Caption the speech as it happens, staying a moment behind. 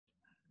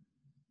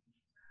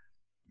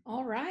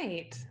All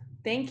right.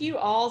 Thank you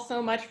all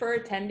so much for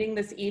attending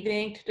this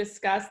evening to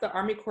discuss the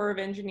Army Corps of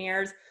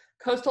Engineers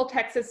Coastal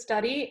Texas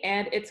Study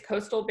and its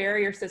coastal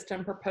barrier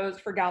system proposed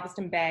for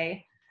Galveston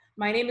Bay.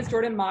 My name is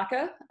Jordan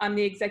Maka. I'm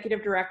the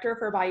Executive Director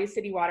for Bayou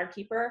City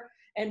Waterkeeper,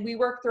 and we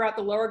work throughout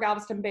the lower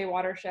Galveston Bay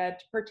watershed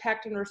to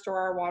protect and restore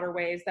our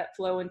waterways that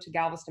flow into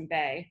Galveston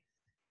Bay.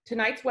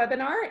 Tonight's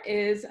webinar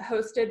is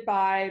hosted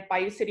by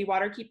Bayou City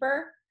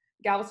Waterkeeper,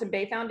 Galveston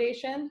Bay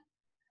Foundation,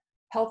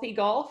 Healthy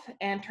Gulf,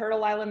 and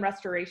Turtle Island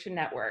Restoration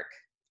Network.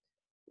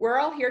 We're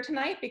all here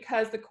tonight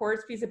because the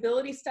Corps'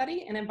 feasibility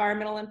study and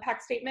environmental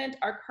impact statement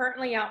are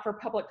currently out for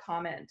public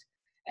comment.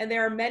 And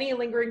there are many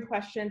lingering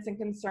questions and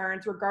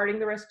concerns regarding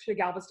the risk to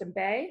Galveston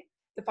Bay,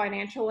 the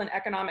financial and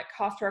economic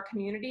cost to our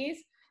communities,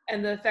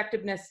 and the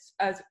effectiveness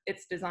of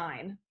its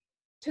design.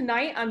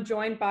 Tonight, I'm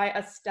joined by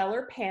a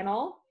stellar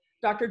panel,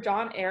 Dr.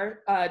 John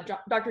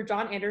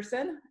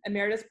Anderson,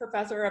 Emeritus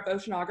Professor of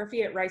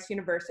Oceanography at Rice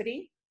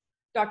University,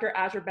 Dr.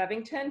 Azure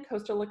Bevington,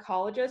 coastal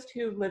ecologist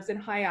who lives in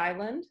High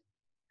Island,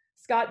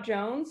 Scott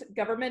Jones,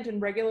 Government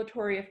and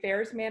Regulatory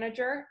Affairs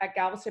Manager at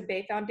Galveston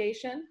Bay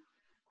Foundation,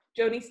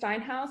 Joni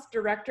Steinhaus,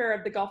 Director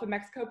of the Gulf of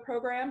Mexico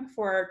Program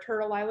for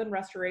Turtle Island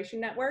Restoration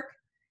Network,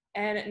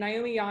 and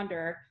Naomi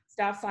Yonder,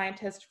 Staff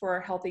Scientist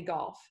for Healthy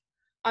Gulf.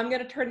 I'm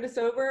going to turn this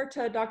over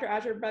to Dr.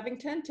 Azure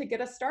Bevington to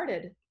get us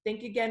started.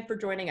 Thank you again for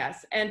joining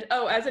us. And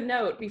oh, as a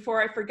note,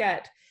 before I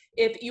forget,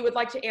 if you would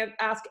like to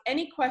ask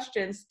any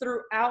questions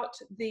throughout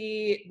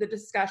the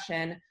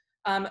discussion,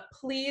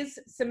 please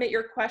submit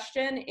your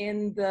question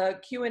in the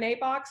Q&A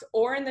box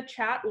or in the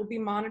chat. We'll be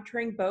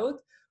monitoring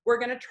both. We're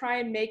going to try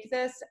and make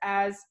this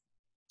as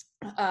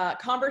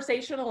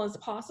conversational as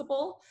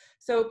possible.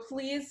 So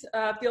please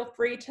feel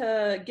free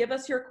to give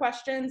us your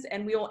questions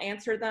and we will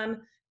answer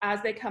them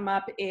as they come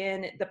up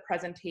in the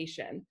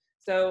presentation.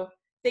 So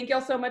thank you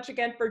all so much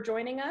again for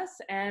joining us,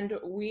 and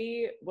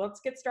let's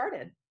get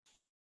started.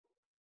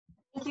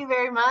 Thank you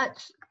very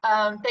much.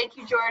 Thank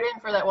you, Jordan,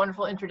 for that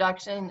wonderful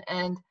introduction,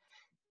 and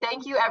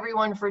thank you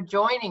everyone for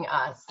joining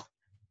us.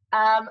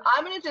 I'm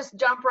going to just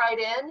jump right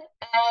in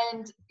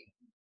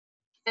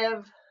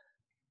and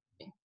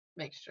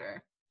make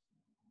sure,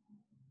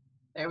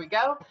 there we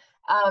go.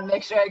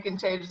 Make sure I can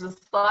change the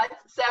slides.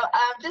 So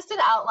just an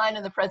outline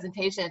of the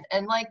presentation,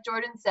 and like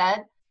Jordan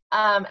said,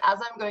 as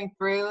I'm going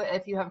through,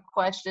 if you have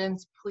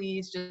questions,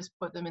 please just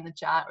put them in the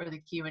chat or the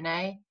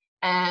Q&A.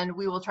 And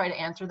we will try to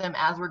answer them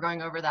as we're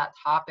going over that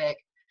topic.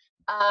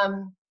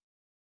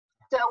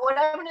 So what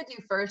I'm going to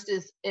do first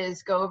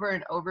is go over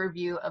an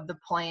overview of the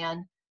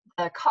plan,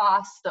 the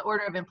costs, the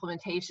order of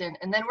implementation,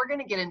 and then we're going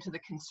to get into the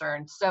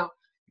concerns. So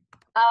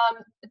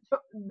at the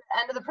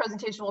end of the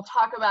presentation, we'll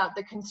talk about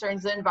the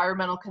concerns, the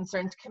environmental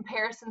concerns,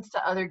 comparisons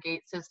to other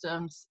gate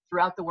systems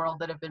throughout the world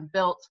that have been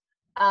built,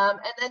 and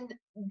then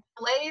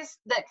delays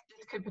that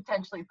this could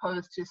potentially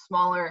pose to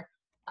smaller,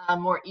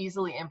 more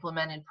easily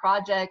implemented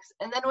projects,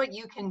 and then what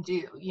you can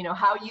do,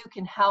 how you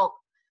can help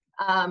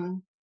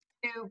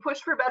to push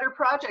for better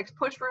projects,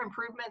 push for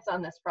improvements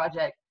on this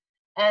project,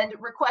 and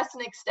request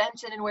an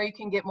extension and where you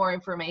can get more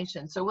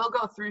information. So we'll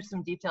go through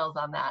some details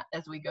on that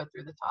as we go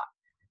through the talk.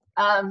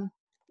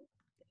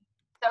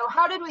 So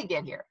how did we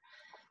get here?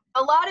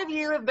 A lot of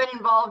you have been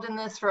involved in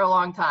this for a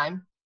long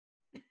time.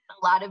 A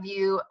lot of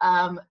you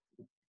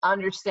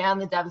understand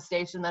the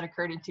devastation that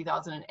occurred in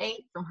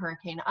 2008 from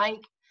Hurricane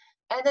Ike.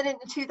 And then in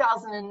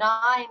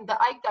 2009, the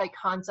Ike Dike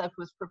concept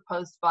was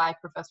proposed by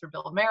Professor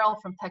Bill Merrill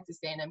from Texas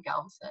A&M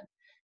Galveston.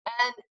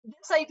 And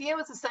this idea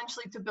was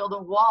essentially to build a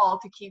wall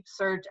to keep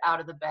surge out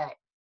of the bay.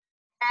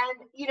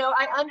 And,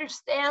 I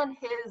understand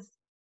his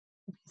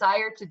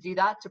desire to do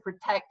that, to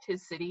protect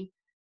his city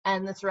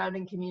and the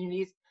surrounding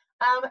communities.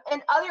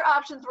 And other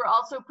options were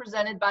also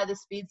presented by the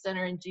Speed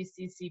Center and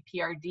GCC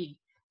PRD.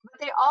 But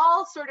they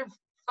all sort of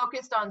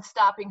focused on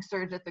stopping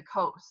surge at the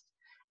coast.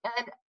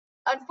 And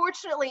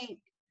unfortunately,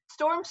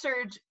 storm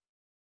surge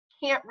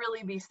can't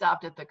really be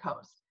stopped at the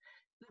coast.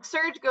 The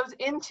surge goes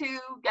into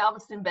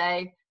Galveston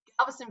Bay.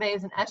 Galveston Bay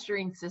is an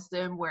estuarine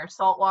system where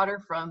salt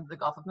water from the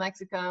Gulf of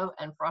Mexico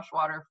and fresh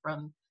water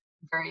from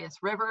various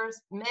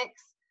rivers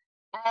mix.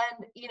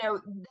 And,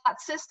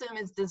 that system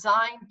is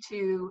designed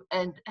to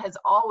and has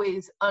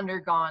always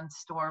undergone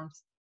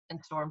storms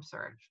and storm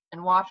surge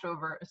and wash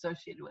over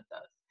associated with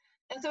those.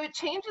 And so it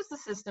changes the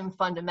system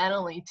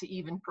fundamentally to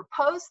even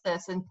propose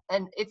this. And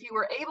if you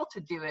were able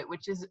to do it,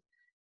 which is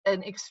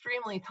an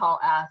extremely tall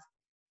ask,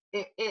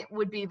 it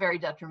would be very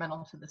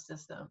detrimental to the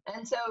system.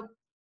 And so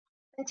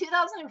in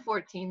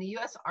 2014, the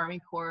U.S.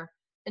 Army Corps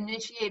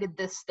initiated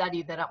this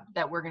study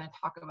that we're going to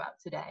talk about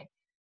today,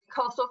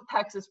 Coastal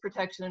Texas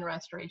Protection and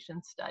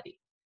Restoration Study.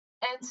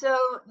 And so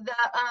the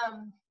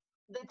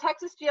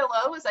Texas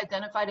GLO is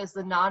identified as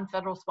the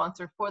non-federal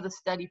sponsor for the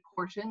study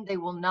portion. They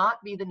will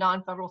not be the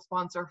non-federal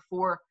sponsor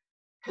for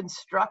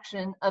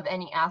construction of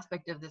any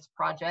aspect of this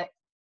project.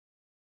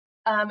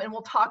 And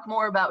we'll talk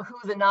more about who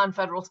the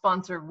non-federal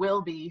sponsor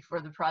will be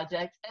for the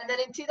project. And then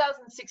in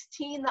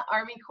 2016, the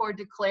Army Corps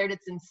declared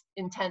its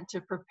intent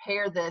to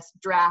prepare this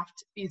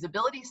draft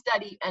feasibility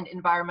study and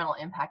environmental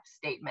impact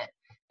statement.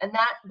 And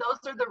those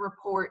are the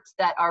reports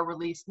that are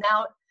released.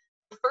 Now,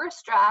 the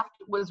first draft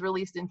was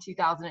released in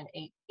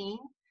 2018,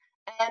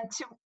 and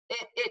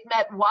it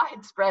met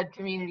widespread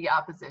community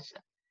opposition.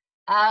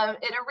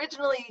 It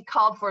originally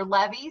called for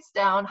levees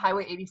down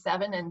Highway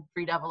 87 and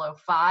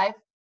 3005,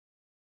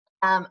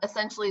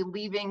 essentially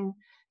leaving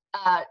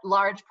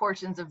large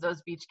portions of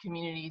those beach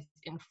communities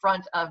in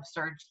front of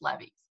surged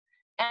levees.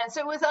 And so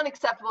it was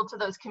unacceptable to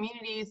those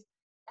communities,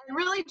 and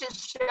really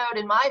just showed,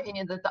 in my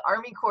opinion, that the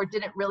Army Corps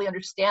didn't really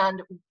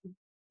understand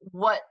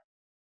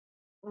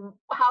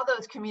how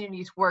those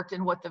communities worked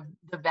and what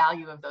the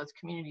value of those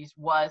communities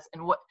was,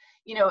 and what,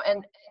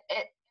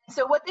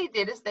 so what they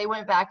did is they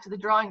went back to the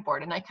drawing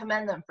board, and I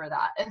commend them for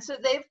that. And so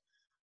they've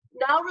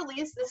now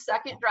released the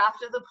second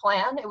draft of the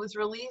plan. It was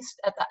released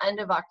at the end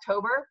of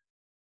October.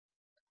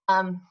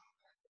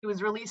 It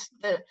was released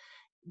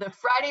the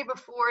Friday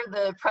before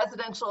the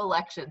presidential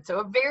election. So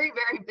a very,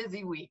 very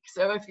busy week.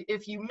 So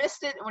if you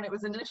missed it when it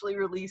was initially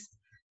released,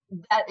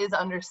 that is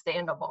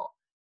understandable.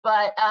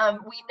 But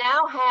we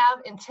now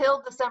have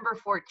until December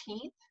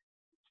 14th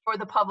for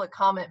the public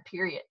comment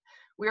period.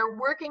 We are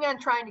working on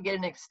trying to get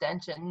an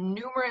extension.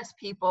 Numerous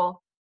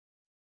people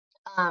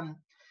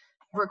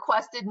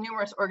requested,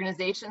 numerous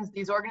organizations.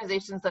 These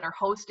organizations that are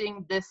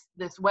hosting this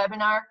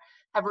webinar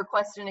have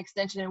requested an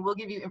extension, and we'll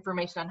give you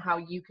information on how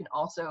you can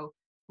also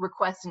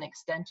request an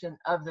extension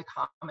of the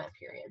comment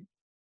period.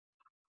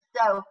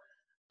 So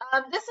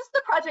this is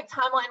the project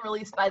timeline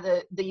released by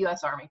the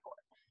U.S. Army Corps.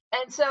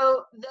 And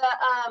so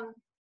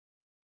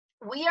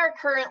we are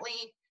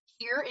currently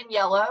here in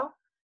yellow,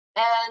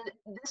 and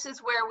this is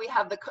where we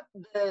have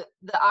the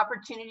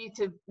opportunity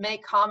to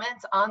make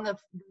comments on the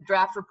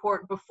draft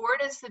report before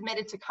it is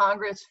submitted to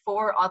Congress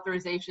for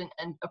authorization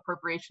and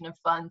appropriation of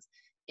funds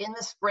in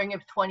the spring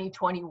of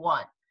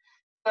 2021.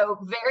 So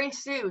very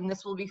soon,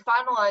 this will be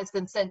finalized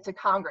and sent to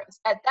Congress.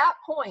 At that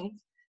point,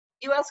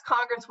 U.S.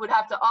 Congress would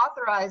have to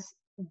authorize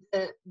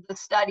the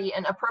study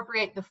and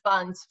appropriate the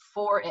funds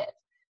for it.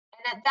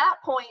 And at that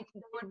point,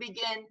 they would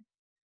begin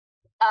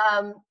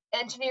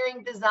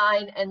engineering,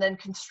 design, and then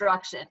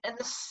construction. And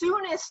the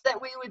soonest that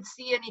we would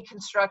see any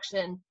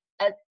construction,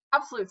 at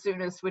absolute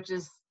soonest, which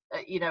is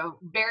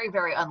very,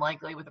 very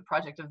unlikely with a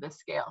project of this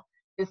scale,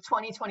 is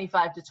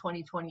 2025 to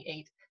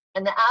 2028.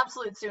 And the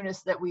absolute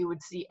soonest that we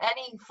would see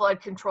any flood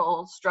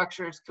control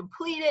structures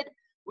completed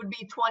would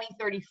be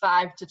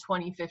 2035 to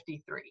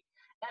 2053.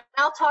 And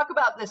I'll talk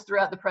about this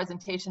throughout the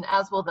presentation,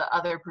 as will the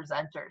other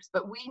presenters,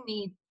 but we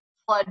need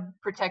flood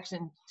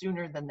protection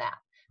sooner than that.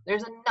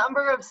 There's a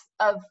number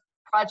of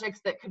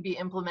projects that could be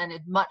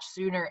implemented much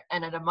sooner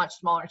and at a much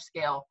smaller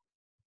scale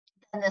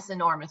than this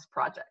enormous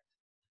project.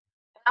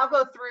 And I'll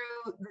go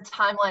through the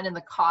timeline and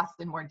the cost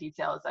in more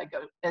detail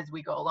as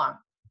we go along.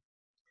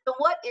 So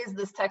what is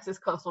this Texas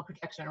Coastal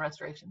Protection and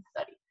Restoration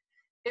Study?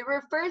 It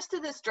refers to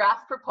this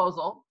draft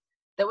proposal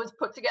that was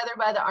put together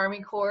by the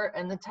Army Corps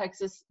and the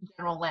Texas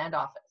General Land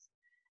Office.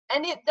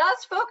 And it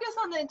does focus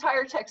on the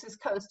entire Texas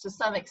coast to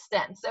some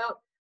extent. So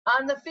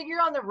on the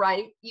figure on the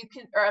right,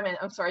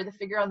 the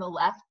figure on the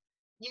left,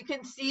 you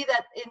can see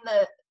that in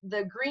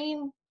the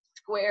green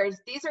squares,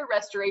 these are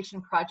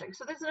restoration projects.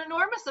 So there's an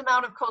enormous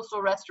amount of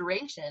coastal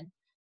restoration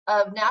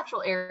of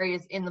natural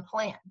areas in the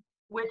plan,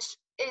 which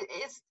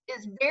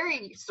is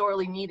very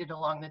sorely needed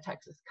along the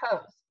Texas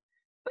coast.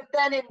 But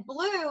then in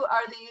blue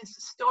are these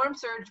storm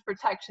surge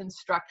protection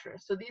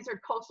structures. So these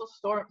are coastal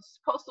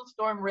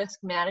storm risk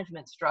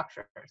management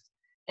structures.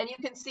 And you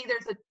can see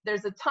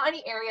there's a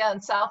tiny area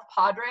in South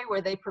Padre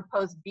where they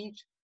propose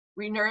beach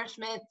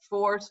renourishment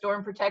for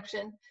storm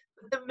protection.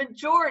 But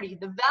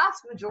the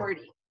vast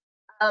majority,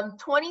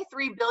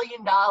 $23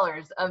 billion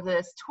of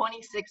this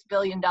 $26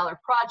 billion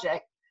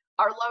project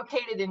are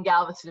located in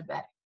Galveston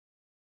Bay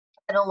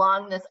and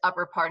along this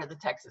upper part of the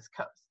Texas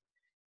coast.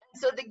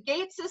 And so the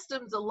gate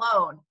systems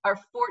alone are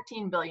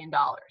 $14 billion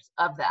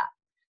of that.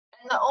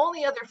 And the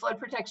only other flood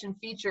protection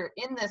feature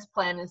in this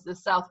plan is the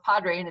South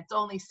Padre, and it's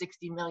only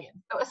 60 million.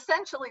 So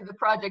essentially the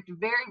project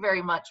very,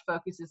 very much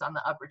focuses on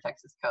the upper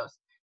Texas coast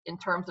in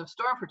terms of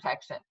storm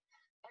protection.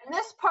 And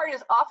this part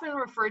is often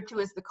referred to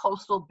as the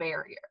coastal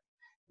barrier.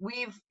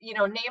 We've,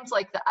 names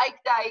like the Ike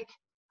Dike,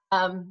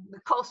 the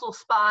coastal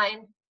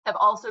spine have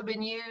also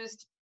been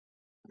used.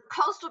 The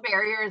coastal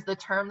barrier is the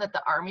term that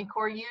the Army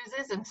Corps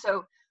uses, and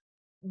so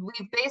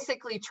we've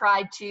basically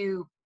tried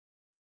to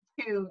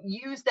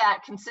use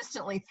that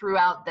consistently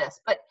throughout this.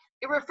 But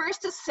it refers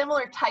to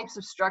similar types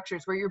of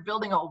structures where you're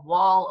building a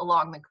wall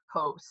along the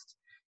coast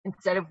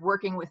instead of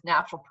working with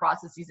natural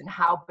processes and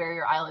how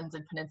barrier islands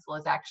and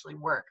peninsulas actually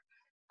work.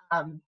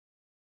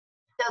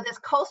 So this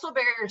coastal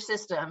barrier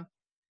system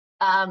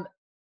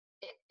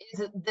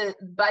is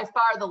by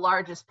far the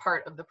largest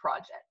part of the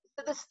project.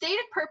 So the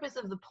stated purpose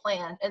of the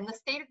plan and the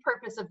stated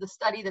purpose of the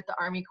study that the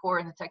Army Corps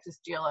and the Texas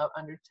GLO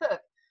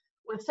undertook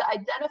was to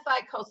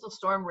identify coastal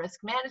storm risk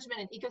management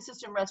and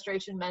ecosystem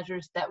restoration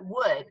measures that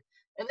would,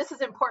 and this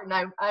is important,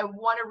 I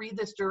want to read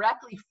this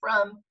directly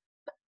from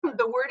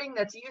the wording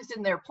that's used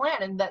in their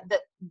plan, and that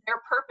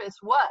their purpose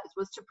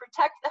was to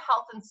protect the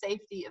health and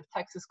safety of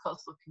Texas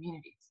coastal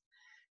communities.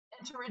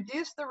 and to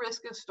reduce the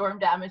risk of storm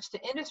damage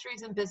to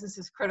industries and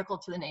businesses critical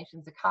to the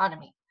nation's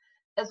economy,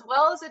 as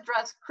well as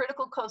address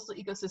critical coastal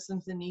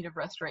ecosystems in need of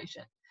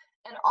restoration.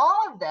 And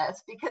all of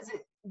this, because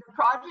the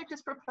project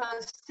is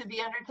proposed to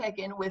be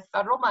undertaken with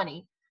federal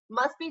money,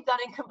 must be done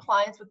in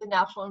compliance with the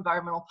National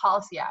Environmental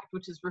Policy Act,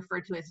 which is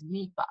referred to as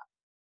NEPA,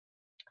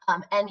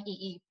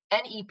 NEPA.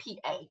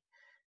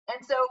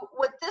 And so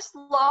what this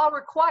law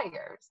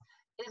requires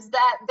is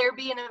that there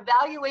be an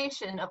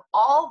evaluation of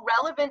all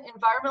relevant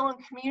environmental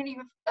and community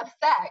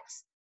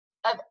effects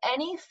of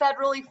any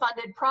federally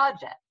funded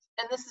project.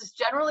 And this is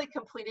generally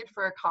completed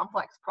for a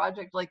complex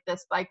project like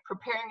this by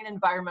preparing an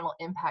environmental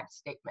impact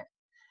statement.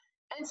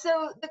 And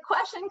so the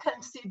question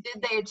comes to,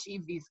 did they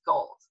achieve these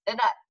goals? And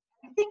I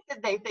think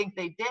that they think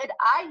they did.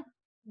 I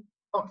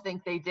don't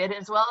think they did,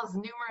 as well as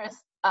numerous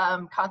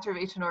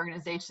conservation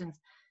organizations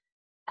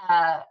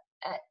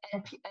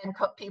and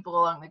people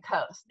along the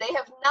coast. They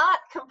have not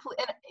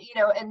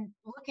and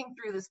looking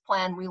through this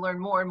plan, we learn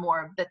more and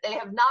more that they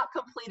have not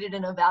completed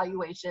an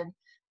evaluation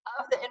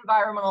of the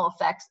environmental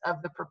effects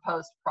of the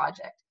proposed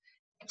project.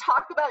 They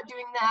talk about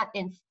doing that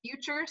in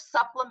future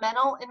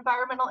supplemental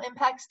environmental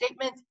impact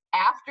statements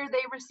after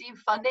they receive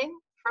funding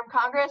from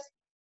Congress,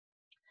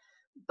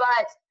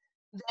 but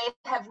they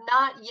have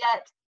not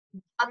yet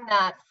done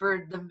that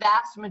for the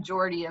vast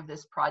majority of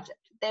this project.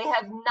 They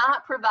have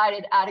not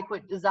provided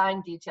adequate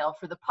design detail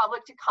for the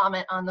public to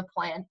comment on the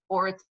plan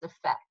or its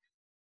effect.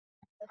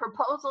 The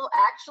proposal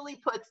actually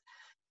puts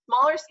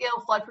smaller scale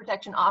flood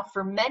protection off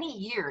for many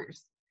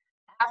years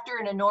after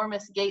an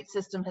enormous gate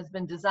system has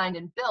been designed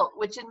and built,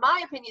 which in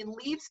my opinion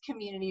leaves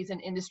communities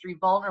and industry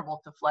vulnerable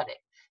to flooding.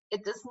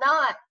 It does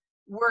not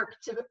work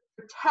to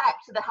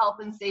protect the health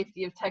and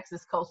safety of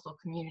Texas coastal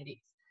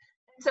communities.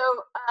 And so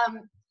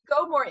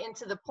go more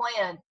into the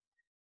plan.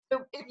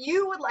 So if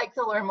you would like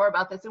to learn more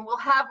about this, and we'll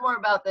have more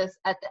about this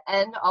at the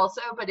end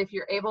also, but if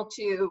you're able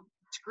to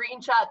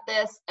screenshot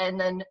this, and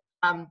then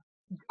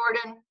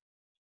Jordan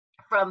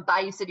from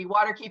Bayou City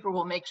Waterkeeper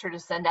will make sure to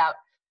send out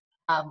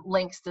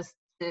links to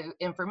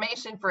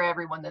information for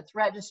everyone that's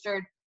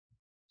registered.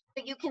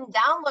 But you can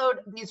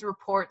download these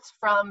reports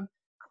from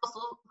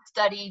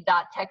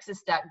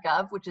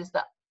coastalstudy.texas.gov, which is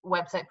the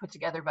website put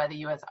together by the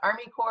U.S.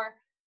 Army Corps.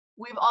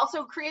 We've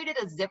also created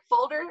a zip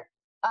folder,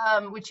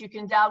 which you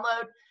can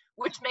download,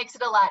 which makes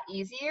it a lot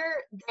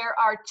easier. There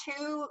are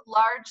 2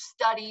 large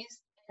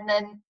studies, and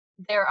then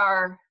there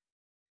are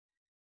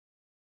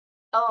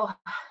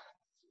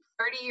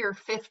 30 or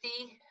 50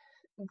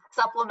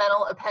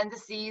 supplemental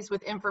appendices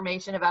with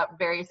information about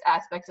various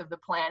aspects of the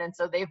plan. And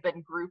so they've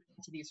been grouped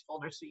into these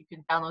folders so you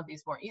can download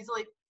these more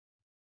easily.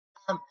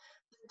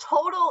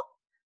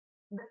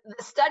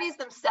 The studies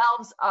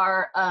themselves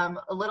are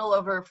a little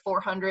over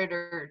 400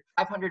 or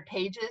 500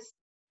 pages,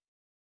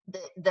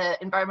 the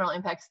environmental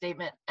impact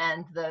statement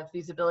and the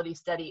feasibility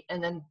study,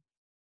 and then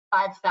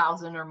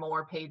 5,000 or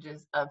more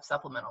pages of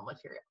supplemental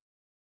material.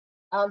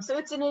 So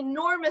it's an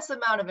enormous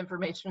amount of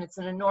information. It's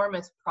an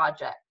enormous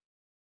project.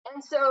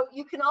 And so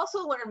you can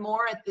also learn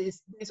more at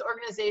these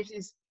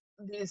organizations.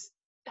 These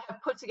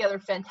have put together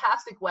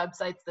fantastic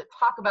websites that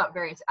talk about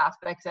various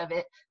aspects of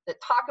it,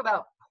 that talk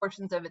about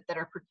portions of it that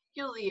are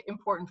particularly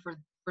important for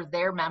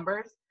their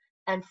members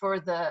and for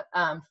the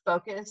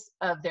focus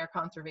of their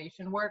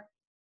conservation work.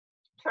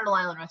 Turtle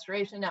Island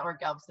Restoration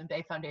Network, Galveston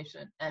Bay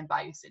Foundation, and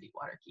Bayou City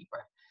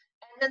Waterkeeper.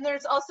 And then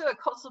there's also a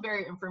coastal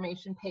barrier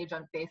information page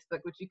on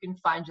Facebook, which you can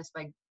find just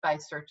by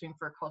searching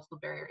for coastal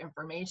barrier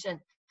information.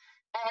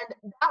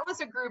 And that was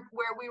a group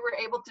where we were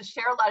able to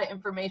share a lot of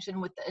information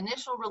with the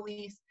initial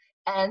release,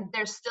 and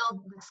there's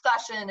still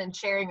discussion and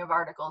sharing of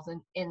articles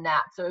in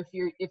that. So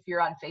if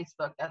you're on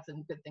Facebook, that's a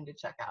good thing to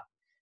check out.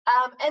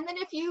 And then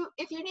if you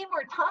need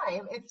more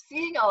time, if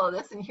seeing all of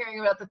this and hearing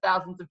about the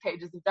thousands of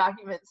pages of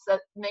documents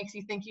that makes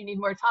you think you need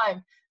more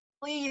time,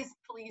 please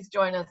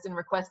join us in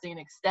requesting an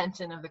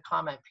extension of the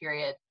comment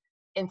period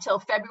until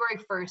February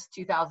 1st,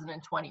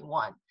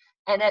 2021.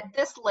 And at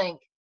this link,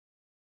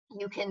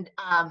 you can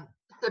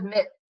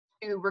submit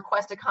to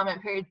request a comment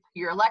period to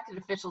your elected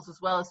officials as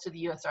well as to the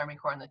U.S. Army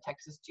Corps and the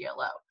Texas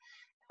GLO.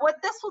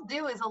 What this will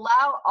do is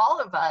allow all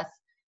of us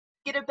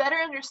to get a better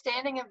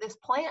understanding of this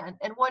plan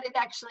and what it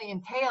actually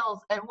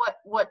entails and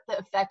what the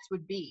effects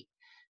would be.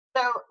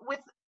 So with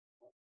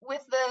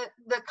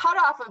the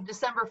cutoff of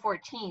December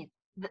 14th,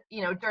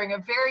 during a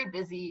very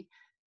busy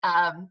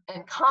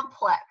and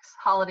complex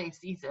holiday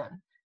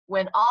season,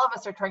 when all of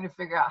us are trying to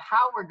figure out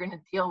how we're going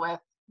to deal with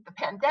the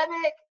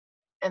pandemic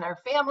and our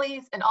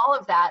families and all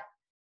of that,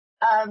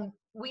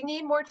 we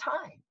need more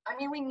time. I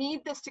mean, we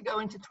need this to go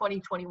into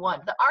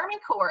 2021. The Army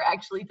Corps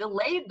actually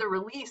delayed the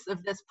release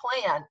of this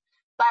plan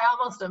by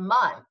almost a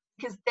month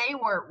because they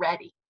weren't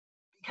ready.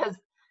 Because,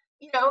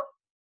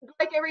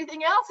 like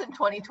everything else in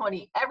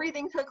 2020,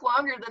 everything took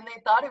longer than they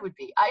thought it would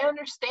be. I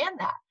understand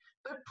that.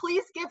 But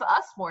please give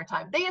us more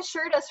time. They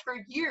assured us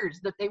for years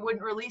that they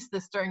wouldn't release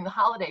this during the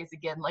holidays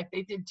again, like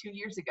they did 2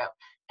 years ago.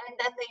 And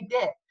then they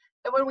did.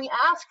 And when we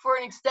asked for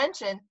an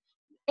extension,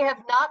 they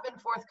have not been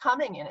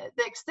forthcoming in it.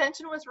 The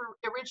extension was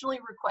originally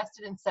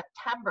requested in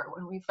September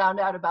when we found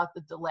out about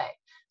the delay.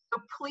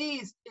 So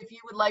please, if you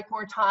would like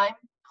more time,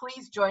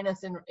 please join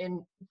us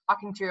in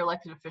talking to your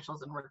elected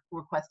officials and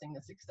requesting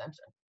this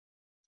extension.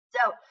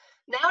 So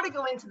now to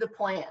go into the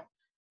plan.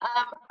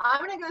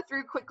 I'm going to go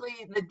through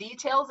quickly the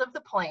details of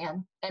the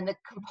plan and the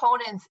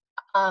components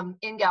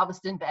in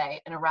Galveston Bay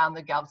and around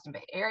the Galveston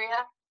Bay area.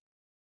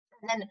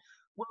 And then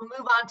we'll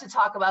move on to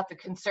talk about the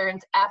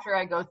concerns after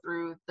I go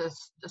through the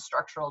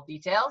structural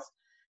details.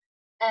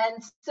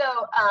 And so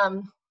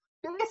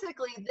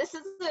basically, this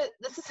is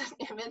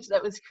an image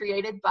that was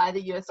created by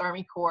the U.S.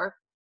 Army Corps.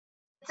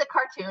 It's a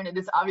cartoon. It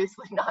is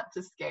obviously not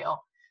to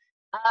scale.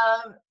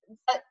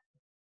 But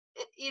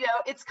you know,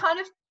 it's kind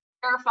of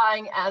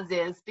terrifying as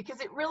is,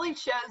 because it really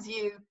shows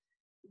you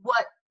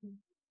what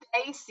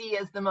they see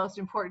as the most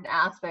important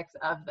aspects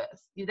of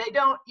this. They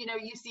don't, you know,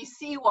 you see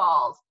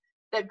seawalls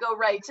that go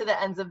right to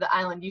the ends of the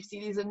island. You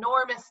see these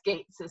enormous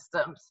gate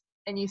systems,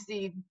 and you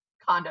see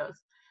condos.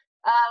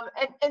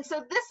 And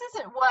so this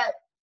isn't what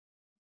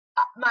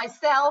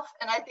myself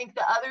and I think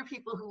the other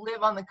people who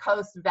live on the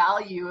coast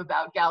value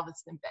about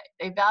Galveston Bay.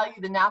 They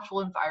value the natural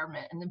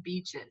environment and the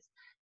beaches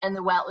and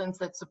the wetlands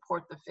that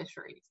support the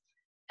fisheries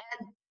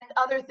and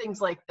other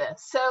things like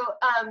this. So,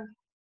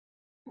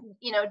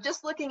 you know,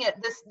 just looking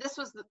at this, this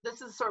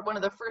is sort of one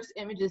of the first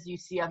images you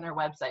see on their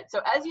website. So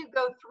as you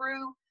go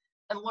through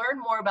and learn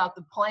more about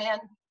the plan,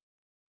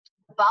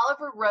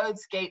 Bolivar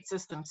Roads gate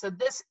system. So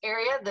this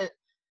area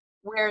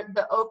where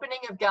the opening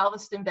of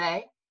Galveston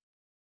Bay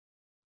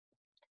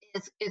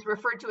is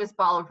referred to as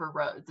Bolivar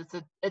Roads.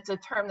 It's a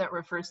term that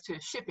refers to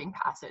a shipping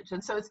passage.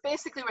 And so it's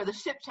basically where the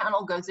ship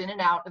channel goes in and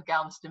out of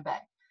Galveston Bay.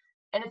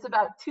 And it's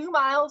about 2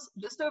 miles,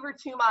 just over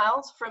 2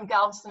 miles from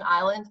Galveston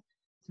Island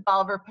to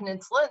Bolivar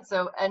Peninsula. And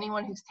so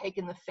anyone who's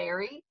taken the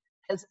ferry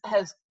has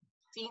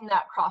seen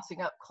that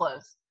crossing up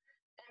close.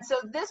 And so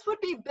this would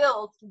be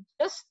built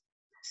just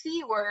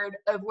seaward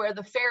of where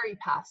the ferry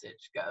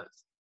passage goes.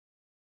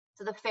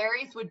 So the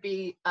ferries would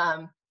be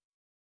on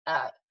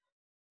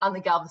the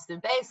Galveston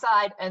Bay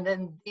side, and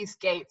then these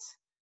gates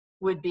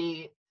would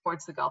be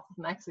towards the Gulf of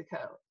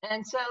Mexico.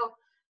 And so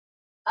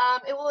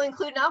it will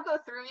include, and I'll go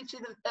through each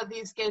of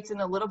these gates in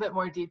a little bit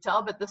more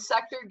detail, but the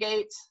sector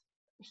gates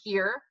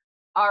here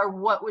are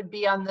what would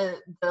be on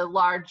the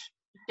large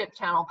ship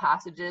channel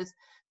passages.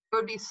 There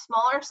would be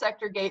smaller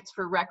sector gates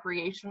for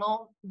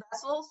recreational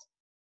vessels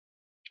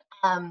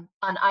on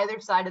either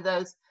side of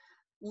those.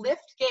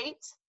 Lift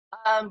gates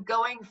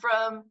going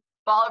from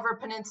Bolivar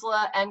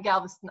Peninsula and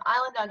Galveston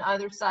Island on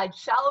either side,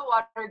 shallow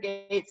water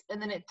gates,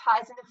 and then it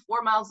ties into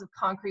 4 miles of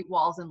concrete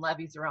walls and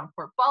levees around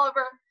Port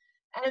Bolivar,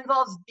 and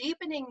involves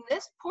deepening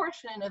this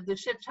portion of the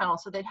ship channel.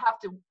 So they'd have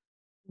to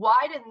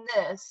widen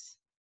this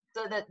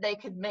so that they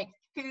could make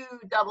 2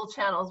 double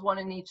channels, 1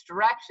 in each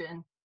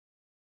direction.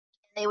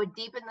 They would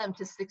deepen them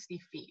to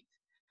 60 feet.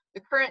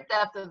 The current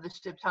depth of the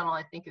ship channel,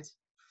 I think, is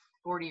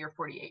 40 or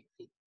 48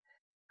 feet.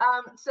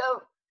 So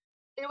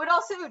it would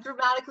also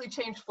dramatically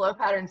change flow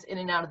patterns in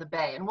and out of the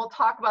bay. And we'll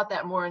talk about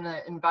that more in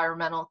the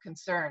environmental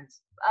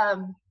concerns.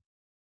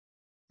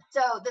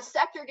 So the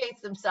sector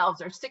gates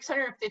themselves are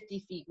 650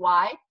 feet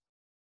wide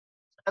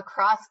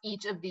across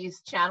each of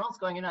these channels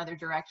going in either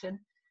direction.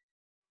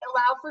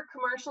 Allow for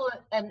commercial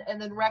and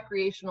then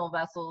recreational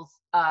vessels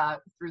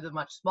through the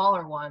much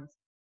smaller ones.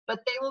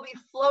 But they will be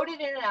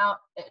floated in and out,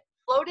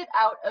 floated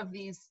out of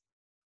these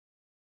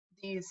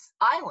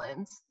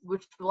islands,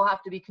 which will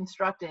have to be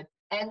constructed,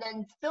 and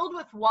then filled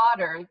with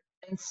water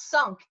and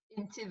sunk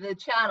into the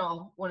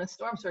channel when a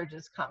storm surge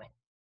is coming.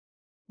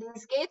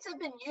 These gates have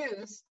been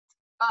used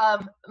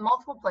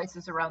multiple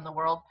places around the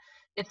world.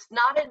 It's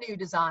not a new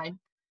design.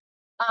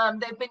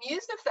 They've been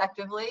used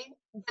effectively,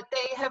 but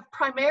they have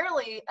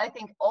primarily, I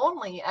think,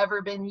 only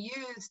ever been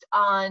used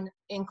on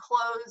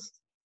enclosed,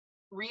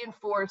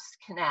 reinforced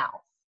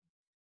canals,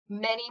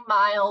 many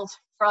miles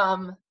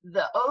from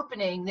the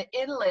opening, the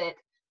inlet,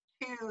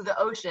 to the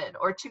ocean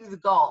or to the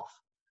Gulf.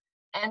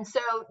 And so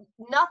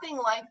nothing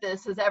like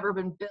this has ever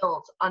been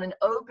built on an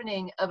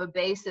opening of a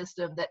bay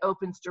system that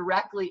opens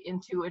directly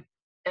into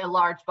a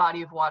large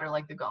body of water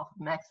like the Gulf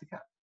of Mexico.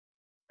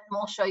 And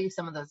we'll show you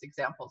some of those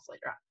examples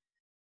later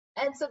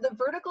on. And so the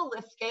vertical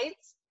lift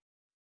gates,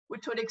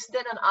 which would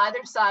extend on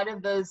either side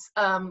of those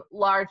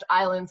large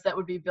islands that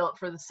would be built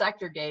for the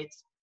sector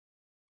gates,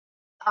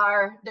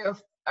 there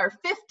are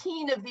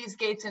 15 of these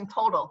gates in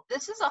total.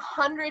 This is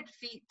 100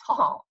 feet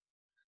tall,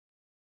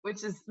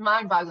 which is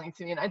mind-boggling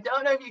to me. And I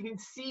don't know if you can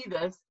see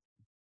this.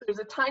 There's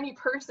a tiny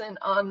person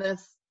on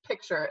this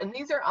picture, and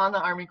these are on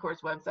the Army Corps'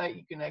 website.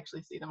 You can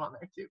actually see them on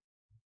there too.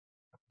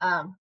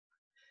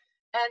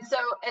 And so,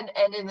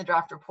 and in the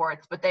draft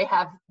reports, but they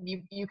have,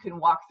 you can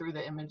walk through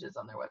the images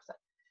on their website.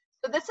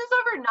 So this is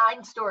over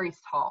 9 stories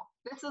tall.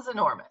 This is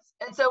enormous.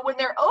 And so when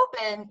they're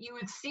open, you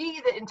would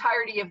see the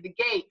entirety of the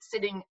gate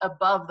sitting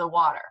above the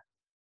water.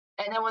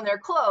 And then when they're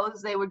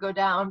closed, they would go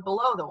down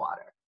below the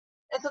water.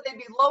 And so they'd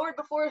be lowered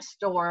before a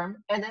storm,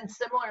 and then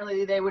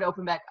similarly, they would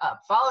open back up.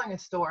 Following a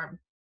storm,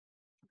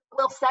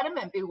 will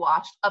sediment be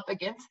washed up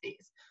against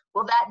these?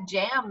 Will that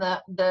jam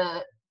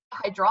the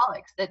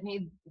hydraulics that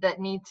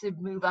need to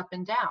move up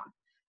and down?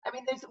 I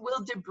mean,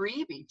 will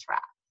debris be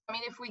trapped? I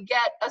mean, if we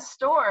get a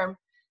storm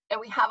and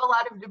we have a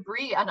lot of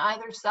debris on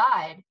either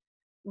side,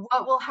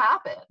 what will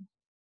happen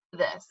to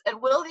this?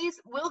 And will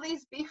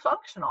these be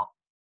functional?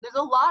 There's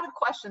a lot of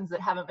questions that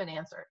haven't been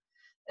answered.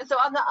 And so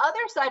on the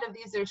other side of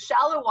these, there's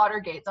shallow water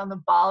gates on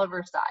the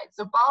Bolivar side.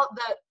 So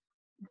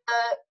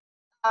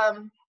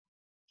the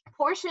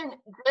portion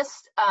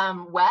just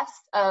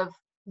west of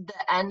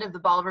the end of the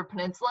Bolivar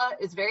Peninsula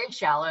is very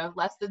shallow,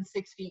 less than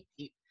 6 feet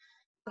deep.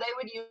 They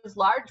would use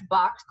large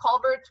box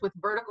culverts with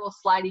vertical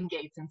sliding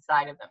gates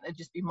inside of them. They'd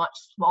just be much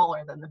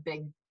smaller than the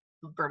big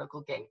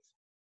vertical gates.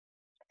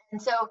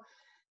 And so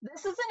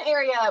this is an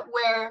area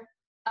where,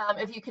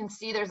 if you can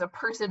see, there's a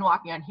person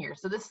walking on here.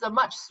 So this is a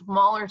much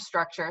smaller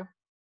structure.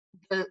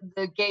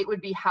 The gate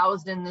would be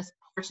housed in this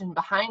portion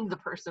behind the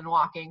person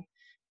walking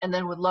and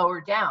then would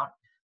lower down.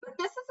 But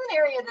this is an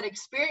area that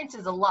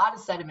experiences a lot of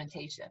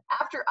sedimentation.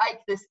 After Ike,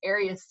 this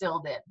area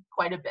filled in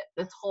quite a bit,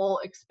 this whole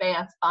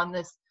expanse on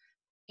this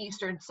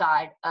eastern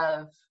side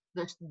of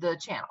the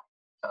channel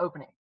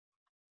opening.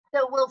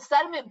 So will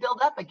sediment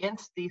build up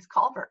against these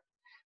culverts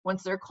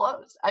once they're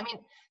closed? I mean,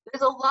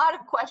 there's a lot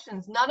of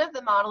questions. None of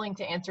the modeling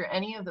to answer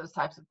any of those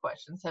types of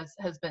questions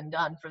has been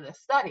done for this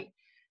study.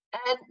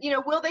 And, you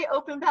know, will they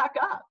open back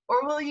up?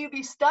 Or will you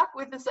be stuck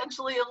with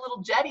essentially a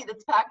little jetty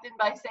that's packed in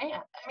by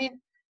sand? I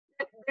mean,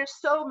 there's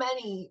so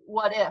many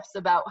what ifs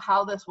about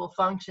how this will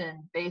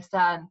function based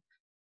on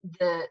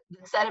the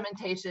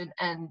sedimentation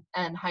and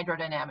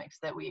hydrodynamics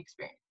that we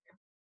experience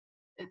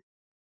here.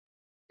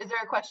 Is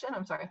there a question?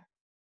 I'm sorry.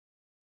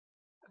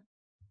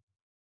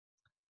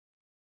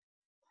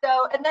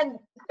 So, and then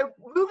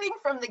moving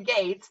from the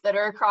gates that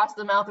are across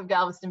the mouth of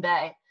Galveston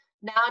Bay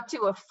now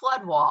to a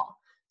flood wall.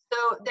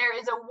 So there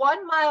is a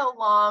 1 mile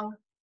long,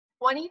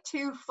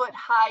 22-foot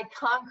high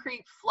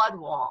concrete flood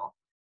wall,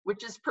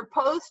 which is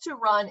proposed to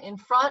run in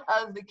front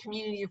of the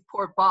community of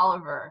Port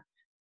Bolivar,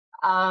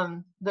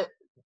 on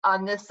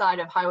this side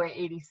of Highway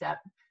 87.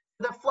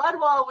 The flood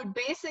wall would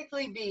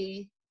basically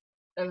be,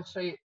 I'll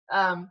show you,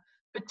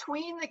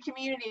 between the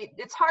community.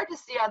 It's hard to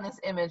see on this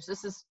image.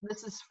 This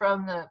is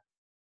from the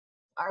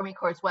Army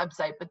Corps'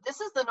 website, but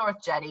this is the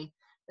North Jetty.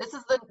 This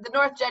is the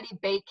North Jetty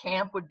bait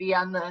camp would be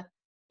on the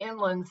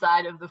inland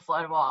side of the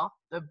flood wall.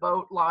 The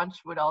boat launch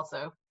would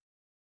also,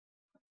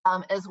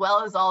 as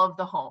well as all of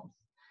the homes.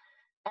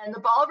 And the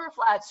Bolivar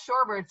Flats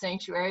Shorebird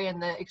Sanctuary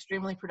and the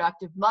extremely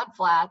productive mud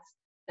flats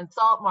and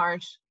salt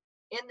marsh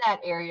in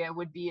that area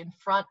would be in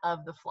front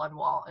of the flood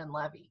wall and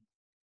levee.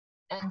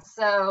 And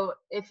so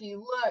if you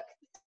look,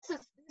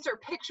 these are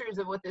pictures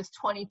of what this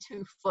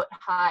 22-foot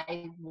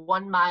high,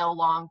 1 mile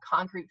long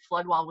concrete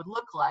flood wall would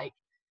look like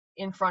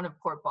in front of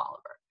Port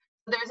Bolivar.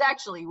 There's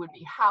actually would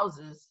be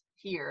houses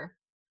here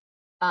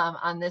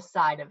on this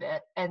side of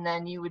it. And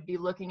then you would be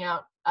looking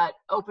out at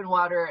open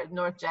water at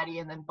North Jetty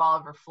and then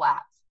Bolivar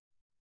Flats.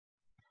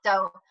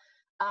 So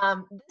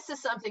this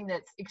is something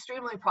that's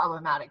extremely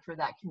problematic for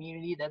that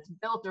community that's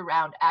built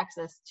around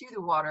access to the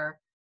water,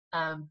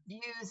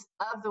 views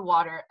of the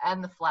water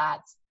and the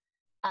flats.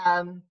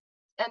 And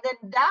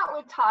then that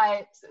would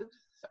tie,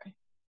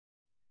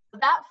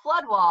 that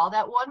flood wall,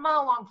 that 1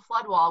 mile long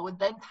flood wall would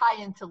then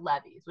tie into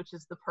levees, which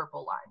is the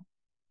purple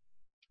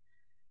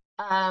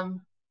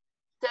line.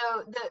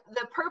 So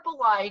the purple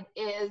line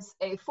is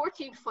a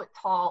 14-foot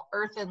tall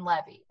earthen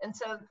levee. And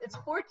so it's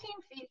 14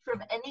 feet from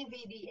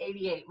NEVD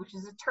 88, which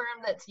is a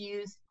term that's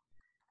used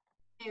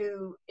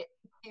to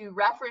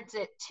reference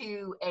it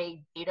to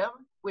a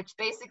datum, which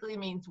basically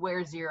means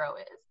where zero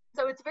is.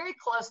 So it's very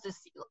close to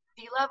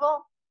sea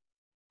level,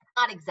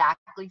 not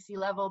exactly sea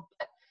level,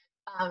 but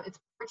it's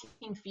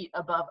 14 feet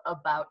above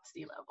about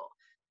sea level.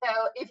 So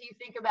if you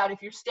think about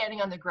if you're standing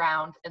on the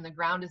ground and the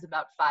ground is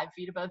about 5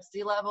 feet above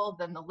sea level,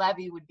 then the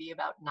levee would be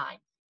about 9.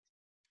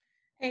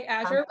 Hey,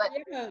 Azure, I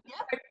have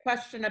a quick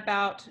question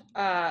about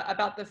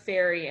the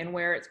ferry and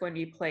where it's going to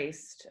be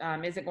placed.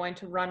 Is it going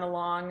to run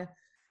along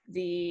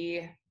the,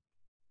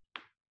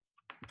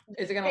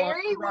 is it going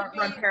to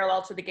run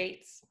parallel to the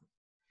gates?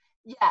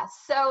 Yes,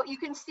 so you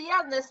can see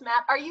on this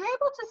map, are you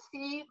able to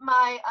see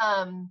my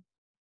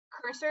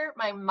cursor,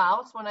 my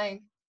mouse when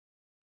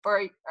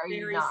or are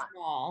you not? Very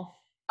small.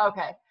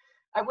 Okay,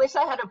 I wish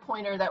I had a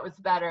pointer that was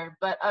better,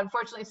 but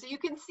unfortunately, so you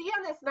can see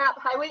on this map,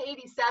 Highway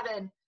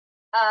 87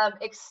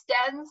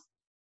 extends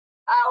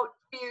out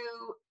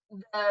to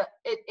the,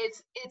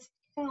 it's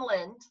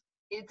inland,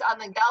 it's on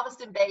the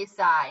Galveston Bay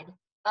side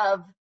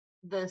of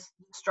this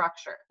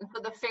structure. And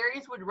so the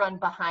ferries would run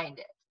behind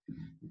it.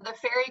 The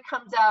ferry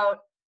comes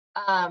out,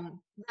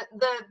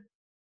 the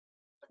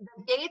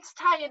gates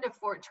tie into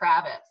Fort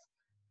Travis.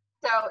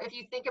 So if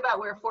you think about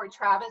where Fort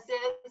Travis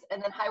is,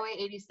 and then Highway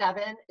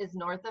 87 is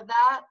north of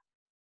that,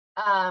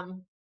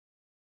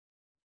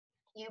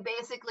 you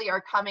basically are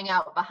coming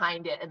out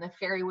behind it, and the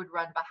ferry would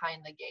run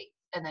behind the gate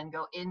and then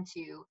go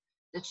into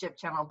the ship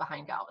channel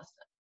behind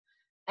Galveston.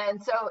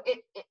 And so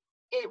it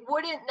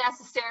wouldn't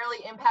necessarily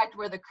impact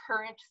where the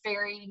current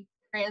ferry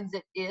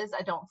transit is,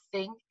 I don't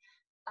think,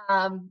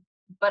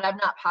 but I'm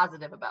not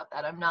positive about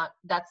that. I'm not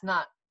that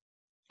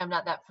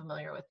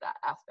familiar with that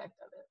aspect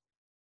of it.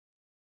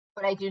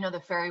 But I do know the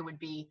ferry would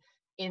be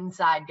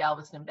inside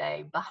Galveston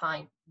Bay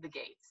behind the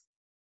gates.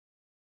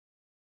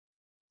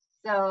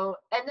 So,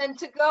 and then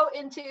to go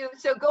into,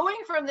 so going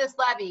from this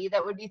levee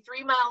that would be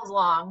 3 miles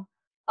long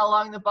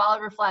along the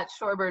Bolivar Flats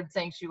Shorebird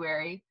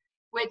Sanctuary,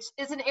 which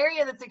is an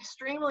area that's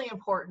extremely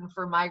important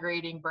for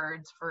migrating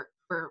birds,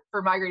 for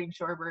migrating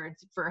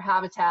shorebirds, for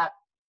habitat.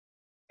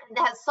 And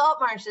it has salt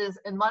marshes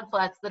and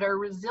mudflats that are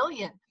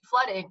resilient to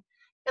flooding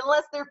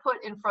unless they're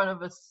put in front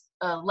of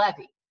a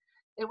levee,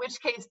 in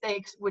which case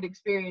they would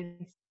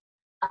experience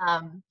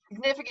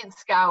significant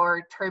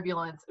scour,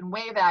 turbulence, and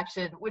wave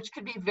action, which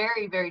could be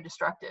very, very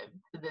destructive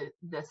to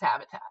this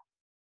habitat.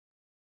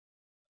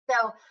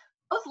 So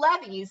those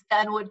levees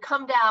then would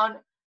come down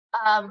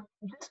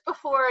just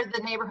before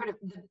the neighborhood of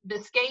the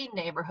Biscayne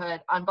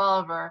neighborhood on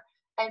Bolivar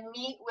and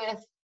meet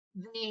with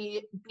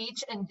the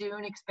beach and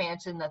dune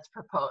expansion that's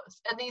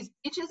proposed. And these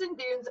beaches and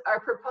dunes are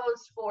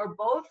proposed for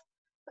both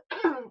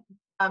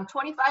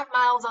 25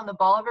 miles on the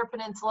Bolivar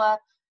Peninsula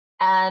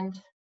and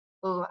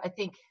I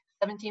think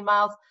 17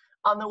 miles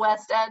on the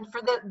west end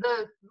for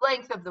the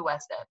length of the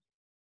west end.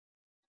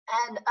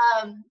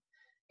 And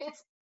it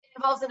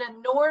involves an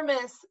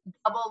enormous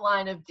double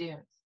line of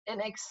dunes, an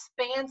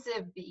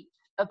expansive beach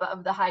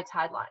above the high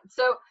tide line.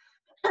 So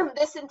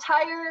this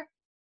entire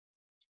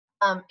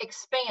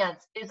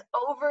expanse is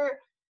over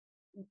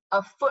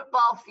a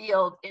football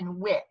field in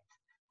width.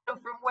 So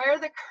from where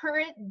the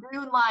current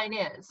dune line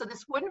is, so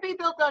this wouldn't be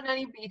built on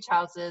any beach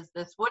houses.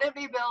 This wouldn't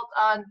be built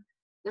on,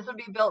 this would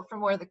be built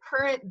from where the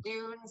current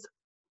dunes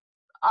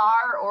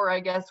are, or I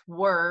guess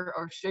were,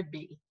 or should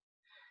be.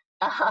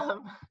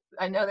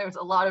 I know there's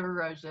a lot of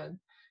erosion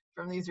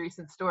from these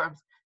recent storms,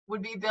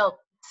 would be built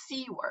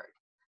seaward.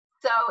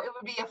 So it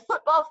would be a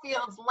football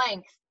field's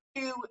length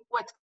to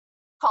what's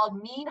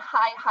called mean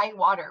high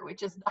water,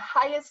 which is the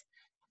highest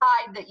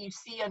tide that you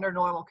see under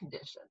normal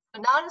conditions.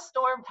 So not a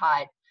storm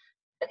tide.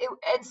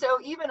 And so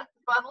even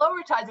on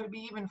lower tides, it would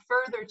be even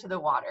further to the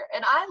water.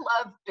 And I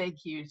love big,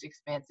 huge,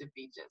 expansive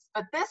beaches,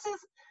 but this is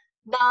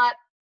not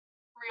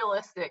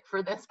realistic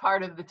for this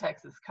part of the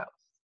Texas coast.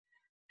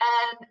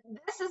 And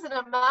this is an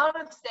amount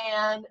of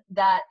sand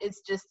that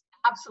is just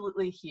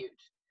absolutely huge.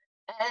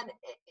 And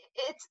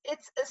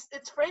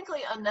it's frankly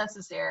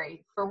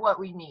unnecessary for what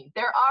we need.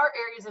 There are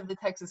areas of the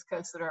Texas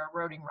coast that are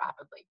eroding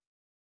rapidly,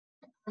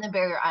 in the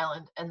Barrier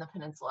Island and the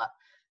Peninsula.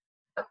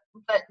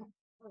 But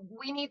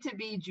we need to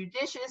be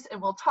judicious, and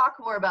we'll talk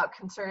more about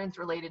concerns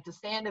related to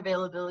sand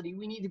availability.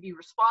 We need to be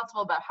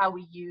responsible about how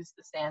we use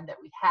the sand that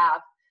we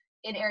have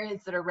in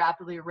areas that are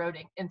rapidly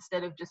eroding,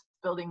 instead of just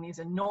building these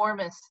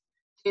enormous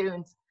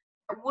dunes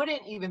that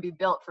wouldn't even be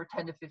built for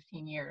 10 to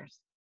 15 years.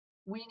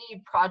 We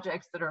need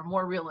projects that are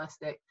more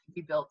realistic to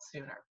be built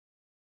sooner.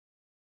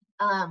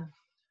 And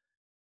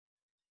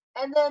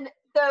then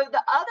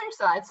the other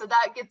side, so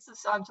that gets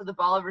us onto the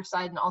Bolivar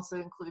side and also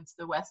includes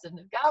the west end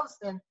of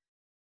Galveston.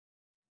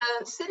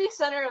 The city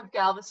center of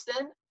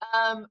Galveston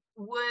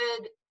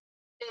would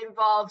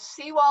involve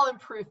seawall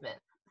improvement.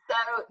 So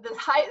the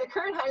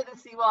current height of the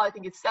seawall, I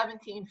think it's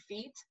 17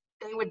 feet.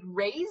 They would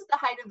raise the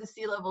height of the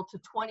sea level to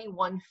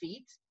 21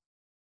 feet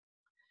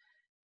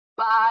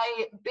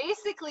by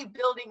basically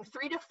building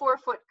 3 to 4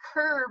 foot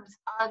curbs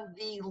on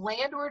the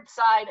landward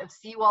side of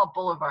Seawall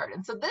Boulevard.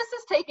 And so this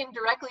is taken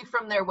directly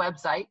from their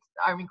website,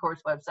 the Army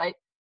Corps' website.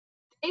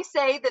 They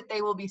say that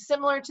they will be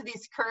similar to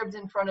these curbs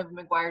in front of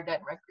McGuire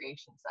Dent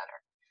Recreation Center.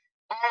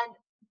 And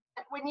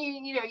when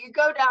you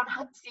go down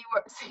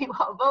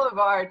Seawall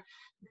Boulevard,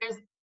 there's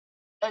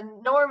an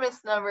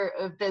enormous number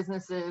of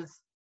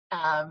businesses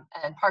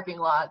and parking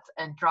lots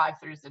and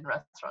drive-throughs and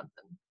restaurants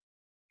and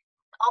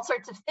all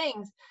sorts of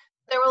things.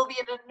 There will be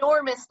an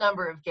enormous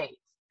number of gates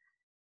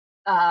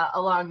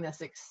along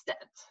this extent.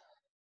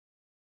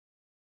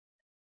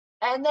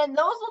 And then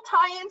those will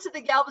tie into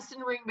the Galveston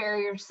Ring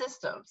Barrier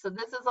System. So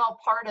this is all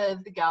part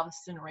of the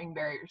Galveston Ring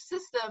Barrier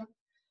System,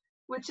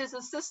 which is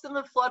a system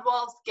of flood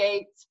walls,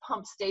 gates,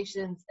 pump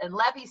stations, and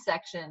levee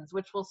sections,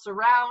 which will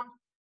surround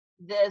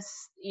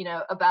this,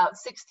 about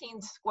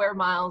 16 square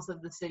miles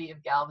of the city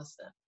of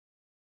Galveston.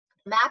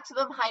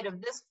 Maximum height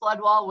of this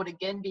flood wall would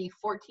again be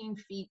 14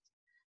 feet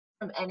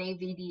from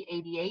NAVD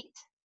 88,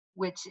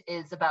 which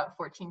is about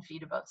 14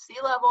 feet above sea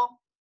level.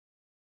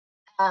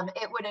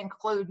 It would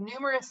include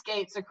numerous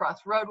gates across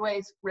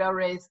roadways,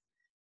 railways,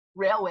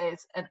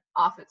 and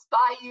off its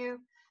bayou,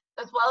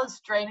 as well as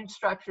drainage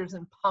structures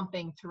and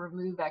pumping to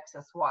remove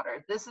excess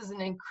water. This is an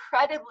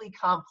incredibly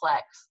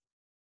complex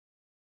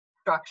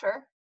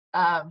structure.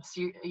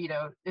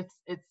 So,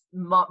 it's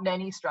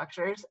many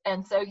structures.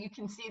 And so you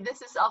can see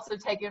this is also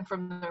taken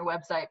from their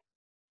website.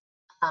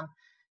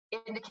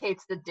 It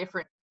indicates the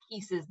different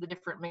pieces, the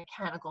different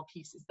mechanical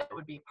pieces that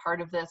would be part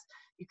of this.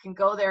 You can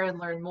go there and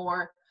learn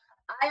more.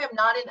 I am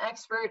not an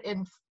expert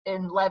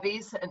in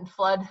levees and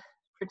flood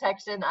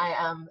protection. I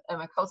am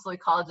a coastal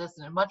ecologist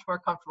and am much more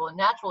comfortable in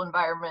natural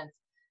environments.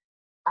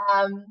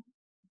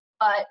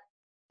 But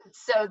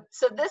so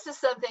this is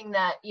something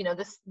that,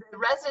 the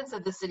residents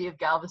of the city of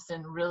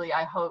Galveston really,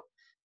 I hope,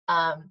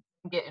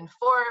 get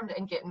informed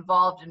and get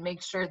involved and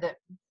make sure that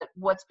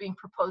what's being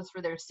proposed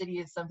for their city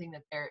is something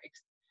that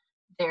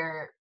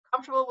they're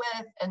comfortable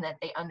with and that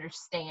they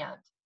understand.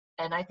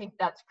 And I think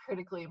that's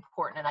critically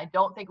important. And I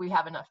don't think we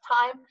have enough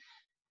time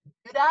to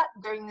do that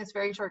during this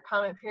very short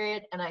comment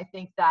period. And I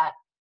think that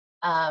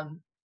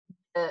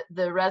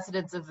the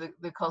residents of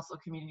the coastal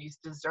communities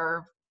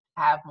deserve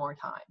to have more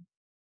time.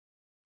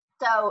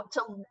 So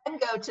to then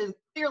go to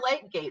Clear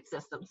Lake gate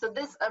system. So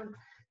this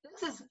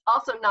is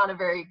also not a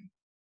very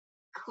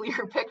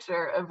clear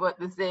picture of what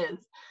this is.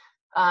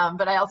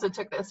 But I also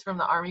took this from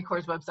the Army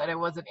Corps' website. I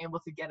wasn't able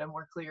to get a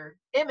more clear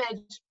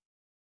image.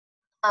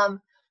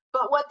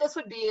 But what this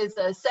would be is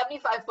a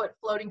 75-foot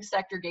floating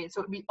sector gate.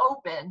 So it would be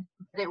open,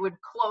 but it would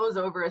close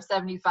over a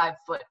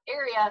 75-foot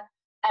area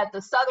at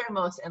the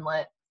southernmost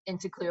inlet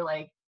into Clear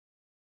Lake.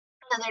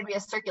 And then there'd be a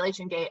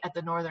circulation gate at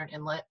the northern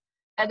inlet.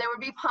 And there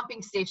would be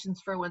pumping stations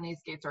for when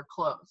these gates are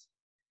closed.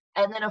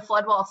 And then a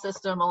flood wall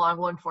system along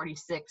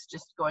 146,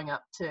 just going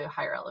up to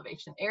higher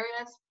elevation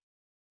areas.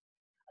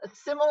 A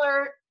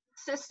similar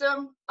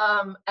system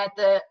at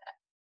the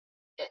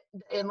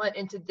inlet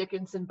into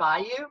Dickinson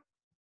Bayou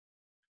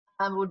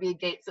would be a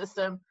gate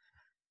system.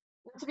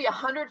 To be a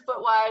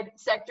 100-foot wide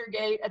sector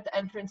gate at the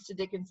entrance to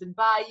Dickinson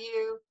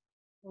Bayou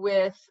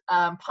with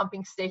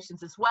pumping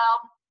stations as well.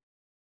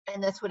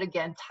 And this would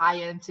again tie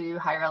into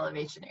higher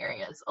elevation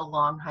areas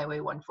along Highway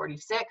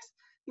 146.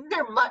 These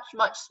are much,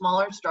 much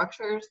smaller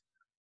structures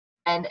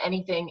and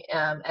anything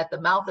at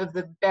the mouth of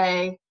the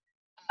bay.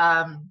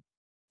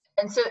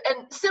 And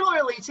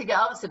similarly to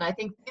Galveston, I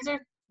think these are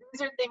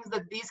things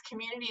that these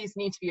communities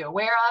need to be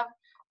aware of,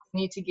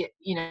 need to get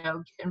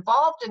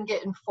involved and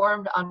get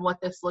informed on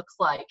what this looks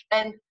like,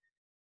 and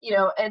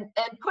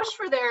push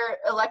for their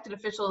elected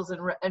officials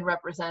and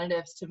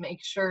representatives to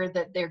make sure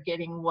that they're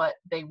getting what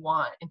they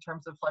want in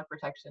terms of flood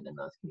protection in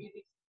those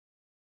communities.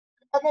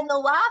 And then the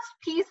last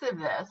piece of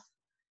this,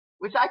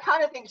 which I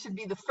kind of think should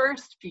be the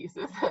first piece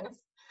of this,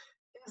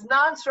 is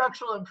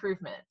non-structural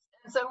improvements.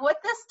 And so what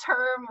this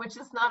term, which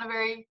is not a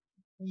very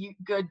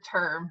good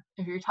term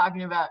if you're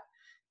talking about,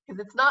 because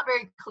it's not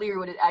very clear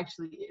what it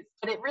actually is,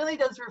 but it really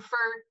does refer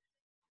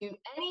to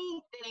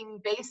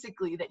anything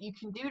basically that you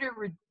can do to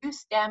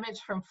reduce damage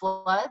from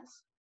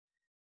floods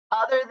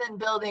other than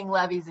building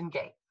levees and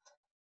gates.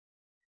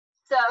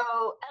 So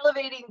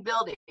elevating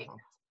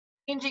buildings,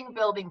 changing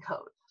building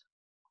codes,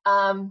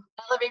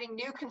 elevating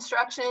new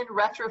construction,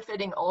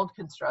 retrofitting old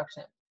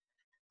construction,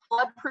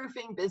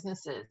 flood-proofing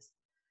businesses,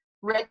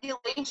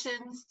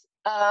 regulations,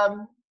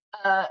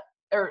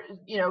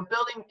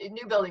 building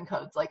new building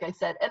codes, like I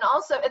said, and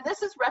also, and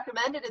this is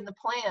recommended in the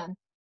plan,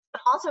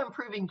 but also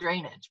improving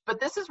drainage. But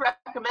this is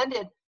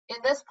recommended in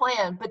this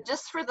plan, but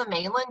just for the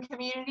mainland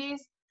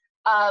communities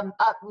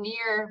up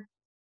near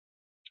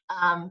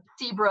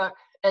Seabrook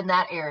and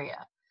that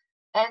area.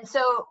 And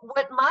so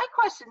what my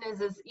question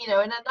is, and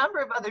a number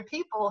of other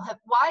people have,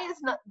 why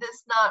is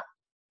this not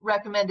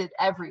recommended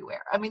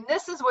everywhere? I mean,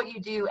 this is what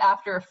you do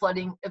after a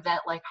flooding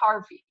event like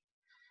Harvey.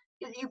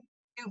 You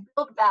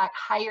build back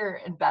higher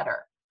and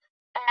better.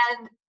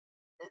 And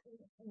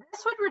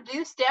this would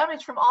reduce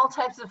damage from all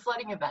types of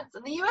flooding events.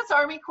 And the U.S.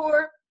 Army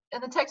Corps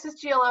and the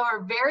Texas GLO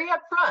are very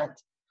upfront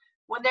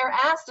when they're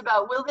asked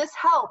about, will this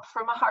help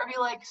from a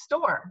Harvey-like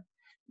storm?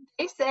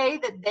 They say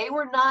that they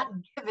were not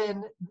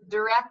given the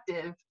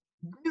directive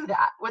to do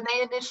that when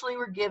they initially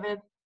were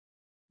given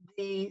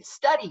the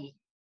study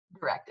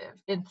directive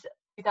in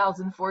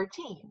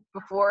 2014,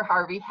 before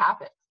Harvey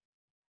happened.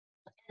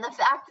 And the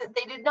fact that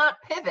they did not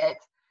pivot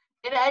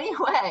in any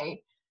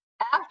way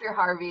after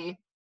Harvey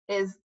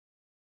is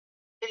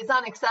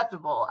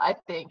unacceptable, I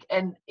think,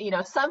 and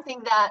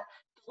something that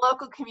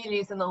local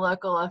communities and the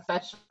local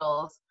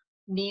officials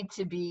need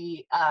to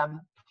be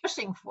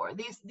pushing for.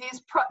 These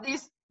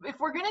if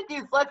we're going to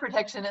do flood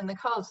protection in the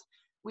coast,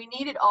 we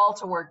need it all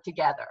to work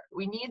together.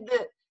 We need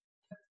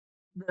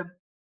the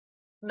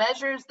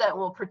measures that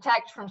will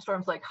protect from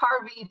storms like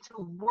Harvey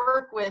to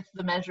work with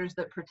the measures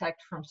that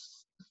protect from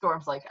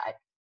storms like Ike.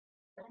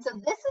 And so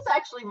this is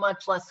actually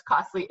much less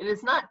costly. It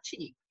is not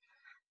cheap,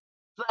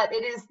 but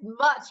it is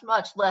much,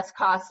 much less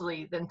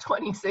costly than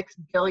 $26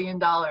 billion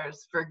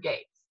for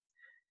gates.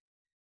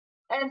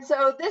 And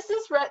so this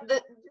is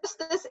just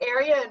this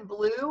area in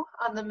blue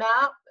on the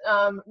map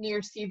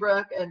near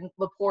Seabrook and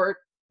LaPorte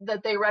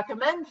that they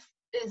recommend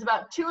is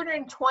about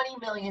 $220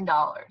 million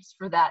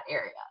for that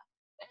area.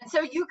 And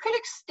so you could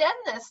extend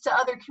this to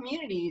other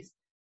communities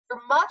for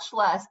much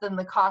less than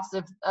the cost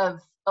of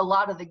a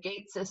lot of the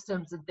gate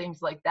systems and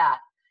things like that.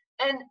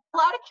 And a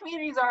lot of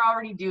communities are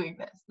already doing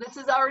this. This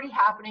is already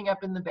happening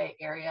up in the Bay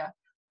Area.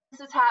 This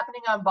is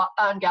happening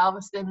on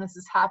Galveston. This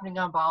is happening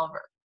on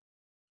Bolivar.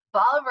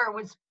 Bolivar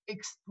was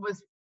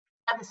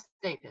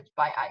devastated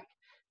by Ike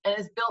and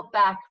is built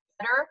back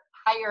better,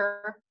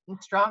 higher, and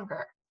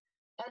stronger.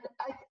 And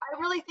I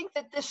really think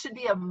that this should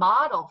be a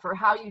model for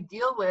how you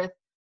deal with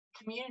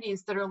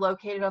communities that are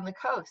located on the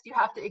coast. You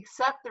have to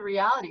accept the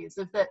realities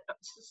of that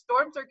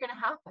storms are going to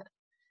happen.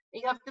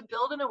 You have to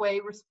build in a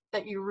way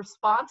that you're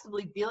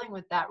responsibly dealing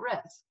with that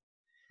risk.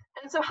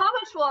 And so how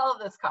much will all of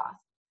this cost?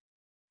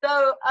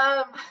 So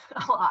a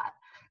lot.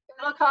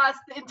 It'll cost,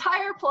 the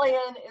entire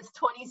plan is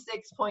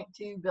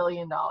 $26.2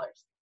 billion.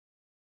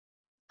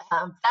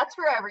 That's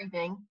for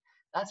everything.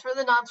 That's for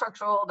the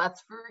non-structural,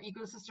 that's for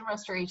ecosystem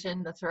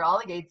restoration, that's for all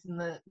the gates and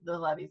the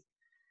levees,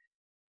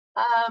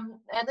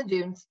 and the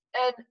dunes.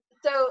 And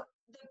so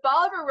the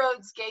Bolivar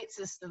Roads gate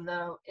system,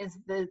 though, is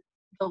the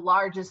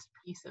largest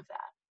piece of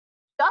that.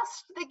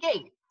 Just the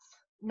gates,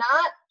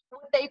 not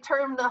what they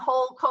term the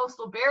whole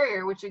coastal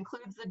barrier, which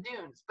includes the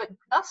dunes, but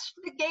just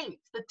the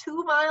gates, the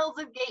 2 miles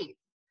of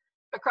gates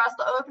across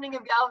the opening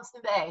of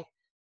Galveston Bay,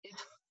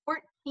 is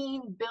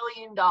 $14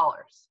 billion.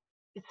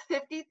 It's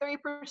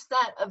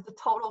 53% of the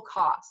total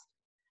cost.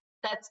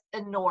 That's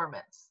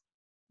enormous.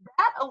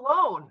 That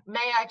alone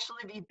may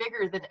actually be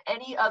bigger than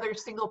any other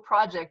single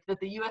project that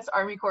the U.S.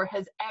 Army Corps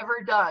has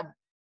ever done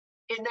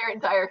in their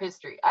entire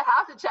history. I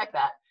have to check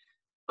that,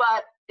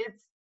 but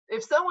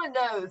if someone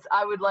knows,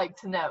 I would like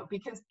to know,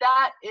 because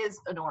that is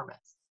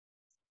enormous.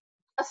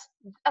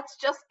 That's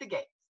just the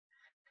gates.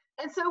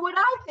 And so what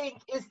I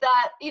think is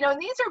that,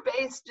 and these are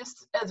based,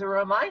 just as a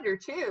reminder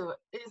too,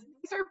 is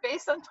these are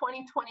based on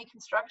 2020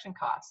 construction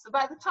costs. So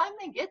by the time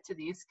they get to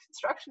these,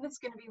 construction is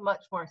going to be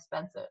much more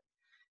expensive.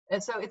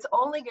 And so it's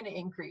only going to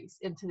increase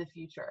into the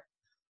future.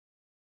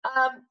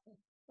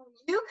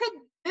 You could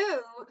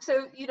do,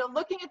 so,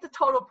 looking at the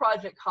total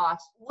project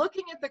cost,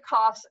 looking at the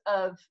cost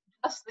of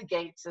just the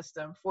gate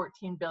system,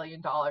 $14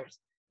 billion,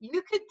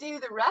 you could do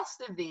the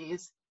rest of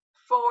these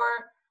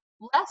for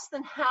less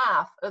than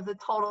half of the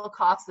total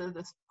cost of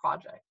this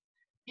project.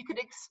 You could,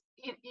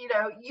 you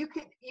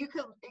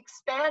could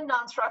expand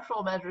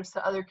non-structural measures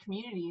to other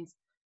communities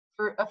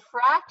for a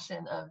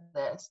fraction of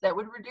this that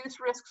would reduce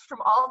risks from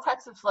all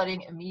types of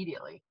flooding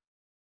immediately,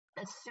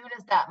 as soon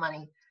as that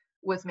money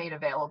was made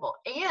available,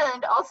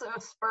 and also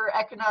spur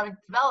economic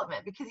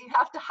development, because you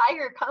have to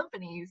hire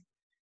companies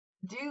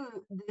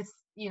do this,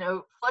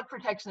 flood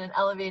protection and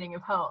elevating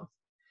of homes.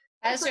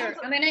 Ezra,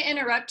 I'm going to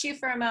interrupt you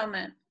for a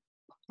moment.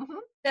 Mm-hmm.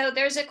 So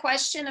there's a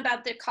question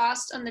about the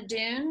cost on the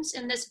dunes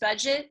in this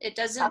budget. It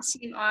doesn't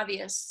seem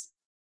obvious.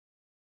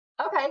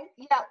 Okay,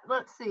 yeah,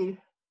 let's see.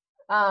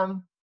 I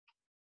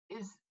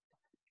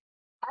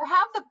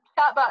have the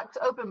chat box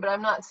open, but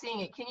I'm not seeing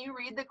it. Can you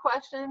read the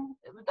question?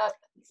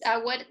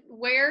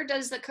 Where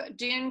does the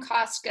dune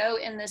cost go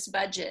in this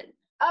budget?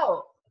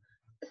 Oh,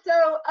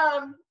 so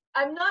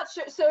I'm not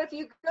sure. So if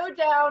you go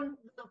down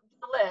the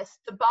list,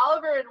 the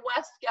Bolivar and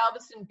West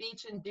Galveston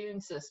Beach and Dune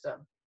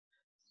system.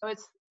 So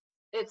it's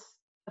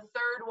the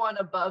third one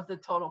above the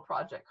total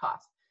project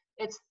cost.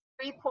 It's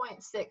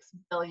 $3.6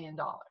 billion. And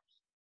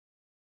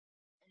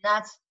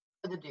that's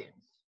for the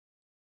dunes.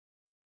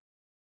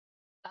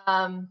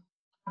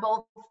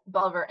 Both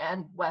Bolivar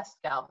and West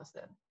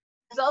Galveston.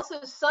 There's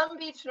also some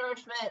beach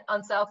nourishment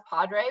on South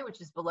Padre,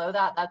 which is below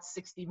that. That's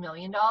 $60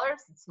 million.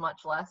 It's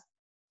much less.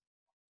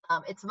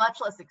 It's much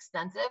less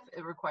extensive.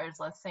 It requires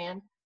less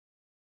sand.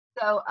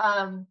 So,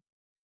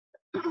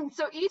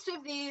 so each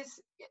of these,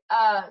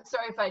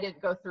 sorry if I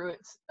didn't go through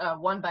it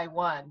one by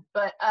one,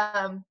 but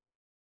so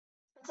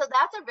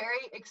that's a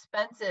very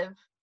expensive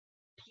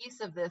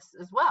piece of this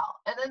as well.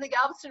 And then the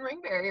Galveston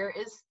Ring Barrier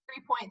is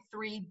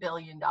 $3.3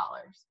 billion.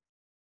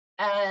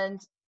 And,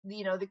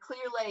 the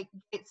Clear Lake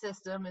gate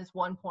system is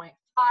 1.5.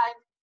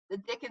 The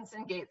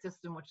Dickinson gate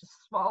system, which is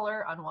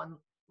smaller on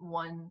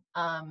one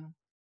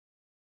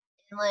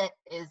inlet,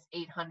 is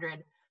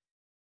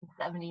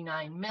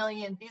 $879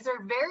 million. These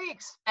are very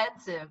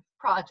expensive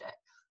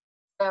projects.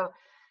 So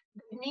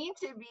they need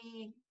to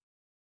be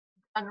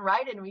done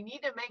right, and we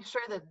need to make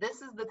sure that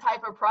this is the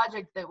type of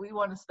project that we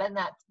want to spend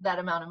that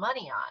amount of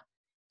money on.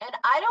 And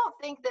I don't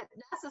think that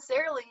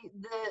necessarily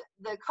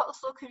the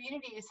coastal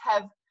communities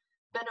have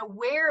been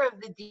aware of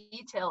the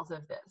details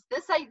of this.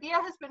 This idea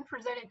has been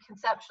presented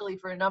conceptually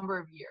for a number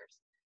of years,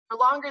 for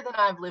longer than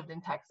I've lived in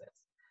Texas.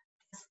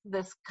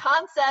 This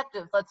concept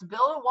of let's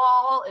build a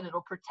wall and it'll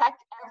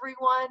protect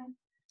everyone,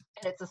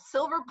 and it's a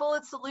silver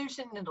bullet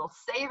solution and it'll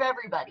save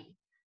everybody,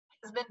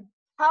 has been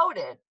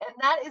touted, and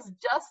that is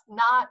just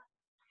not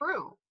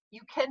true.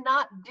 You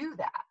cannot do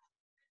that.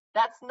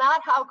 That's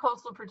not how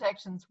coastal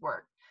protections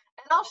work.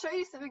 And I'll show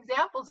you some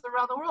examples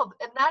around the world,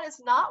 and that is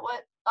not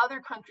what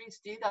other countries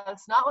do.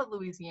 That's not what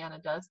Louisiana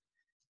does.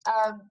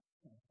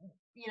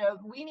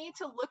 We need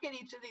to look at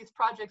each of these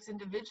projects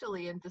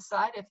individually and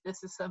decide if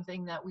this is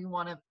something that we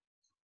want to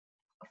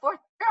afford.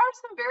 There are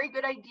some very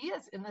good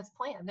ideas in this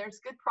plan. There's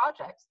good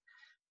projects.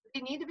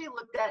 They need to be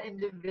looked at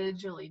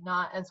individually,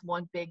 not as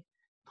one big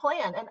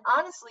plan. And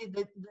honestly,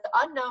 the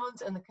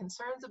unknowns and the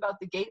concerns about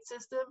the gate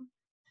system,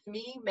 to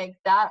me, make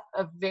that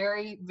a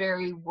very,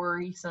 very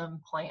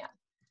worrisome plan.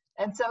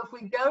 And so if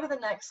we go to the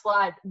next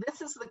slide,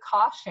 this is the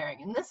cost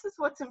sharing, and this is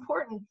what's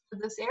important for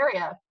this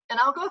area. And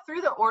I'll go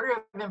through the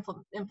order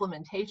of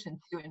implementation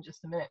too in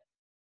just a minute.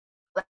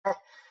 But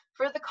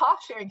for the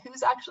cost sharing,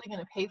 who's actually going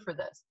to pay for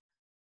this?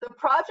 The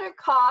project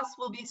costs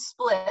will be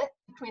split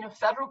between a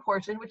federal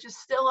portion, which is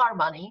still our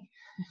money.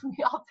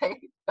 We all pay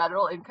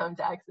federal income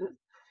taxes,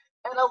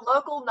 and a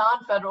local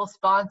non-federal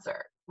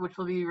sponsor, which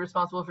will be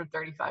responsible for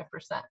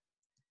 35%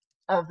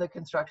 of the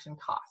construction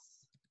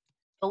costs.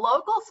 The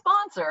local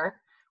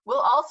sponsor will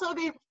also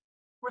be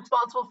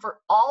responsible for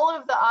all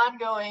of the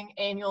ongoing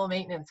annual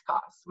maintenance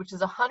costs, which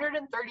is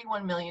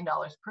 $131 million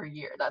per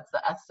year. That's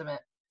the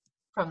estimate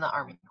from the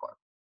Army Corps.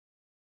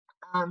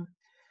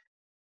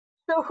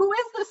 So who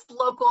is this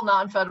local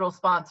non-federal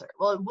sponsor?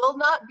 Well, it will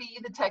not be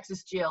the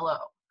Texas GLO,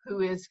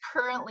 who is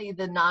currently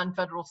the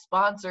non-federal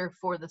sponsor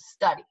for the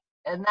study.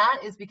 And that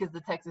is because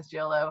the Texas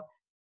GLO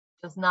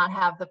does not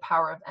have the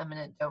power of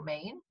eminent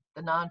domain.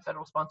 The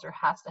non-federal sponsor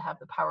has to have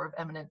the power of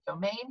eminent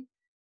domain.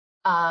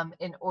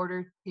 In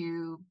order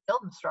to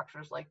build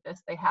structures like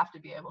this, they have to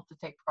be able to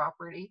take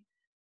property.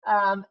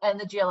 And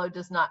the GLO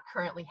does not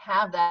currently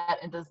have that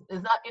and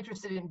is not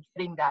interested in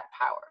getting that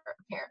power,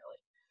 apparently.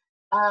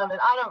 And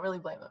I don't really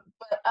blame them.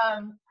 But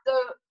so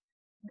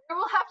there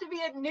will have to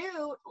be a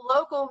new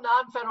local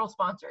non-federal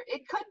sponsor.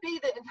 It could be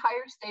the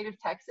entire state of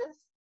Texas.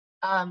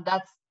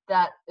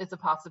 That is a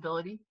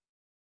possibility.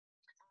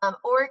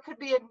 Or it could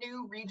be a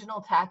new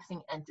regional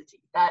taxing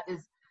entity. That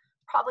is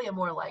probably a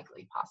more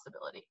likely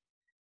possibility.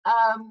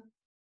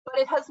 But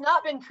it has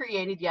not been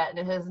created yet, and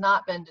it has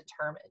not been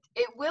determined.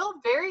 It will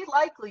very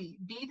likely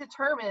be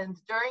determined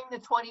during the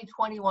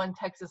 2021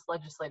 Texas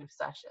legislative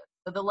session.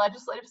 So the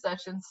legislative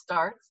session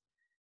starts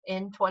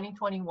in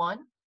 2021,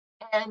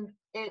 and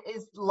it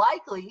is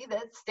likely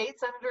that State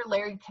Senator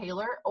Larry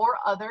Taylor or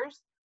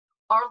others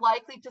are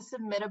likely to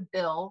submit a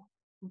bill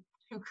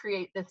to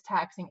create this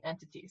taxing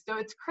entity. So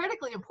it's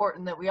critically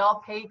important that we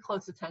all pay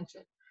close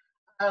attention.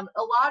 A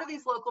lot of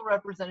these local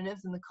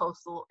representatives in the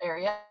coastal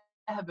area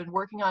have been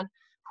working on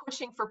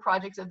pushing for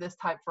projects of this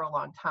type for a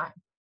long time.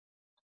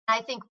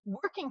 I think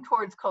working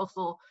towards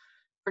coastal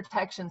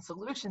protection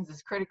solutions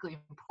is critically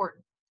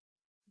important.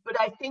 But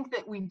I think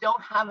that we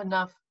don't have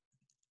enough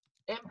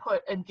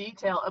input and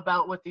detail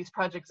about what these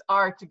projects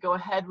are to go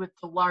ahead with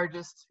the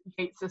largest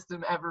gate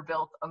system ever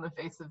built on the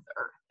face of the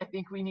earth. I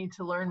think we need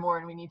to learn more,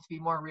 and we need to be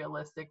more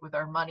realistic with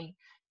our money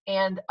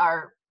and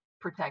our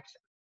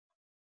protection.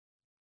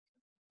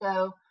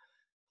 So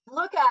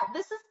look at,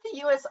 this is the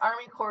U.S.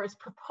 Army Corps'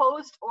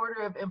 proposed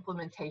order of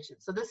implementation.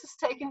 So this is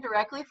taken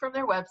directly from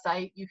their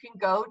website. You can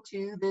go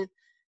to the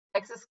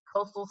Texas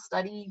Coastal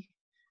Study.gov,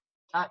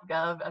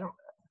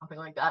 something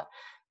like that,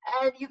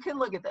 and you can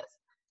look at this.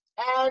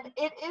 And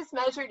it is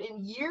measured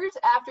in years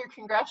after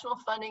congressional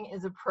funding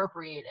is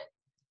appropriated.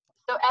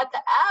 So at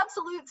the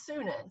absolute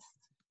soonest,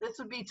 this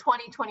would be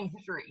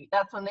 2023.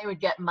 That's when they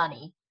would get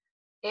money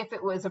if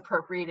it was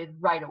appropriated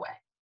right away.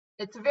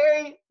 It's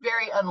very,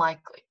 very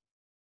unlikely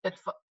that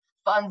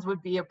funds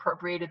would be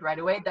appropriated right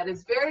away. That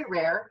is very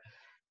rare.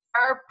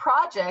 There are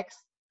projects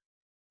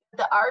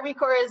the Army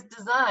Corps has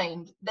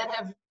designed that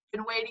have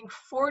been waiting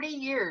 40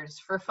 years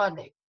for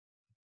funding.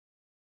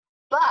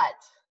 But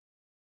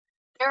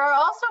there are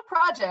also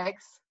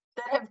projects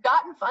that have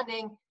gotten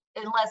funding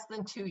in less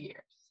than 2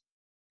 years.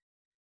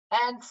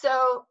 And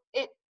so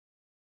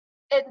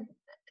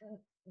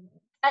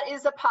that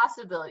is a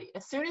possibility.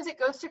 As soon as it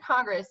goes to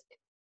Congress,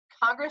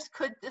 Congress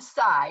could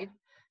decide,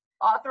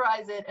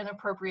 authorize it, and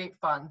appropriate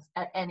funds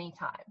at any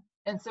time.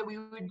 And so we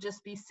would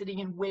just be sitting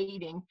and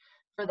waiting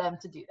for them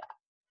to do that.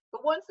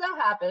 But once that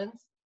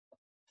happens,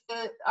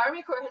 the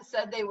Army Corps has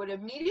said they would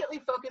immediately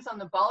focus on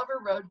the Bolivar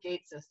Road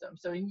gate system.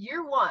 So in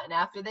year one,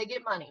 after they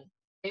get money,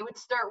 they would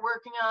start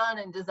working on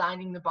and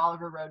designing the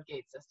Bolivar Road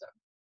gate system.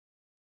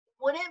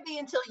 It wouldn't be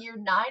until year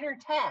 9 or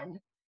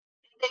 10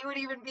 they would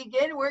even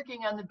begin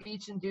working on the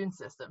beach and dune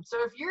system.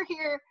 So if you're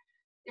here,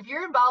 if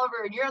you're in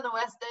Bolivar and you're on the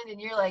West End and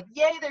you're like,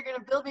 yay, they're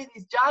gonna build me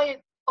these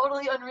giant,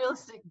 totally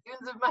unrealistic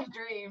dunes of my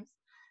dreams,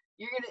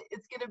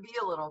 it's gonna be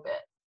a little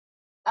bit.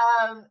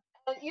 And,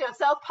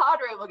 South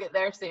Padre will get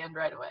their sand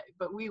right away,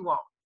 but we won't.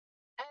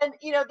 And,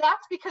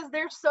 that's because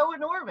they're so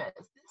enormous.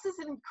 This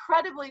is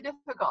incredibly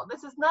difficult.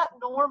 This is not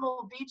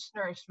normal beach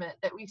nourishment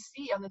that we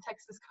see on the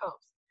Texas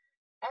coast.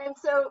 And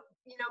so,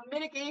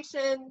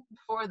 mitigation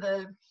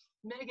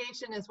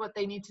is what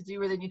they need to do,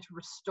 where they need to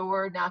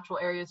restore natural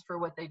areas for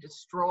what they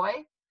destroy.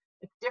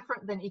 It's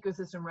different than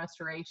ecosystem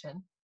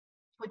restoration,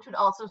 which would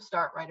also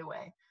start right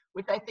away,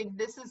 which I think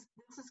this is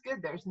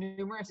good. There's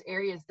numerous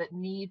areas that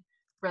need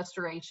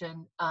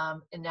restoration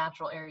in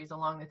natural areas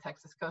along the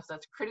Texas coast.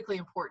 That's critically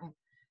important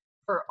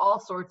for all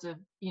sorts of,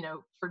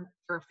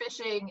 for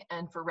fishing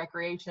and for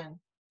recreation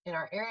in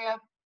our area.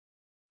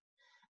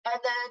 And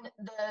then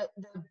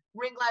the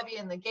ring levee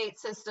and the gate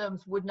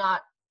systems would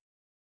not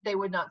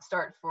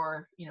start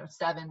for,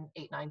 7,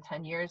 8, 9,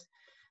 10 years.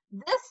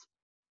 This,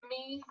 to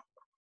me,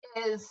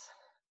 is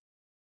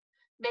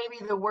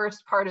maybe the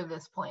worst part of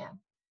this plan.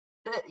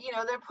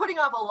 They're putting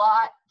off a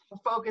lot to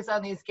focus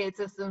on these gate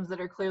systems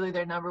that are clearly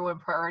their #1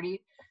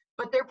 priority,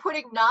 but they're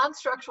putting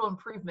non-structural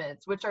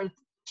improvements, which are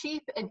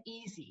cheap and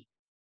easy,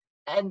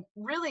 and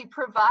really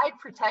provide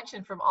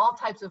protection from all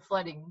types of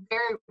flooding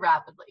very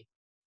rapidly,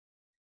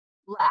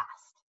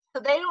 last. So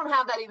they don't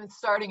have that even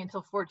starting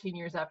until 14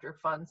 years after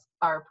funds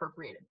are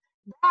appropriated.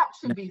 That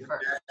should be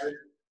first.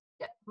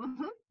 Yeah.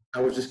 Mm-hmm.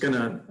 I was just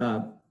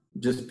gonna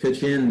just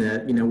pitch in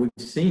that, we've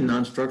seen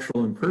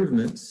non-structural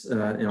improvements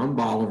on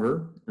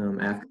Bolivar.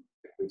 After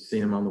we've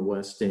seen them on the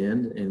West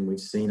End, and we've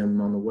seen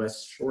them on the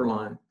west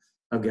shoreline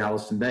of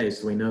Galveston Bay,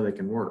 so we know they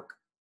can work.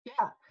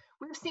 Yeah,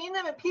 we've seen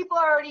them and people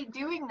are already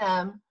doing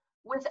them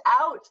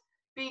without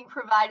being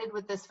provided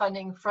with this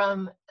funding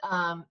from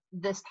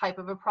this type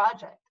of a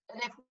project.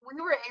 And if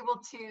we were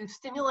able to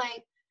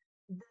stimulate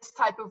this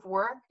type of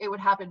work, it would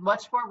happen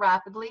much more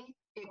rapidly.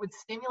 It would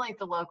stimulate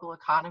the local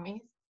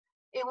economies.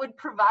 It would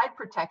provide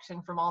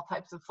protection from all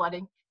types of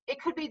flooding.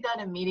 It could be done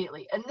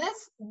immediately. And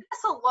this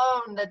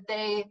alone, that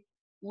they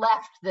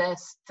left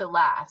this to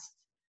last,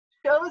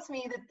 shows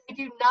me that they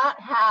do not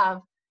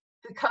have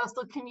the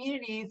coastal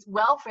community's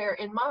welfare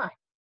in mind.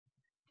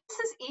 This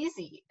is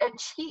easy and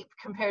cheap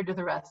compared to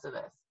the rest of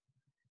this.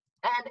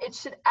 And it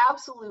should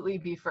absolutely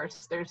be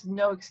first. There's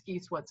no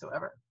excuse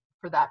whatsoever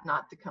for that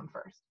not to come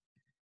first.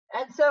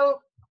 And so,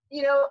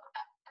 you know,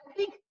 I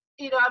think,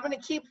 you know, I'm going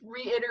to keep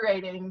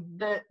reiterating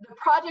the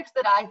projects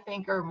that I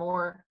think are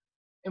more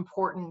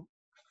important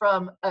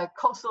from a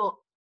coastal,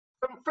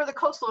 for the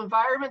coastal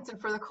environments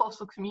and for the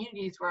coastal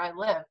communities where I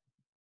live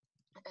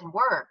and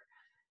work,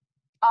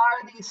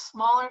 are these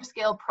smaller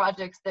scale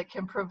projects that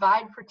can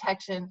provide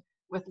protection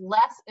with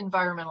less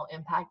environmental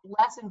impact,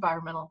 less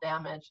environmental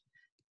damage,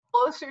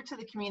 closer to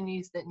the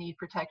communities that need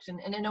protection,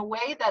 and in a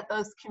way that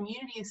those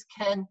communities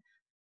can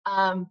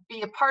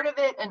be a part of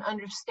it and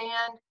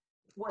understand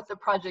what the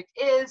project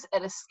is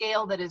at a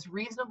scale that is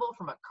reasonable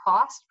from a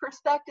cost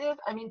perspective.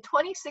 I mean,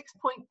 $26.2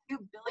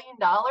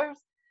 billion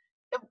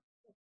in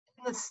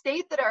the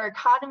state that our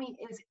economy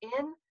is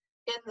in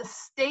the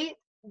state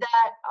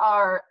that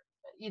our,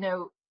 you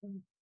know,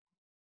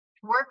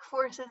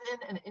 workforces in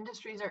and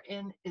industries are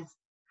in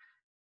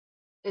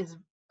is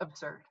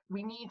absurd.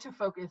 We need to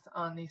focus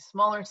on these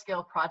smaller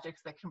scale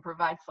projects that can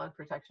provide flood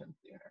protection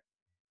sooner.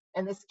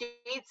 And the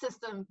skate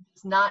system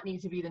does not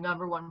need to be the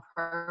 #1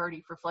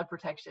 priority for flood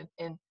protection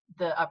in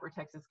the Upper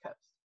Texas coast.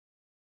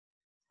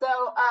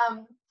 So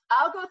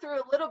I'll go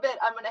through a little bit.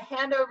 I'm going to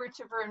hand over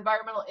to for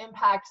environmental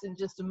impacts in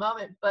just a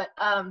moment. But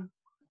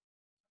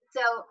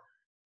so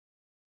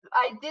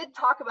I did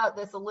talk about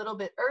this a little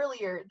bit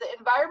earlier. The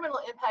environmental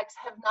impacts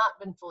have not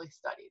been fully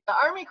studied. The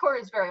Army Corps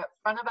is very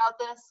upfront about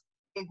this,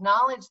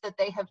 acknowledge that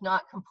they have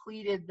not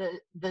completed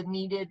the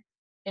needed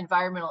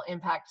environmental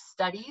impact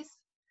studies,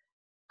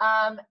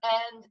 and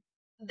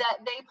that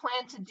they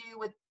plan to do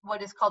with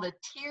what is called a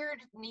tiered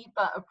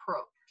NEPA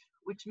approach,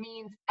 which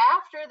means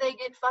after they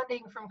get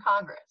funding from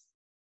Congress,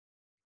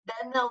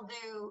 then they'll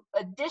do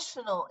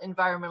additional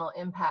environmental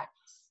impact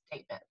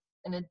statements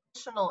and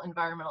additional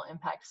environmental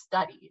impact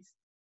studies.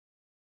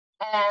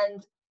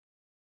 And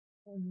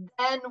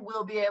then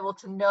we'll be able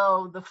to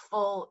know the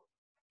full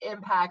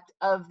impact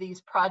of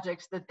these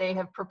projects that they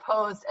have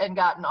proposed and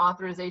gotten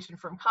authorization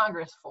from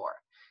Congress for.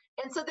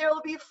 And so there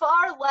will be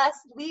far less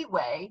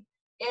leeway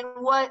in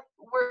what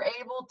we're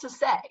able to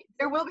say.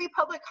 There will be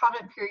public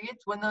comment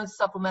periods when those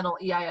supplemental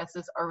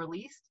EISs are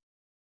released,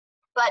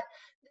 but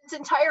this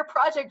entire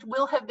project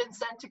will have been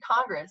sent to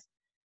Congress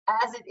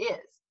as it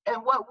is.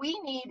 And what we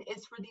need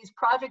is for these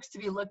projects to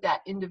be looked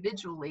at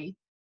individually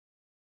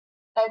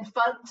and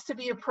funds to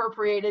be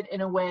appropriated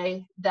in a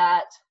way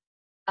that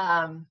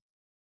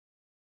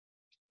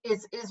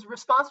is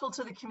responsible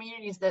to the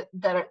communities that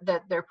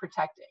they're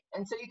protecting.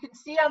 And so you can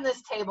see on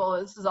this table,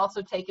 this is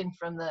also taken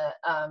from the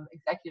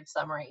executive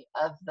summary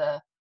of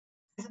the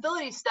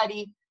feasibility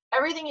study,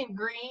 everything in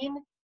green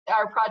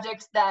are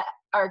projects that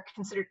are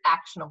considered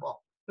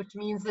actionable, which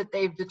means that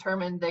they've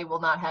determined they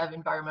will not have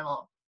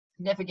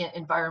significant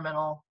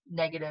environmental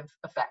negative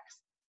effects.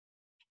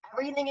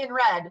 Everything in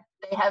red,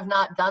 they have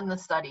not done the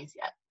studies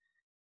yet.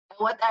 And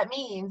what that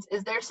means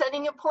is they're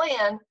setting a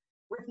plan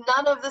with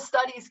none of the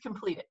studies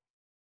completed.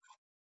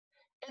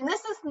 And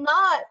this is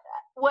not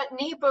what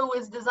NEPA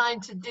was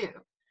designed to do.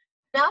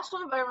 The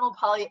National Environmental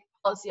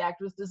Policy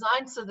Act was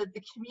designed so that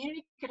the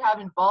community could have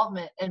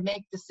involvement and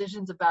make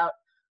decisions about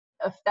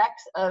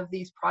effects of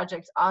these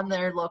projects on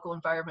their local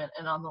environment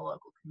and on the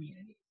local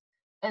community.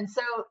 And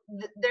so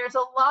there's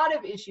a lot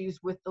of issues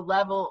with the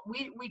level.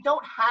 We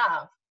don't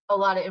have a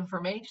lot of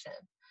information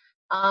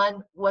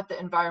on what the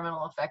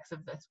environmental effects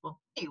of this will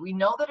be. We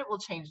know that it will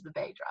change the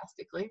bay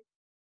drastically.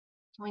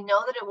 We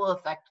know that it will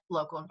affect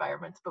local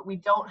environments, but we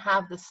don't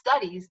have the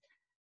studies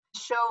to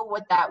show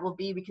what that will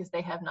be because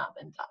they have not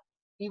been done,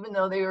 even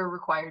though they are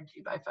required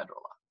to by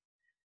federal law.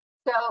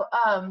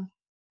 So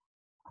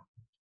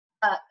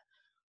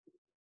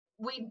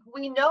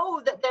we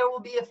know that there will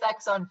be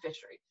effects on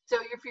fisheries. So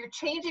if you're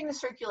changing the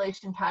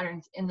circulation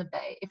patterns in the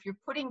bay, if you're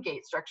putting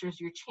gate structures,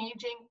 you're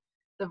changing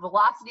the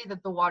velocity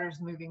that the water is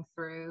moving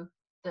through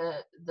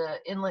the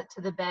inlet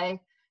to the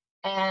bay,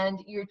 and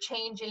you're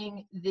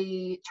changing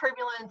the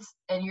turbulence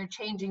and you're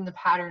changing the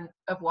pattern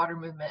of water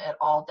movement at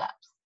all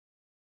depths.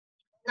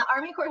 The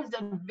Army Corps has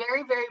done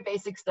very, very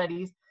basic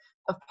studies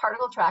of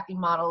particle tracking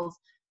models,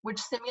 which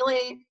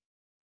simulate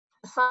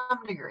to some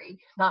degree,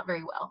 not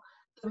very well,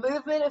 the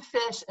movement of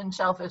fish and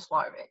shellfish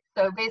larvae.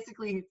 So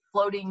basically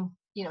floating,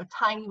 you know,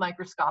 tiny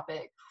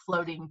microscopic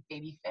floating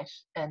baby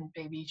fish and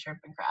baby shrimp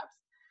and crabs.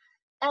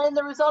 And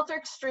the results are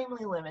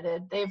extremely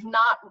limited. They've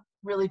not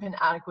really been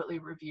adequately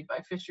reviewed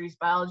by fisheries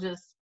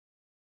biologists.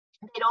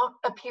 They don't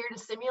appear to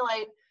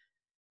simulate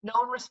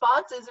known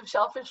responses of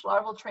shellfish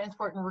larval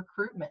transport and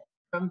recruitment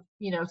from,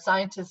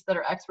 scientists that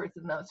are experts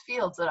in those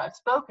fields that I've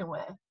spoken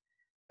with.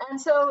 And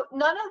so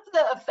none of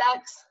the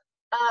effects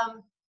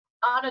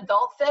on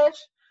adult fish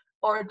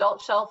or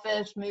adult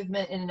shellfish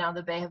movement in and out of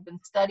the bay have been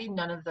studied.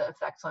 None of the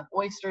effects on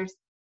oysters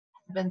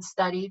have been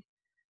studied,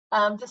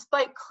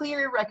 despite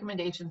clear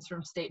recommendations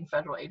from state and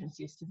federal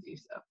agencies to do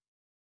so.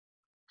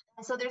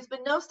 And so there's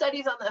been no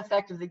studies on the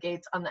effect of the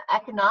gates on the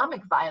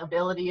economic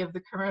viability of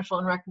the commercial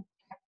and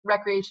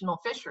recreational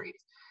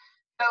fisheries.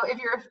 So if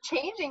you're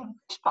changing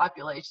fish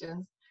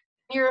populations,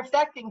 you're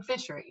affecting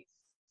fisheries.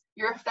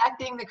 You're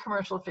affecting the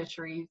commercial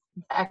fisheries,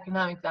 the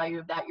economic value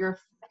of that. You're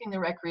affecting the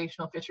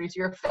recreational fisheries.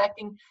 You're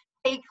affecting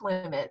take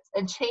limits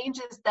and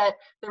changes that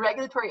the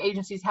regulatory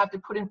agencies have to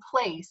put in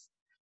place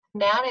to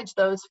manage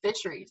those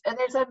fisheries. And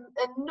there's an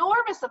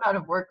enormous amount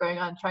of work going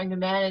on trying to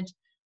manage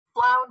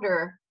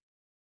flounder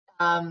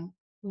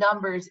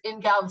numbers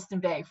in Galveston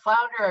Bay.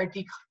 Flounder are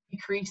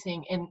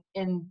decreasing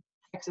in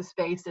Texas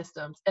Bay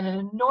systems, and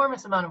an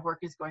enormous amount of work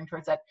is going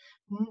towards that.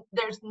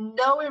 There's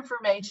no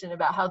information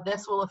about how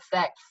this will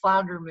affect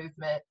flounder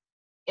movement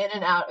in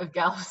and out of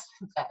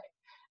Galveston Bay.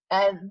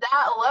 And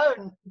that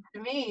alone,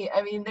 to me,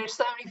 I mean, there's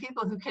so many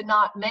people who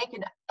cannot make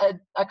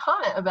a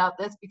comment about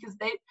this because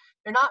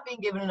they're not being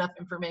given enough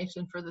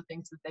information for the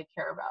things that they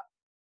care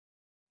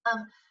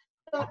about.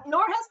 So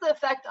nor has the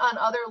effect on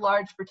other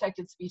large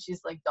protected species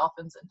like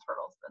dolphins and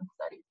turtles been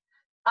studied.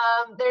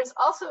 There's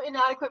also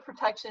inadequate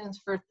protections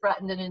for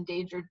threatened and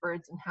endangered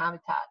birds and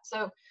habitat.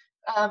 So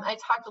I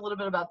talked a little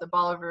bit about the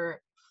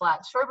Bolivar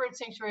Flat Shorebird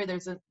Sanctuary.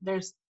 There's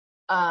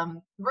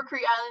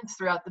rookery islands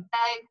throughout the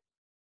bay.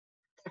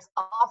 There's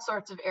all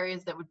sorts of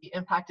areas that would be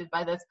impacted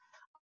by this.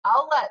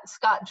 I'll let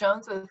Scott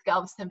Jones with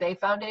Galveston Bay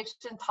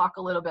Foundation talk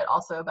a little bit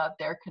also about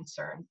their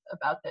concerns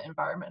about the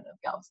environment of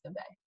Galveston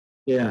Bay.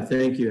 Yeah,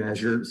 thank you,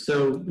 Azure.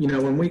 So,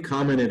 when we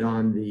commented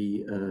on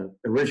the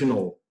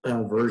original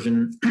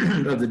version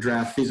of the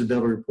draft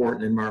feasibility report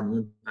and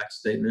environmental impact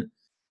statement,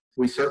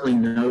 we certainly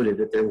noted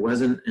that there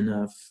wasn't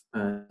enough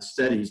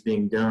studies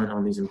being done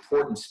on these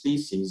important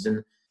species.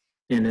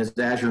 And as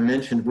Azure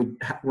mentioned,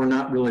 we're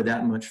not really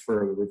that much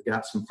further. We've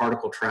got some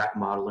particle track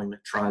modeling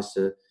that tries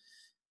to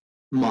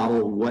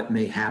model what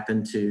may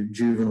happen to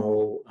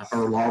juvenile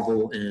or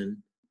larval and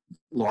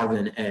larvae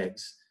and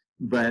eggs.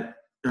 But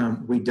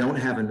we don't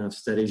have enough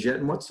studies yet.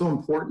 And what's so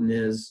important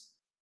is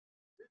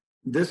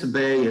this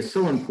bay is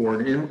so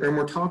important. And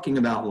we're talking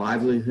about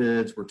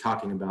livelihoods, we're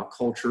talking about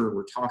culture,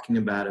 we're talking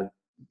about a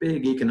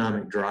big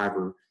economic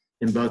driver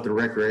in both the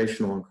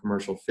recreational and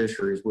commercial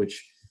fisheries,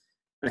 which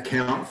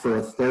account for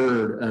a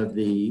third of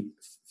the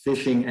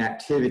fishing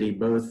activity,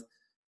 both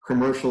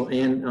commercial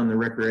and on the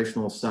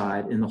recreational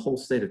side in the whole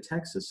state of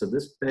Texas. So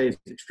this bay is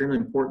extremely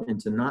important, and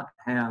to not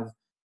have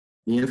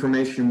the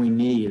information we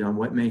need on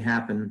what may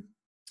happen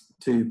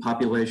to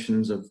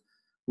populations of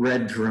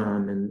red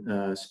drum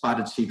and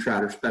spotted sea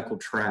trout or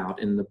speckled trout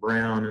and the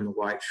brown and the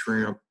white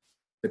shrimp,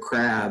 the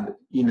crab,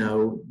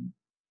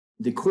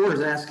 the Corps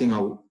is asking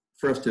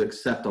for us to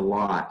accept a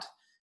lot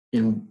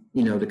and,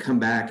 to come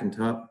back and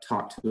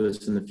talk to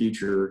us in the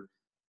future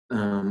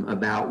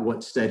about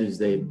what studies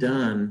they've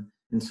done.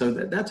 And so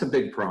that's a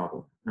big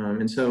problem.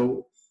 And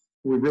so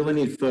we really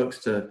need folks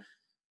to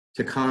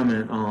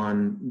comment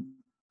on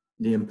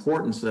the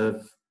importance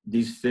of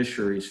these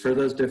fisheries for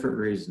those different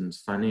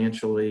reasons,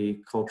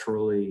 financially,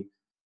 culturally,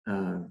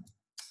 and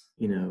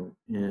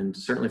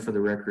certainly for the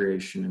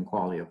recreation and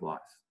quality of life.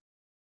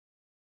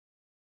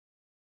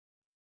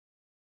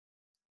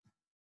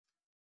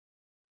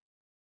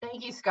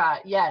 Thank you,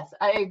 Scott. Yes,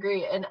 I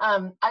agree. And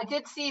I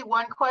did see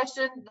one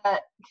question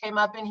that came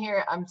up in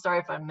here. I'm sorry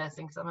if I'm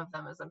missing some of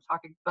them as I'm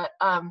talking, but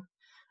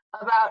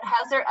about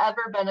has there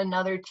ever been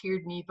another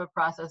tiered NEPA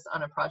process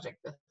on a project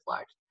this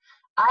large?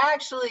 I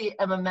actually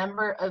am a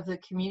member of the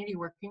community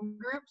working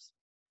groups,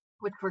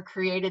 which were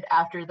created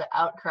after the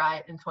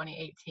outcry in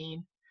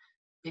 2018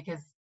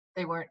 because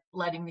they weren't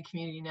letting the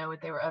community know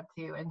what they were up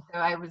to. And so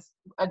I was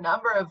a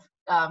number of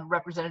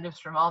representatives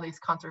from all these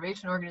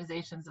conservation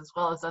organizations, as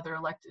well as other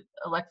elected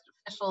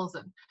officials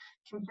and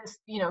just,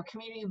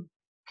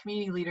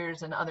 community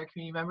leaders and other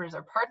community members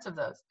are parts of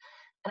those.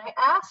 And I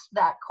asked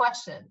that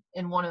question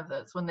in one of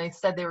those when they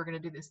said they were going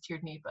to do this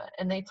tiered NEPA.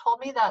 And they told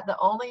me that the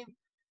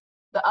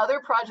other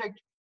project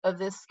of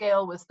this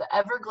scale was the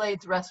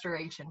Everglades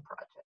Restoration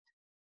Project,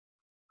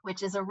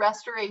 which is a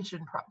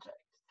restoration project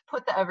to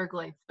put the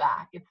Everglades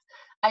back.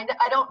 I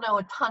don't know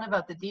a ton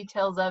about the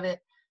details of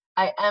it.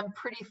 I am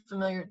pretty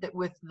familiar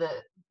with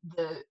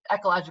the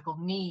ecological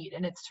need,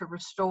 and it's to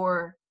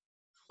restore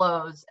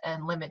flows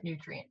and limit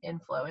nutrient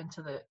inflow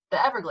into the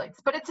Everglades.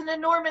 But it's an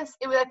enormous,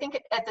 I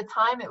think at the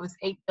time it was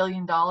 $8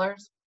 billion,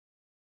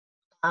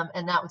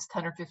 and that was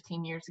 10 or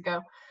 15 years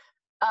ago.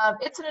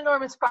 It's an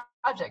enormous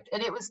project,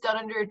 and it was done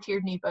under a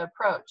tiered NEPA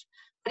approach,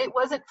 but it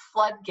wasn't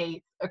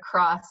floodgates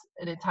across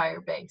an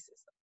entire bay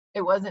system.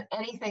 It wasn't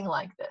anything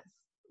like this,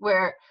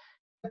 where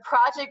the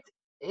project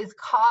is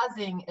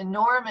causing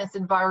enormous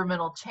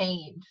environmental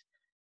change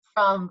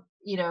from,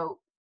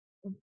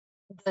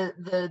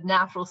 the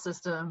natural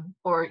system,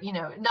 or, you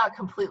know, not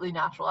completely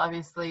natural,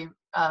 obviously,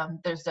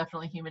 there's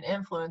definitely human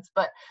influence,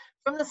 but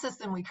from the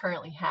system we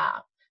currently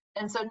have.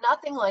 And so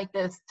nothing like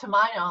this, to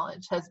my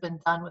knowledge, has been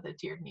done with a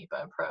tiered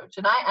NEPA approach.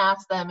 And I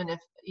asked them, and if,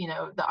 you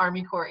know, the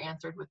Army Corps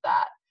answered with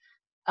that.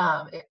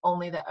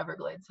 Only the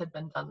Everglades had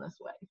been done this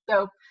way.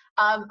 So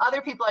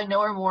other people I know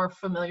are more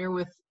familiar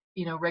with,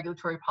 you know,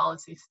 regulatory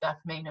policy stuff,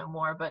 may know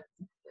more, but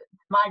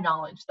to my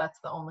knowledge, that's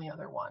the only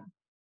other one.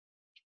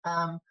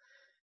 And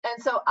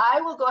so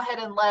I will go ahead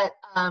and let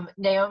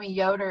Naomi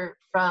Yoder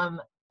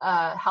from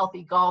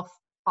Healthy Gulf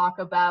talk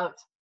about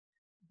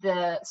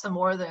some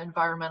more of the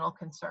environmental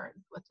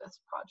concerns with this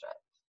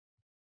project.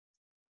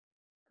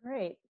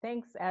 Great,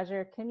 thanks,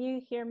 Azure. Can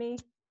you hear me?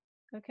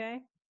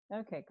 Okay,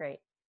 great.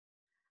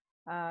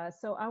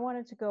 So I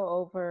wanted to go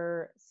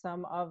over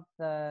some of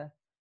the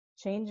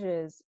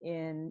changes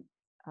in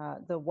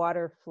the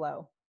water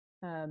flow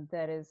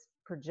that is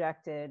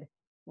projected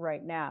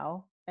right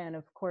now. And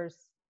of course,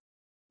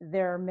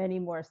 there are many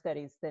more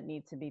studies that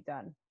need to be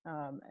done.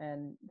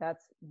 And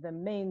that's the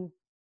main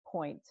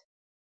point,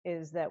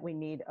 is that we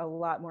need a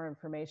lot more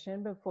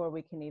information before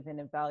we can even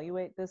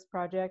evaluate this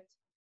project.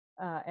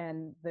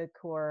 And the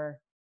Corps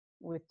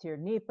with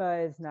tiered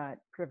NEPA is not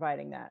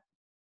providing that.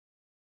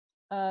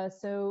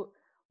 So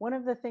one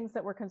of the things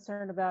that we're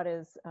concerned about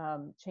is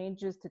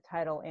changes to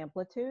tidal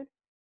amplitude.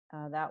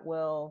 That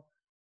will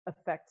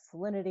affect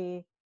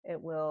salinity.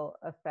 It will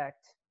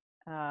affect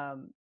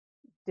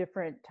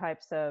different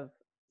types of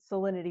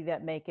salinity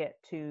that make it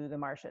to the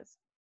marshes.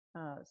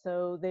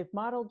 So they've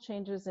modeled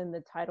changes in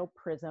the tidal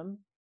prism,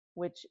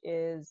 which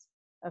is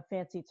a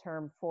fancy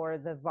term for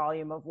the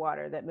volume of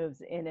water that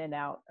moves in and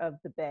out of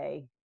the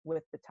bay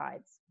with the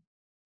tides.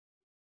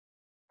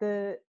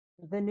 The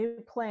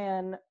new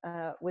plan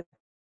with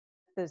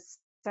the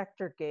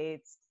sector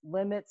gates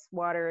limits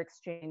water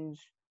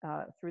exchange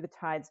through the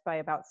tides by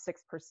about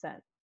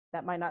 6%.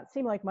 That might not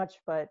seem like much,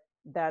 but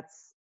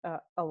that's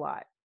a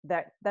lot.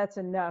 That's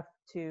enough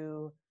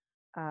to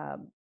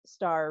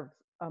starve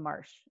a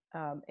marsh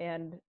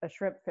and a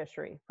shrimp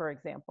fishery, for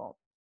example.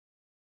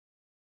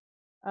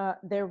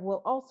 There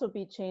will also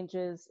be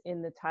changes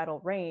in the tidal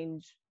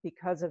range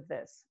because of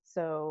this.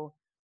 So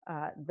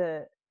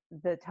the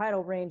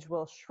tidal range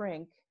will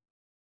shrink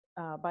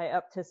by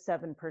up to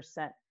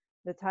 7%.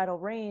 The tidal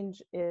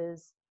range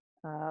is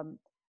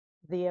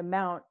the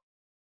amount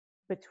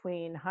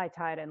between high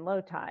tide and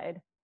low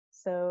tide.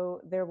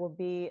 So there will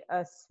be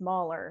a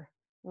smaller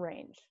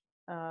range,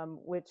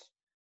 which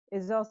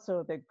is also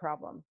a big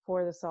problem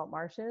for the salt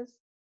marshes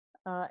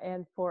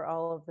and for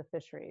all of the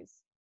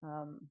fisheries.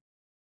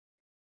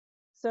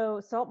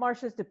 So salt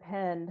marshes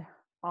depend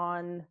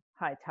on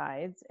high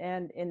tides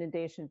and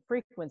inundation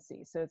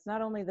frequency. So it's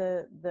not only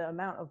the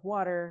amount of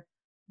water,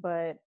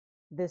 but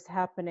this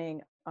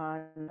happening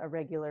on a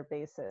regular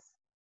basis.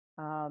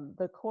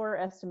 The Corps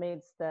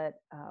estimates that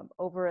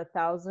over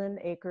 1,000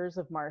 acres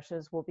of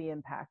marshes will be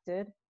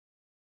impacted,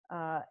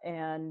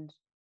 and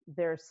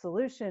their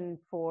solution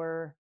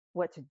for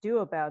what to do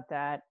about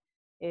that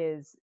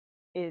is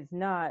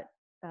not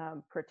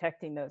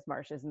protecting those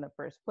marshes in the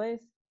first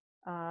place,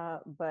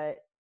 but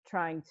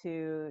trying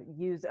to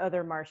use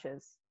other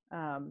marshes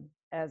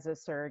as a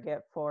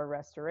surrogate for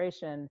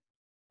restoration,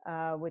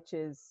 which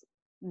is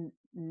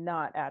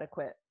not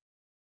adequate.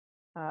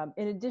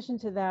 In addition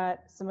to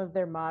that, some of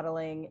their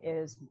modeling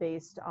is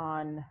based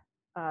on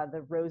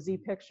the rosy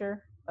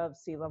picture of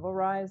sea level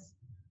rise,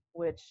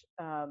 which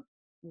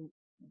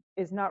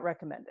is not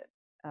recommended.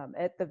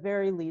 At the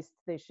very least,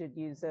 they should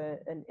use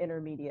an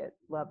intermediate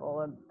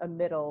level, a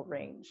middle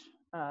range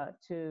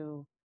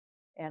to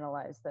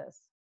analyze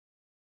this.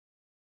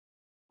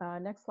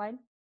 Next slide.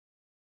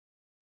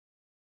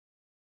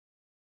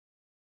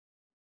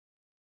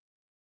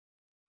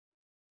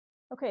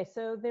 Okay,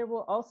 so there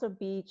will also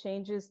be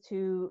changes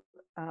to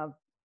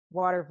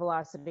water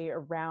velocity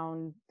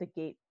around the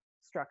gate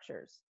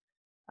structures.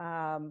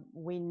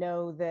 We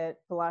know that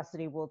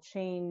velocity will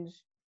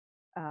change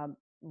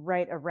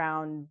right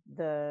around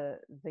the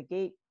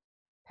gate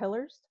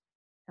pillars,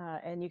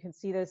 and you can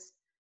see this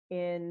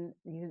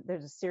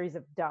there's a series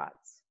of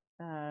dots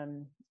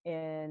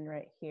in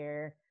right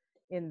here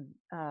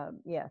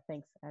yeah,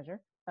 thanks,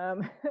 Azure.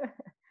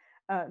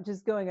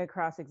 Just going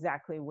across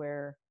exactly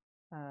where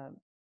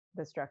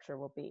the structure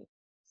will be.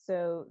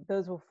 So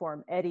those will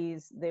form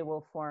eddies. They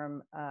will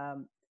form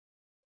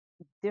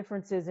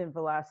differences in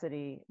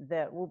velocity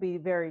that will be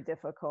very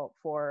difficult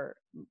for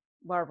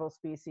larval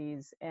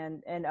species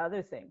and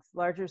other things,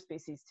 larger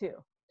species too,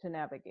 to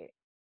navigate.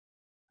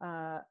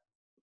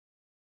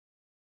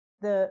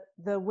 The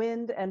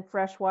wind and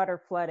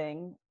freshwater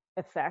flooding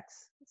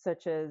effects,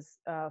 such as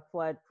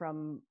flood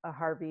from a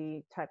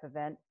Harvey type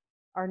event,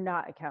 are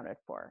not accounted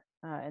for.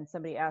 And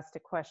somebody asked a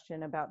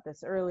question about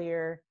this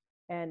earlier,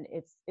 and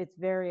it's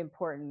very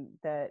important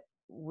that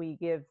we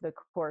give the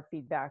Corps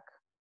feedback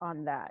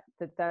on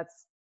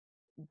that's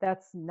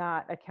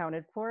not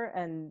accounted for,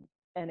 and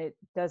it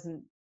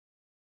doesn't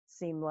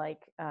seem like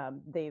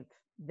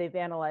they've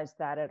analyzed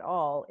that at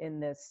all in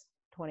this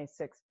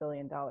 $26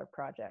 billion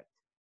project.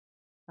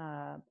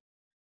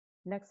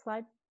 Next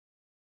slide.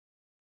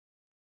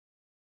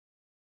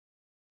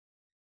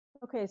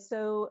 Okay,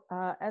 so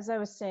as I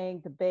was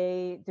saying, the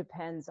bay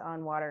depends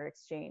on water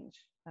exchange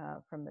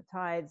from the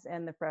tides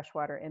and the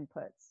freshwater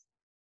inputs.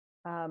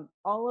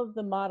 All of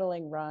the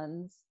modeling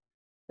runs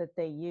that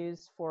they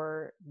use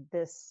for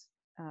this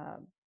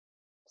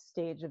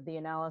stage of the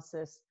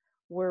analysis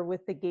were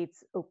with the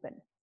gates open.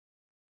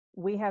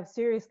 We have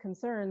serious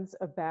concerns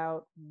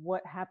about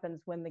what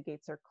happens when the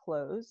gates are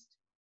closed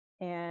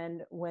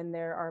and when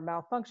there are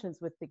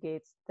malfunctions with the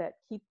gates that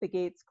keep the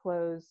gates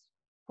closed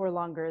for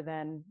longer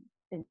than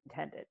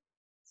intended.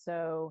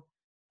 So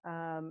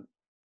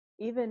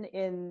even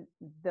in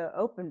the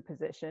open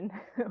position,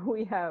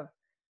 we have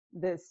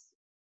this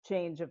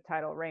change of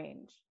tidal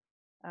range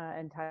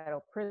and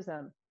tidal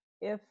prism.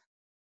 If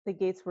the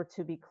gates were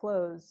to be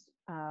closed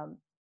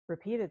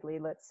repeatedly,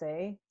 let's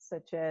say,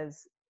 such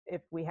as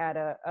if we had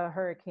a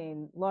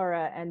Hurricane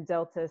Laura and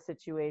Delta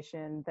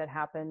situation that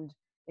happened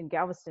in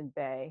Galveston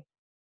Bay,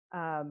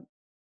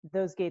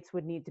 those gates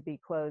would need to be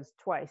closed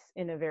twice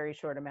in a very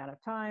short amount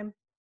of time.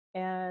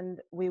 And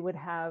we would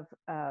have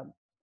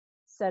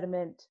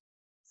sediment,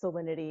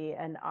 salinity,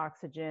 and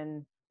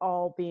oxygen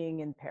all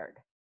being impaired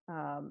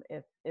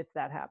if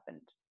that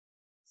happened.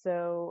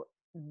 So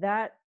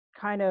that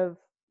kind of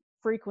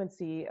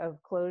frequency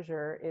of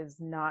closure is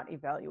not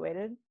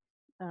evaluated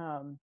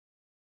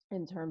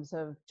in terms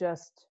of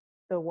just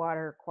the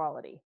water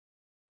quality.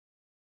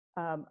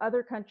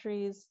 Other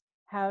countries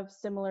have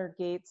similar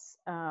gates,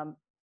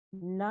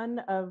 none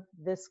of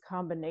this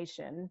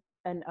combination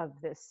and of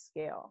this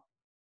scale.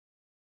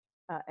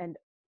 And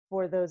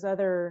for those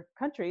other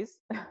countries,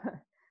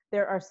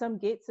 there are some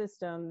gate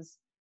systems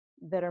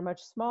that are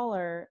much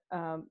smaller,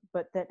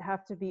 but that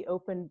have to be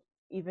opened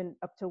even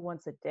up to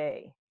once a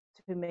day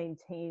to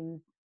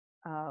maintain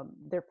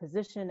their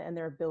position and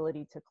their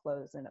ability to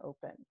close and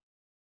open.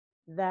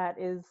 That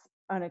is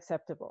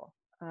unacceptable.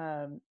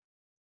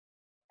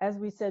 As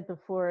we said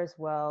before as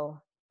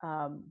well,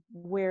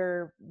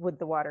 where would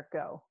the water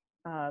go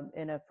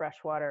in a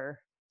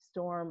freshwater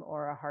storm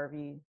or a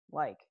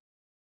Harvey-like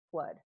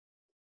flood?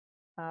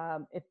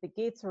 If the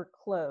gates were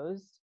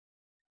closed,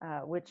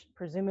 which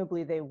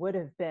presumably they would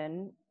have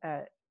been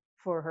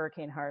for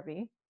Hurricane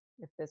Harvey,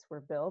 if this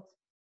were built,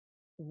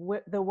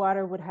 the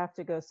water would have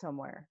to go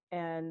somewhere.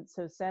 And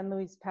so San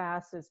Luis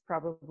Pass is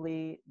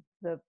probably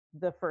the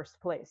first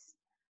place.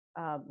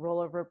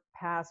 Rollover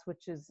Pass,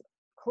 which is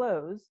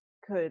closed,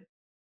 could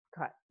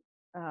cut.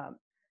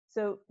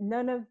 So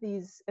none of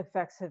these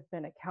effects have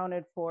been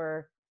accounted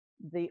for.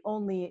 The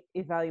only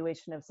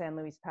evaluation of San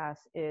Luis Pass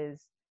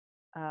is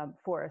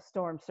for a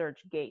storm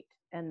surge gate,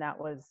 and that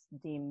was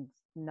deemed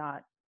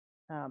not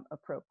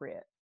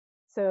appropriate.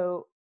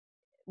 So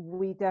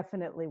we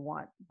definitely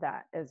want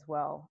that as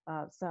well,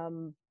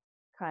 some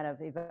kind of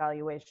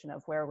evaluation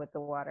of where would the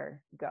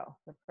water go,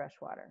 the fresh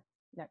water.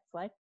 Next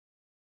slide.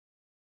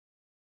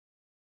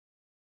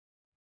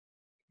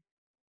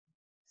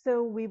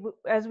 So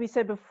as we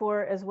said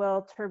before as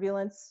well,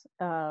 turbulence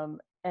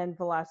and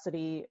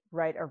velocity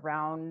right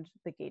around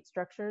the gate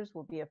structures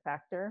will be a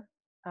factor.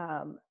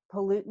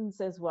 Pollutants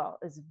as well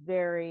is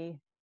very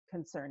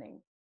concerning.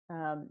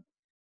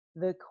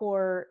 The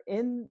Corps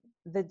in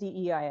the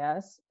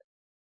DEIS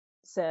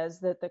says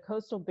that the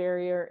coastal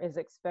barrier is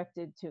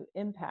expected to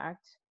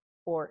impact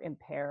or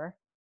impair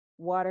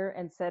water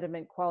and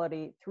sediment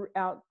quality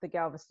throughout the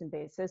Galveston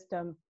Bay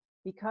system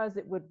because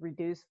it would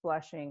reduce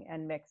flushing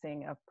and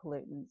mixing of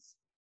pollutants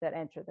that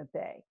enter the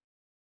bay.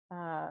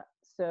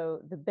 So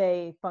the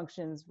bay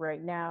functions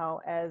right now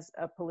as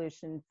a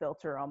pollution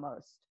filter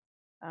almost.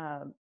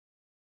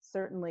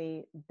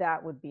 Certainly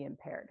that would be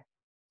impaired.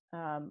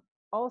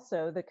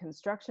 Also, the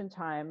construction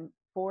time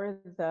for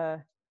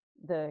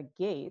the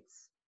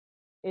gates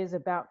is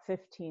about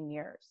 15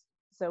 years.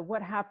 So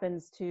what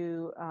happens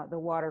to the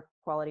water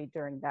quality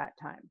during that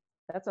time?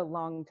 That's a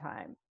long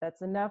time.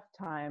 That's enough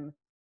time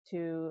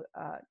to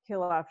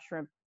kill off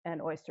shrimp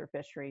and oyster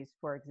fisheries,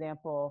 for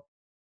example.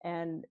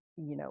 And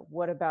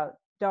what about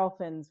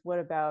dolphins? What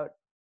about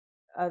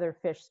other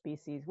fish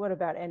species? What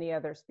about any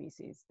other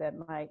species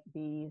that might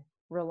be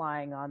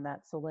relying on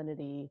that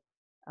salinity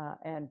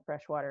and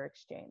freshwater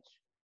exchange?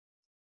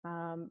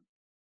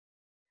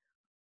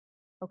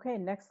 Okay,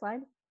 next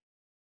slide.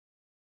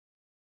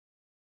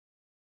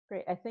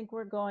 Great, I think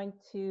we're going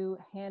to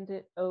hand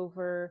it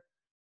over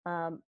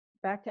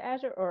back to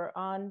Azure or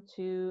on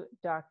to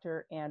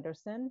Dr.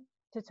 Anderson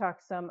to talk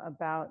some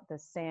about the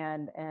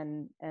sand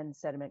and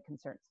sediment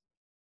concerns.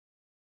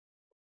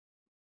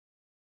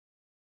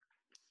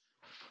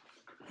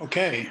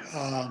 Okay,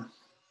 I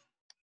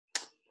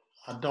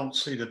don't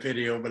see the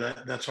video,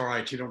 but that's all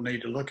right. You don't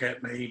need to look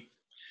at me.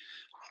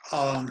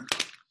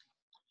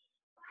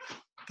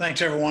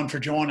 Thanks everyone for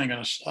joining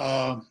us.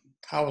 I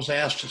was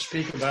asked to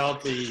speak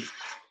about the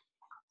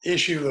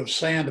issue of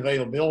sand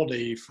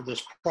availability for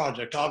this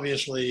project.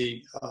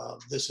 Obviously,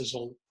 this is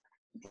a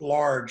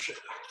large,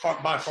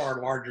 by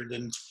far larger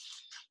than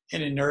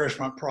any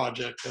nourishment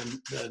project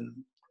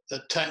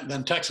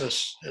than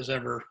Texas has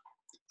ever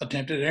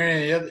attempted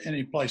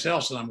any place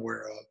else that I'm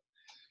aware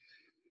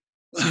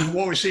of.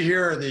 What we see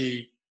here are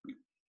the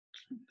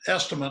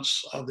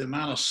estimates of the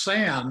amount of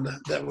sand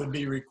that would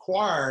be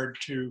required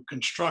to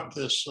construct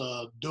this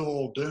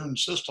dual dune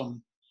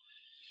system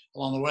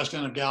along the west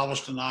end of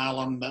Galveston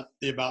Island. That'd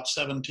be about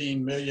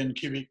 17 million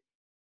cubic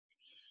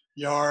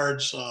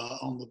yards.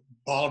 On the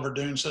Bolivar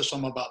dune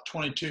system, about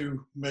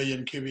 22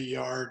 million cubic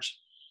yards.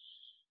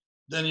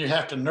 Then you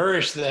have to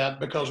nourish that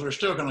because we're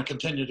still going to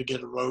continue to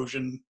get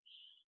erosion.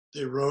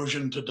 The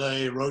erosion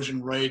today,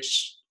 erosion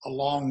rates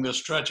along this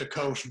stretch of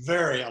coast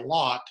vary a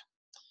lot,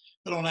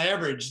 but on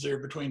average, they're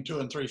between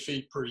 2 and 3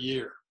 feet per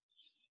year.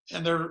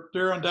 And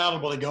they're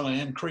undoubtedly going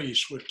to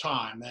increase with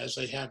time, as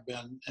they have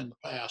been in the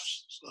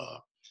past,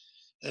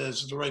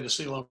 as the rate of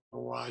sea level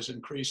rise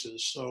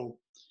increases. So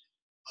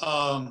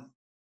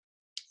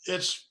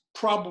it's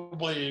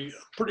probably a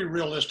pretty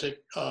realistic,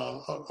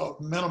 a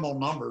minimal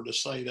number to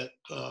say that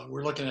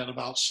we're looking at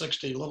about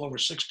a little over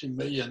 60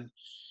 million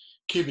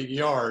cubic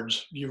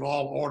yards. You've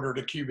all ordered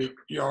a cubic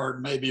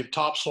yard maybe of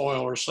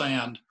topsoil or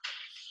sand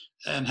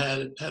and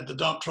had the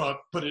dump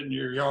truck put it in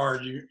your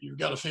yard. You've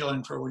got a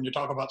feeling for when you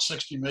talk about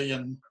 60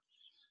 million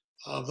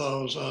of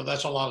those,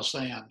 that's a lot of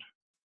sand.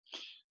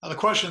 Now the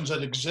questions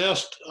that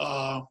exist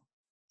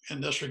in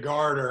this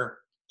regard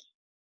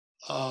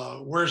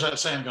are, where's that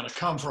sand going to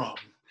come from?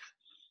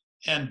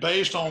 And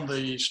based on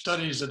the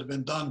studies that have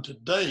been done to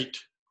date,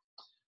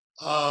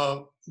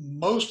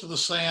 most of the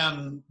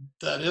sand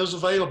that is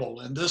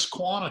available in these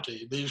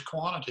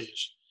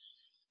quantities,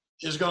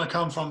 is going to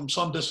come from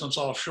some distance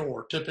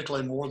offshore,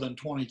 typically more than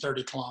 20,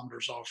 30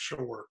 kilometers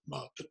offshore,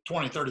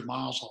 20, 30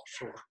 miles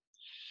offshore.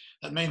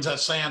 That means that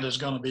sand is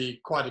going to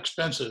be quite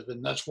expensive,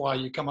 and that's why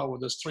you come up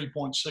with this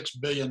 $3.6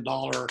 billion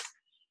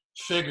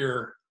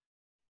figure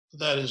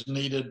that is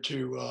needed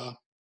to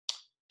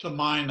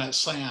mine that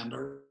sand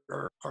or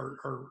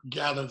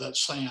gather that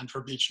sand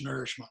for beach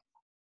nourishment.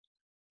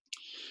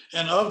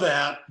 And of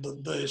that,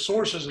 the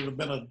sources that have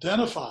been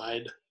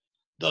identified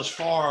thus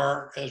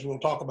far, as we'll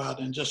talk about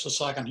in just a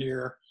second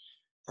here,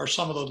 are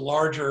some of the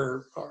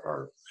larger,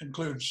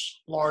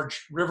 includes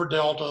large river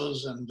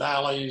deltas and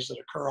valleys that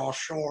occur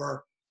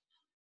offshore,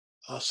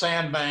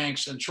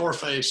 sandbanks and shore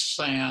face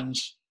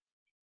sands.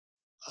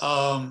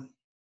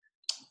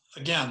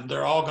 Again,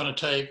 they're all going to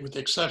take, with the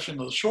exception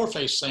of the shore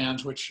face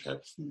sands, which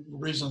for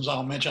reasons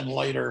I'll mention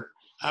later,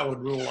 I would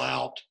rule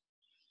out,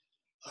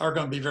 are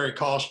going to be very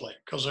costly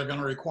because they're going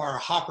to require a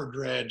hopper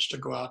dredge to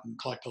go out and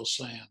collect those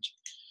sands.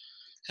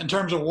 In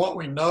terms of what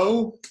we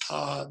know,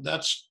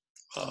 that's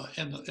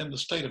in the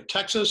state of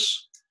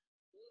Texas.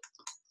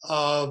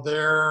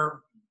 There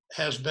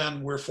has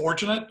been, we're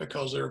fortunate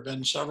because there have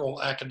been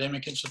several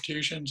academic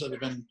institutions that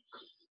have been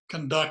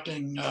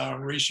conducting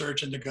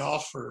research in the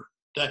Gulf for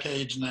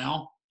decades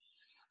now.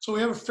 So we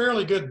have a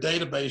fairly good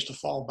database to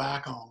fall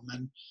back on.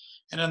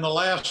 And in the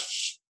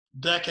last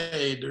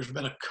decade, there's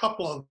been a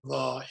couple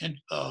of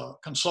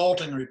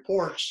consulting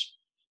reports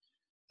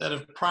that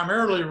have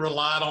primarily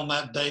relied on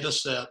that data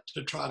set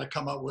to try to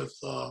come up with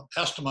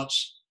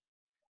estimates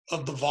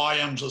of the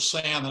volumes of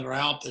sand that are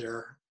out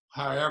there.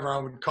 However, I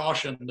would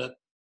caution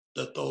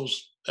that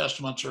those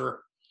estimates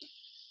are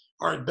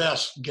at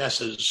best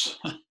guesses,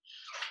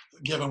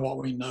 given what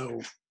we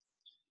know.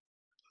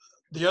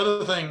 The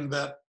other thing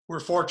that we're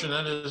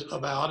fortunate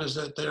about is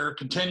that there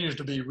continues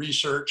to be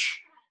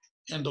research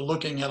into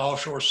looking at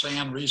offshore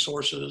sand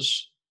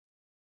resources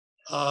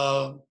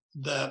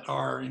that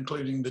are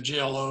including the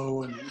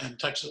GLO and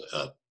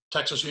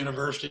Texas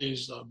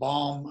universities,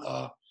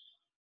 BAUM,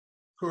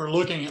 who are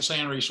looking at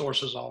sand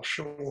resources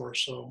offshore.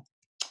 So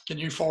can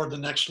you forward the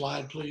next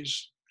slide,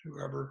 please,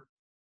 whoever?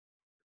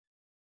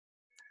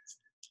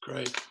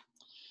 Great.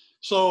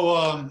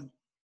 So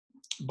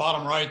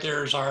bottom right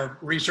there is our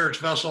research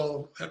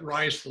vessel at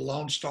Rice, the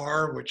Lone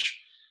Star, which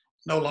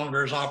no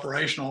longer is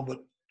operational, but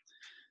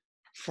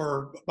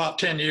for about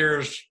 10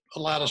 years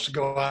allowed us to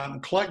go out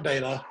and collect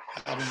data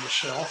out in the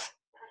shelf.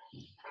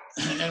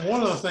 And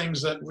one of the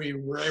things that we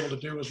were able to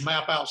do was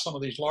map out some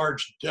of these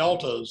large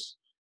deltas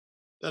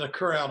that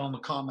occur out on the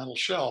continental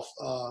shelf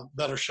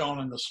that are shown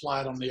in the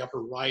slide on the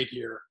upper right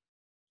here.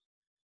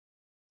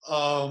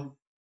 The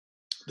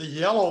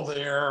yellow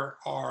there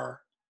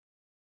are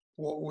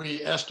what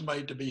we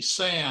estimate to be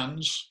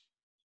sands,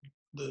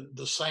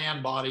 the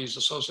sand bodies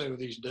associated with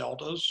these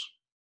deltas.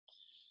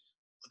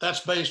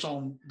 That's based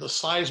on the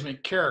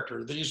seismic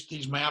character.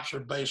 These maps are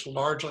based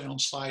largely on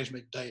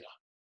seismic data.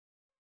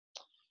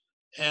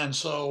 And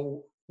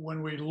so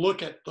when we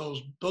look at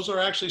those are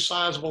actually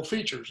sizable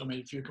features. I mean,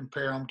 if you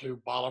compare them to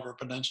Bolivar,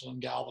 Peninsula,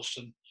 and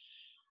Galveston,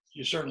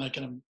 you certainly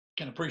can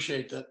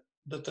appreciate that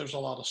there's a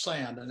lot of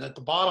sand. And at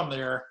the bottom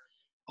there,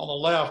 on the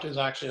left is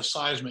actually a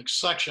seismic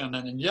section.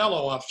 And in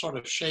yellow, I've sort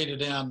of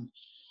shaded in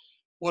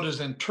what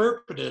is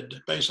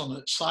interpreted based on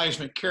the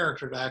seismic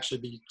character to actually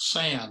be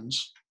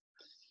sands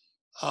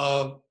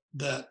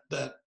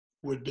that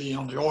would be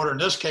on the order, in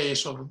this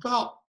case, of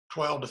about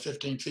 12 to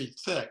 15 feet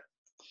thick.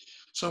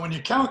 So when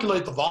you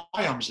calculate the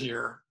volumes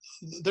here,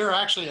 they're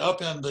actually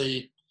up in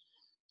the,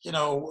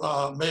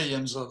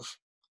 millions of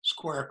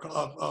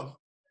of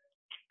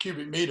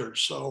cubic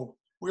meters. So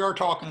we are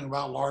talking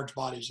about large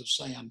bodies of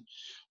sand.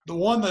 The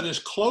one that is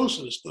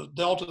closest, the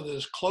delta that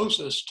is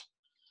closest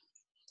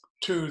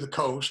to the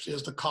coast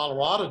is the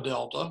Colorado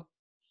Delta.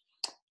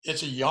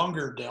 It's a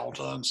younger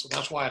delta, and so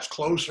that's why it's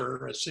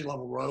closer. As sea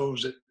level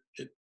rose, it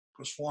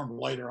was formed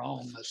later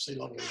on as sea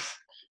level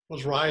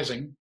was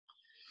rising.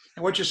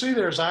 And what you see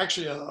there is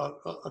actually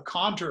a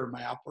contour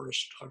map or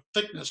a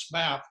thickness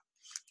map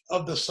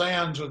of the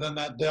sands within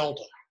that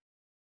delta.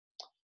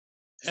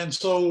 And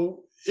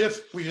so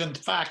if we in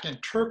fact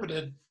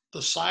interpreted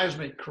the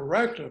seismic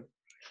correctly,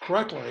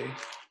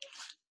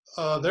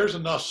 there's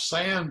enough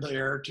sand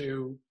there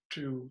to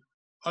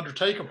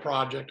undertake a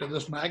project of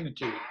this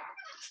magnitude.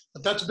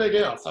 But that's a big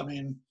if. I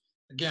mean,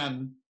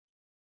 again,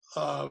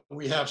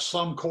 we have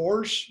some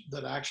cores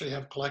that actually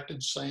have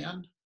collected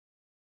sand.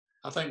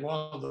 I think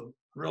one of the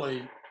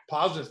really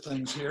positive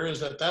things here is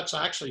that that's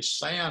actually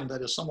sand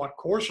that is somewhat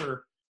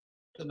coarser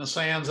than the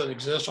sands that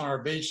exist on our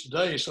beach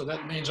today. So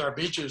that means our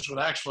beaches would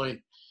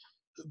actually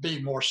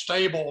be more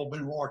stable, be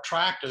more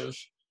attractive,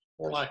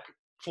 or like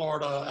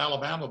Florida,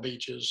 Alabama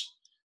beaches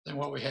than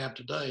what we have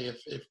today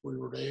if we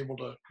were able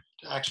to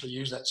actually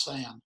use that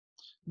sand.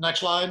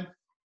 Next slide.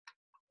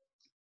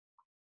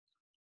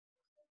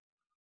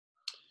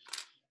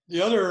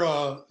 The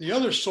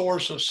other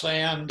source of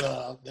sand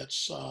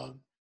that's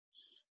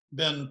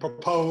been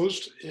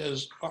proposed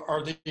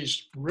are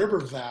these river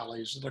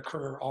valleys that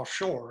occur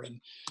offshore.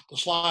 And the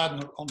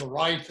slide on the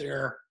right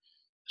there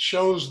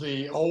shows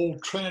the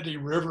old Trinity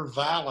River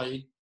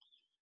Valley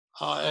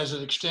as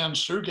it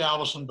extends through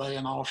Galveston Bay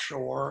and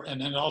offshore.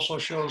 And then it also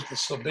shows the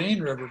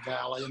Sabine River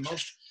Valley. And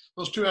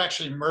those two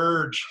actually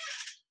merge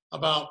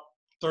about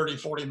 30,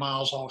 40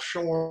 miles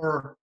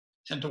offshore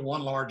into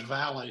one large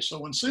valley. So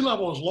when sea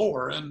level is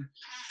lower, and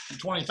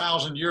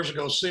 20,000 years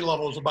ago, sea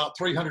level was about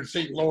 300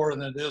 feet lower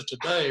than it is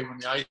today when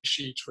the ice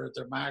sheets were at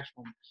their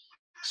maximum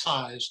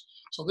size.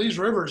 So these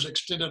rivers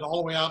extended all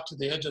the way out to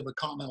the edge of the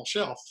continental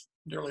shelf,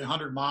 nearly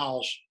 100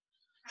 miles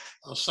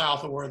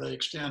south of where they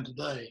extend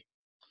today.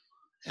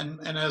 And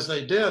as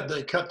they did,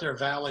 they cut their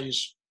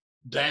valleys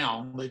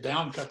down. They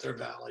down-cut their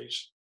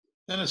valleys.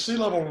 Then as sea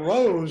level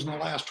rose in the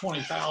last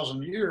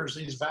 20,000 years,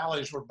 these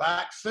valleys were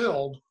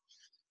backfilled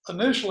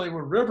initially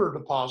with river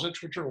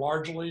deposits, which are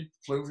largely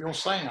fluvial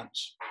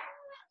sands.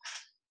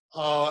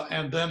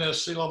 And then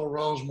as sea level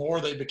rose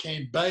more, they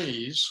became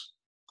bays,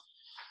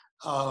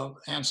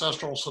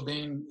 ancestral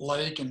Sabine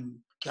Lake and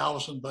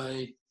Galveston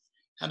Bay,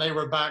 and they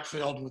were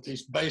backfilled with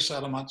these bay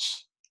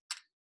sediments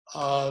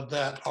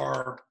that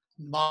are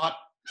not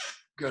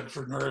good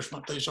for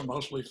nourishment. These are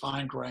mostly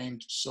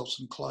fine-grained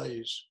silts and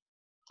clays.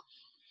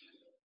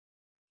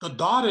 The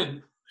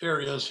dotted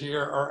areas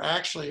here are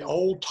actually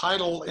old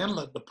tidal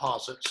inlet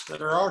deposits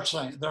that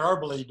are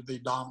believed to be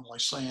dominantly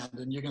sand.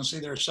 And you can see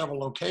there are several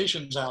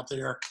locations out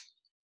there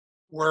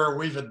where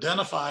we've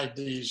identified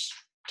these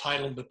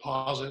tidal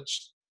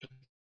deposits,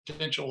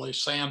 potentially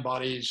sand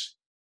bodies,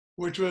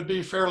 which would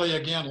be fairly,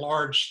 again,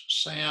 large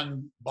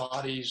sand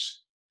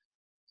bodies.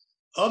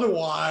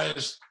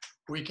 Otherwise,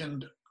 we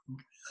can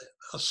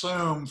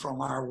assume from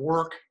our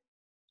work,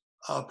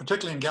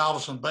 particularly in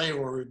Galveston Bay,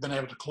 where we've been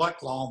able to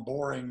collect long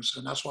borings,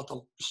 and that's what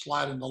the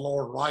slide in the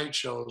lower right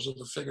shows, or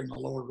the figure in the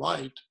lower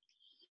right.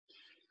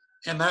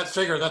 And that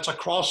figure, that's a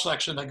cross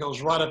section that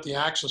goes right up the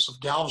axis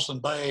of Galveston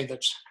Bay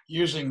that's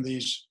using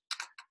these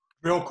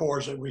drill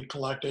cores that we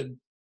collected.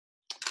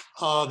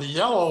 The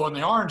yellow and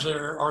the orange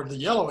there, or the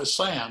yellow is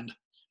sand,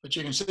 but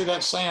you can see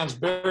that sand's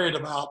buried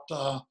about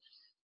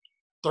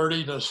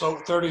 30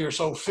 or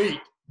so feet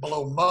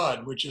below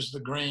mud, which is the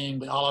green,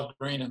 the olive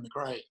green, and the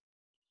gray.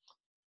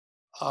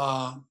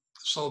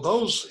 So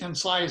those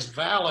incised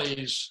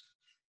valleys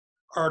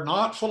are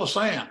not full of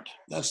sand.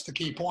 That's the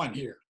key point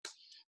here.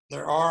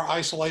 There are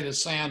isolated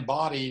sand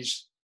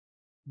bodies,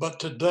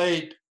 but to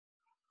date,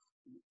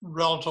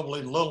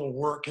 relatively little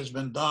work has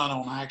been done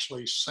on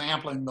actually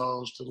sampling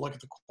those to look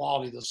at the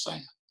quality of the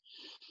sand.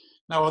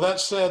 Now, with that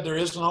said, there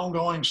is an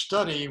ongoing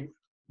study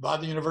by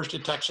the University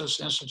of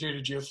Texas Institute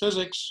of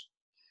Geophysics,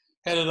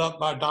 headed up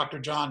by Dr.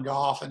 John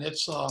Goff, and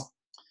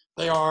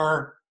they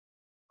are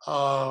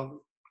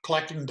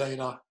collecting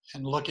data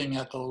and looking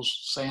at those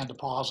sand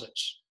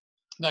deposits.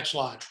 Next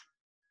slide.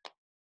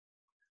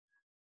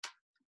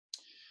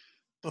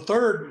 The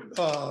third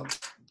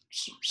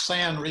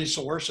sand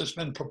resource that's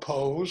been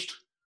proposed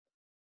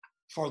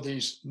for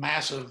these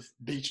massive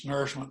beach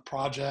nourishment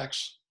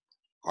projects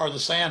are the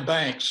sand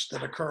banks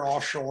that occur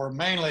offshore,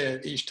 mainly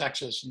at East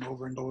Texas and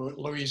over into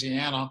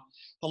Louisiana,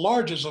 the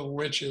largest of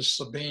which is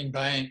Sabine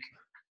Bank.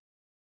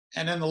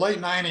 And in the late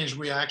 90s,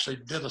 we actually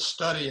did a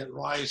study at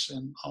Rice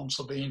on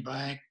Sabine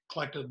Bank,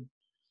 collected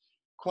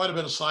quite a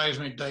bit of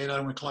seismic data,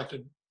 and we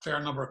collected a fair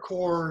number of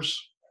cores.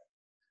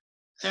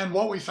 And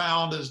what we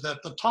found is that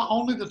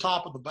only the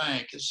top of the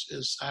bank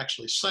is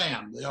actually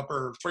sand, the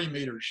upper 3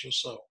 meters or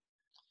so.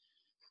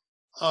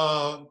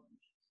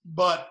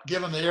 But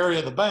given the area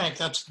of the bank,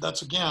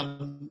 that's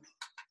again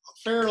a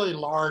fairly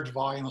large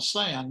volume of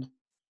sand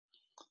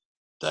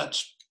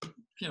that's,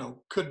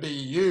 could be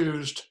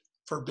used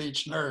for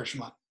beach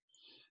nourishment.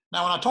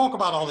 Now, when I talk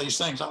about all these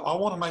things,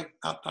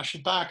 I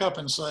should back up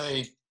and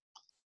say,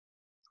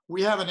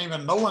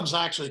 no one's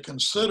actually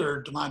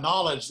considered, to my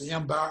knowledge, the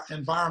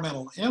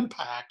environmental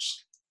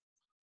impacts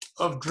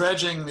of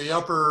dredging the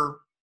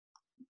upper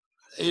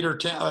 8 or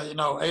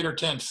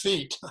 10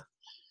 feet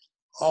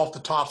off the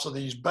tops of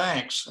these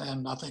banks.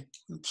 And I think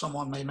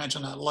someone may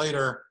mention that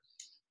later,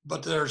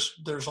 but there's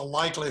a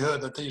likelihood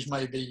that these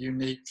may be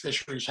unique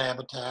fisheries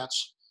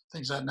habitats,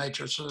 things of that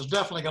nature. So there's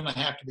definitely going to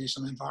have to be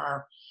some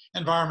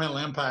environmental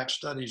impact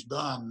studies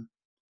done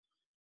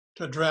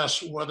to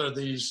address whether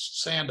these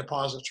sand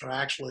deposits are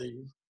actually,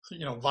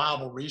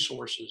 viable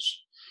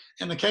resources.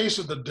 In the case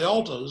of the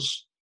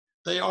deltas,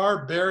 they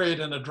are buried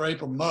in a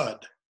drape of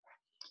mud.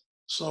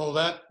 So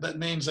that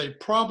means they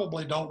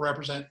probably don't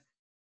represent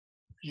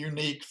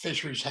unique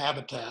fisheries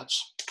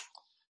habitats,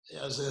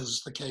 as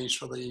is the case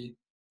for the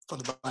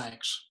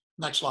banks.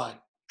 Next slide.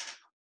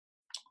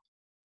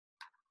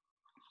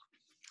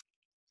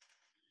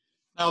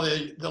 Now,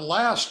 the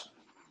last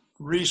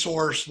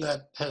resource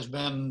that has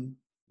been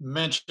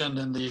mentioned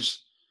in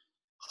these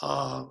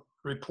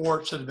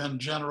reports that have been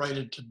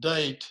generated to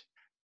date,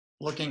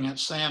 looking at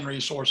sand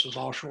resources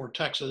offshore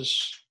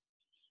Texas,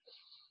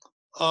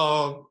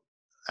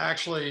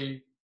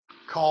 actually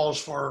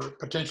calls for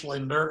potentially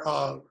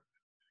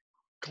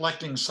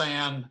collecting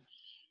sand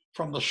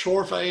from the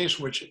shore face,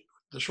 which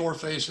the shore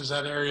face is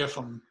that area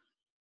from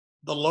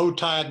the low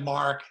tide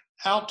mark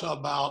out to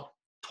about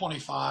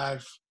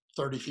 25,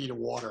 30 feet of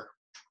water.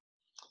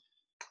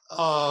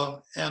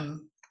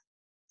 And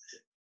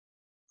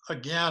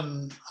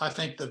again, I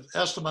think the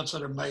estimates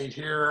that are made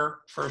here,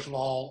 first of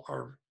all,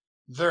 are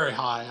very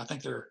high. I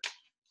think they're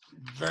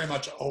very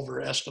much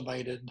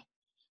overestimated.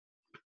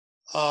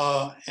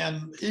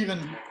 And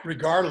even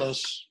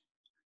regardless,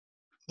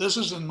 this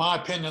is, in my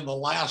opinion, the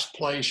last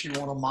place you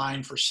want to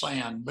mine for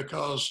sand,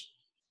 because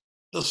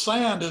the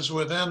sand is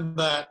within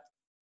that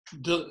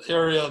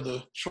area of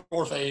the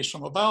shore face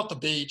from about the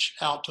beach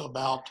out to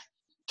about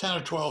 10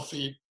 or 12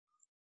 feet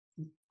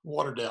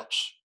water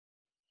depths.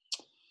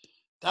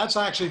 That's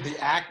actually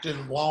the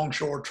active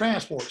longshore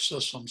transport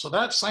system. So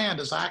that sand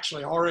is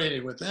actually already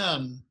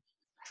within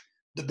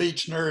the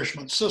beach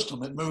nourishment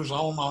system. It moves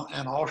onshore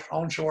and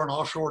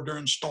offshore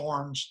during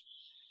storms,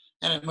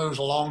 and it moves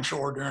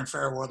alongshore during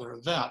fair weather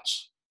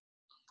events.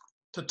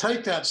 To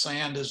take that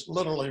sand is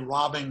literally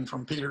robbing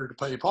from Peter to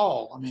pay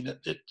Paul. I mean,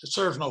 it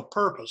serves no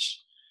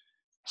purpose.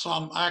 So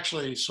I'm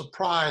actually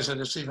surprised that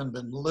it's even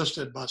been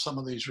listed by some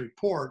of these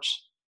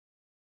reports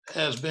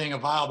as being a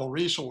viable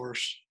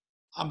resource.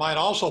 I might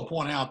also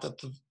point out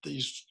that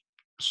these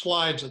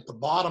slides at the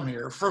bottom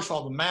here, first of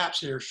all, the maps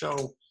here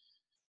show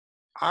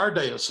our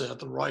data set,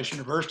 the Rice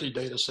University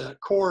data set,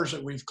 cores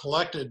that we've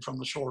collected from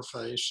the shore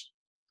face,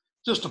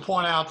 just to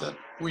point out that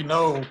we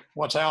know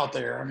what's out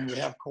there. I mean, we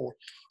have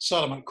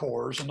sediment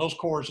cores, and those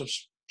cores have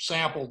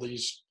sampled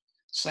these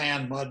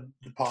sand mud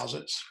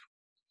deposits.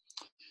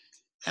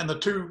 And the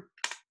two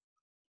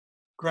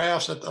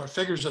graphs that are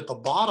figures at the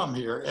bottom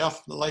here,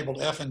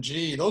 labeled F and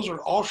G, those are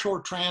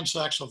offshore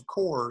transects of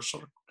cores,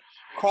 sort of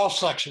cross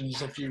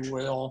sections, if you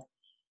will,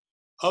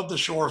 of the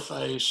shore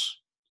face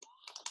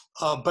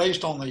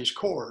based on these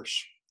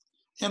cores.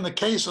 In the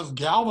case of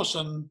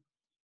Galveston,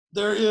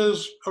 there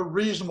is a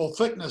reasonable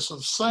thickness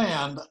of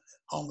sand,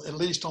 at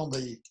least on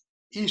the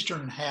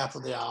eastern half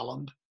of the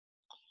island,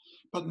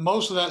 but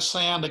most of that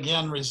sand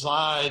again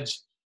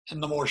resides in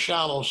the more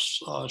shallow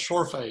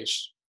shore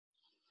face.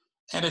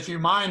 And if you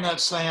mine that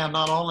sand,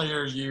 not only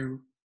are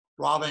you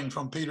robbing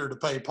from Peter to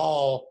pay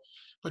Paul,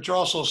 but you're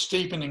also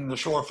steepening the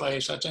shore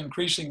face. That's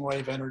increasing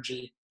wave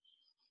energy.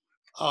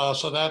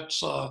 So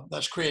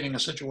that's creating a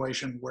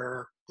situation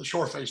where the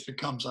shore face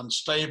becomes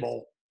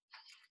unstable.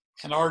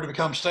 In order to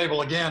become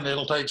stable again,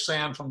 it'll take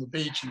sand from the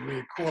beach and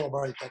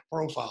re-equilibrate that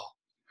profile.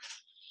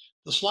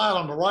 The slide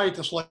on the right,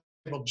 that's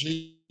labeled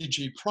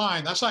GG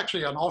prime, that's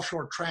actually an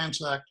offshore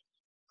transect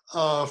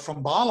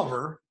from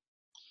Bolivar.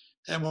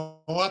 And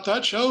what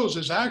that shows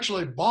is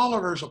actually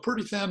Bolivar is a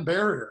pretty thin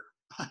barrier.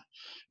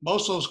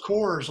 Most of those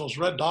cores, those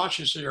red dots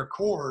you see are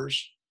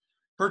cores.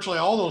 Virtually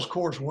all those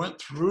cores went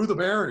through the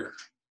barrier.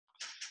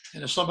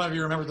 And if some of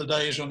you remember the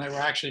days when they were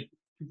actually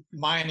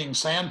mining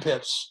sand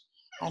pits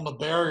on the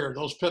barrier,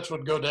 those pits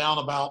would go down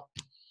about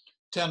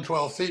 10,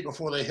 12 feet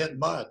before they hit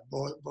mud,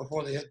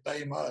 before they hit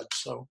bay mud.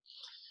 So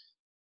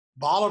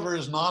Bolivar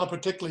is not a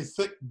particularly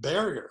thick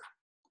barrier.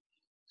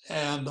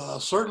 And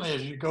certainly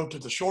as you go to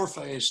the shore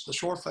face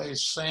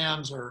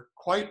sands are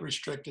quite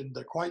restricted.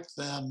 They're quite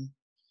thin.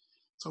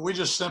 So we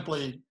just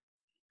simply,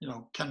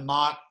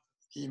 cannot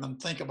even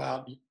think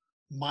about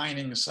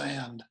mining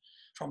sand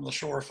from the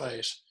shore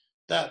face.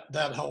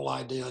 That whole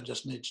idea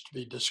just needs to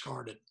be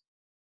discarded.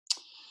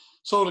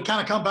 So to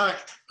kind of come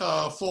back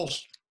full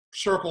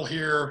circle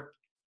here,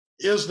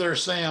 is there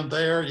sand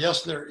there?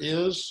 Yes, there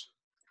is.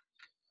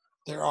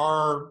 There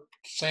are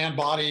sand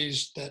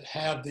bodies that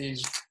have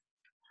these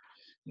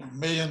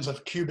millions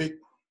of cubic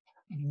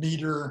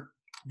meter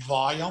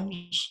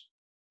volumes.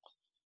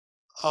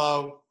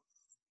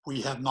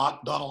 We have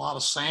not done a lot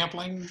of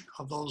sampling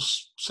of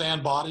those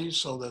sand bodies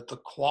so that the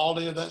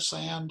quality of that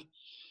sand,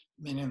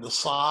 meaning the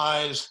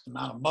size, the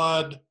amount of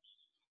mud,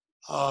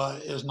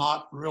 is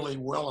not really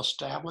well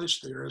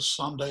established. There is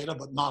some data,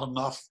 but not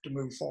enough to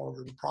move forward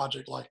with a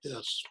project like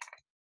this.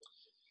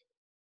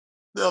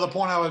 The other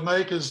point I would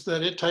make is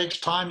that it takes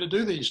time to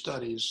do these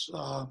studies.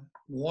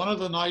 One of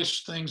the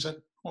things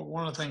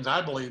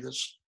I believe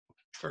that's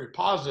very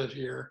positive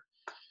here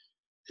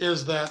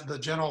is that the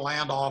General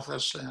Land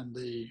Office and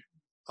the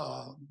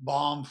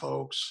BOM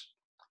folks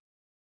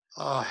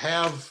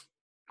have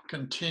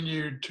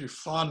continued to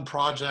fund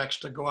projects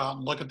to go out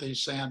and look at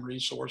these sand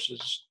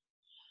resources.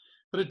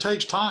 But it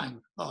takes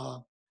time.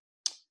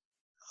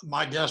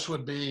 My guess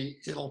would be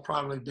it'll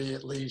probably be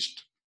at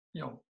least,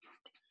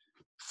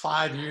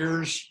 5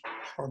 years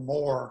or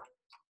more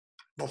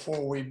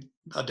before we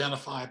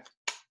identify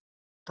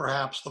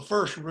perhaps the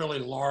first really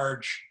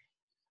large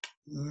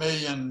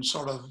million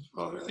sort of,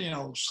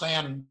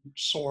 sand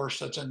source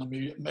that's in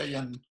the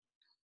million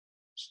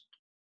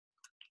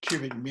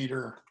cubic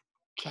meter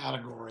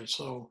category.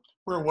 So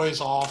we're a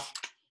ways off.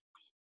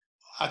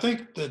 I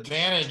think the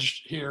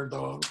advantage here,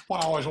 though,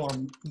 what I always want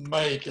to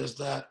make is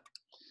that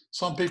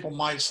some people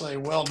might say,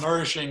 well,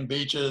 nourishing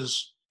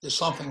beaches is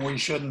something we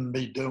shouldn't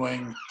be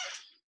doing.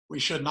 We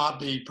should not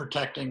be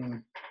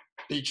protecting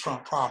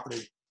beachfront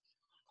property.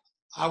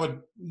 I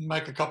would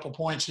make a couple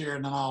points here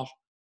and then I'll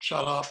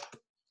shut up.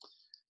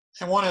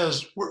 And one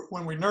is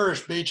when we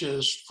nourish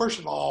beaches, first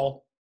of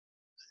all,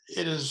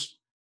 it is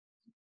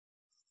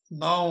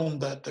known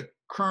that the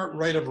current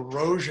rate of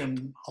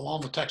erosion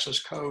along the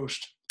Texas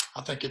coast,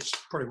 I think it's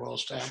pretty well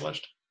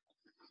established,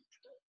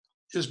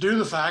 is due to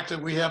the fact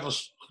that we have a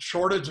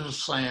shortage of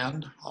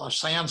sand, a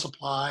sand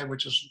supply,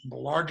 which is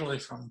largely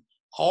from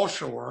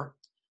offshore,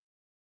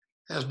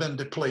 has been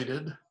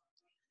depleted.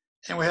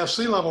 And we have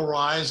sea level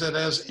rise that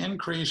has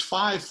increased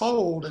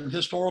 5-fold in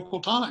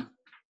historical time.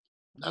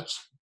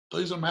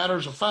 These are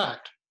matters of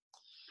fact.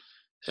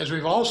 As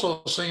we've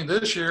also seen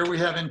this year, we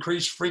have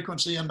increased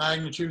frequency and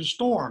magnitude of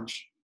storms.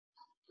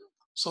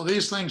 So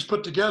these things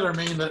put together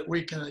mean that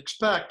we can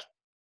expect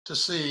to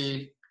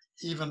see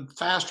even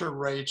faster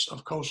rates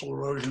of coastal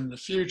erosion in the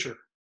future.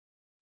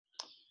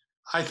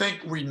 I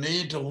think we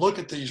need to look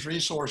at these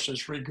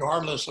resources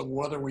regardless of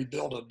whether we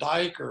build a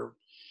dike or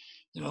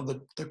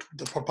the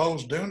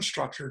proposed dune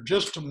structure,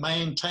 just to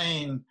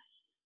maintain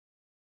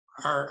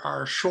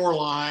our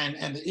shoreline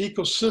and the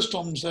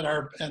ecosystems that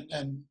are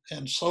and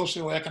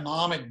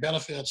socioeconomic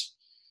benefits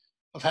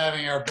of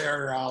having our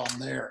barrier island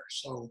there.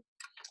 So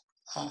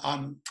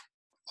I'm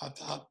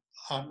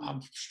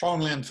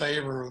strongly in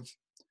favor of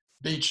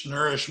beach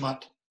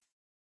nourishment,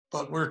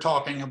 but we're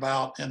talking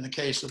about, in the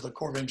case of the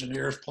Corps of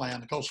Engineers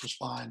plan, the coastal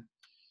spine,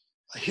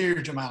 a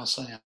huge amount of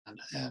sand,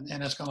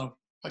 and it's going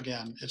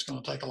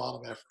to take a lot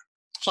of effort.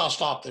 So I'll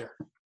stop there.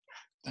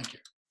 Thank you.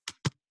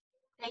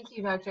 Thank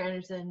you, Dr.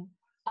 Anderson.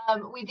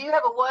 We do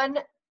have one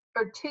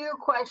or two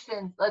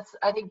questions.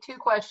 I think two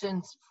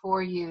questions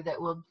for you that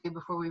we'll do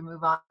before we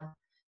move on.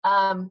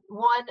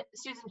 One,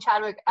 Susan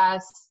Chadwick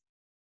asks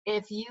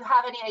if you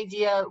have any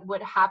idea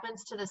what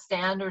happens to the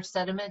sand or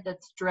sediment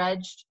that's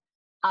dredged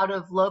out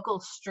of local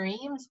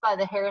streams by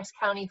the Harris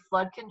County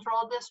Flood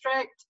Control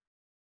District.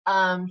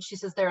 She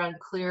says they're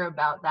unclear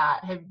about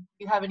that. Have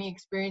you have any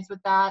experience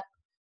with that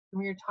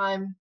from your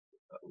time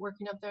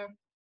working up there?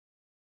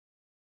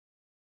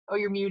 Oh,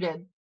 you're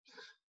muted.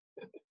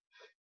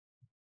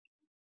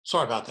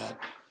 Sorry about that.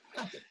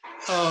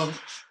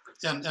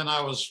 And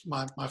I was,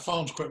 my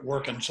phone's quit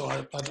working, so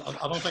I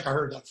don't think I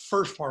heard that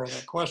first part of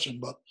that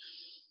question, but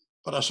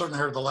I certainly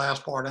heard the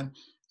last part. And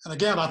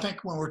again, I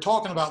think when we're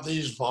talking about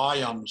these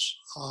volumes,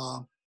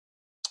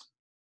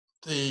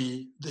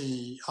 the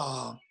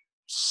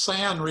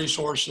sand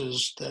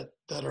resources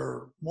that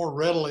are more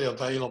readily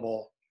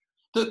available,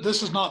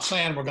 this is not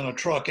sand we're going to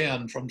truck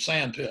in from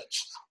sand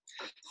pits.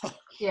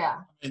 Yeah.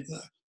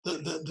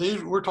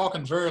 These, we're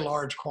talking very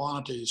large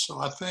quantities. So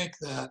I think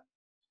that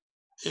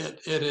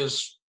it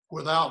is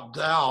without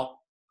doubt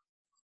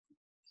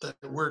that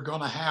we're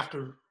going to have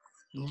to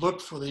look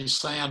for these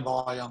sand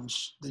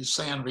volumes, these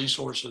sand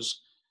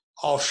resources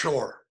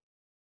offshore.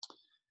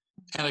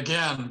 And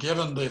again,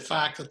 given the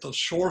fact that the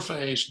shore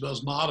face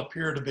does not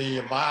appear to be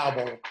a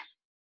viable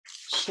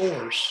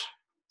source,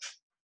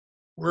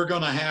 we're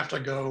going to have to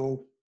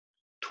go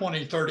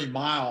 20, 30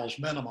 miles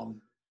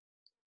minimum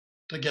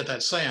to get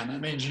that sand. That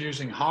means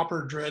using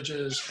hopper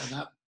dredges, and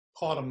that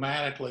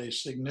automatically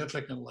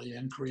significantly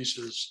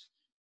increases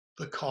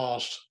the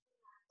cost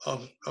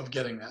of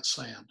getting that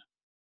sand.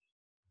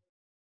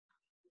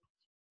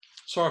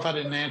 Sorry if I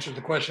didn't answer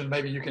the question.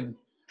 Maybe you can.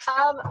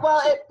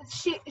 Well,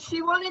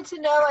 she wanted to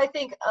know, I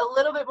think, a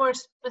little bit more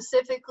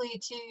specifically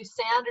to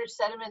sand or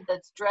sediment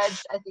that's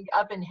dredged, I think,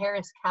 up in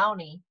Harris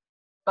County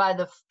by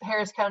the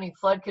Harris County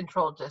Flood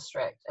Control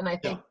District. And I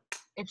think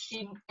if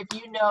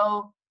you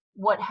know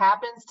what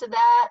happens to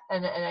that,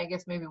 and I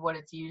guess maybe what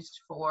it's used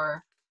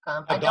for.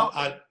 I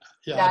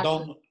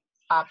don't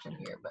option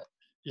here, but.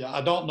 Yeah,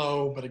 I don't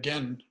know, but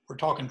again, we're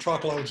talking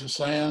truckloads of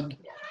sand.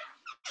 Yeah.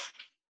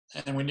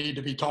 and we need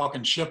to be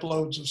talking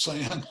shiploads of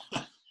sand.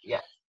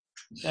 Yeah.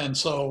 And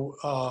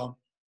so,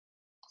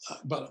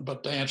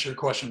 but to answer your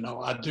question,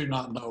 no, I do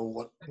not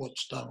know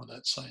what's done with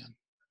that sand.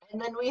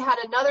 And then we had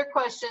another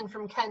question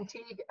from Ken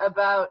Teague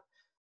about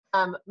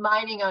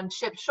mining on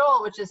Ship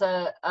Shoal, which is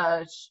a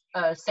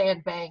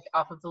sand bank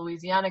off of the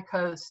Louisiana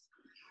coast.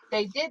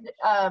 They did,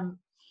 I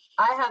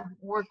have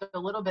worked a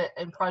little bit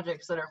in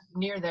projects that are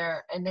near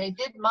there, and they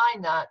did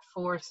mine that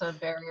for some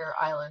barrier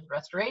island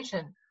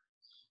restoration.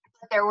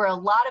 But there were a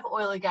lot of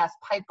oil and gas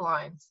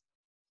pipelines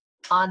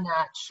on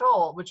that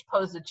shoal, which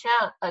posed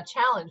a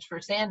challenge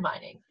for sand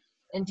mining.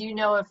 And do you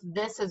know if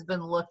this has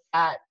been looked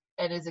at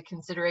and is a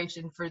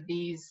consideration for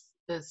the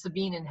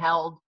Sabine and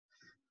Held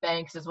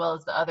banks, as well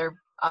as the other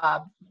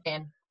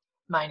sand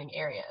mining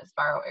areas,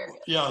 borrow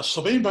areas? Yeah,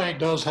 Sabine Bank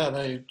does have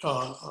a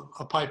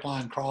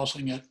pipeline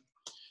crossing it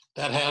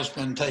that has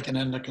been taken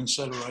into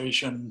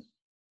consideration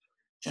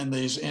in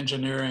these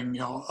engineering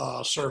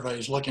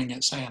surveys looking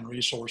at sand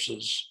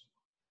resources.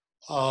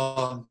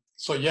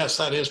 So yes,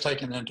 that is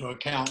taken into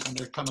account when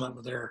they're coming up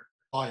with their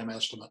volume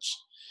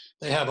estimates.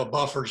 They have a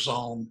buffer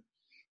zone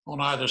on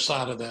either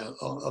side of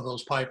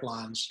those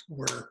pipelines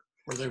where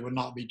they would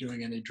not be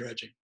doing any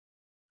dredging.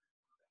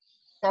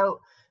 So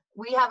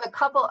we have a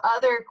couple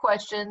other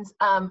questions.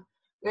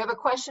 We have a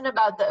question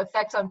about the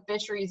effects on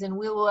fisheries, and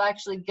we will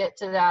actually get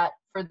to that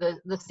for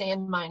the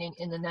sand mining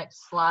in the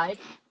next slide.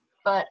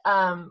 But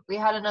we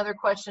had another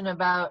question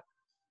about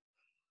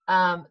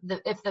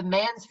if the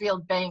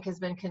Mansfield Bank has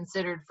been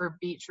considered for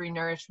beach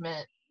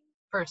renourishment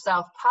for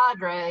South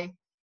Padre,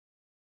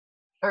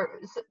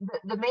 or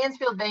the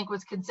Mansfield Bank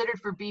was considered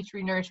for beach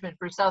renourishment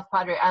for South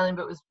Padre Island,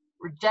 but was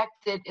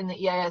rejected in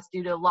the EIS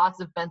due to loss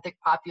of benthic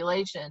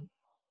population,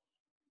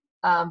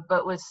 but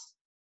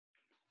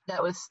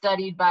that was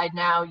studied by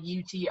now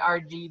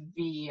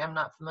UTRGV. I'm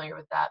not familiar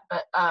with that,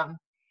 but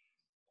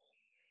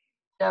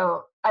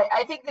so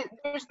I think that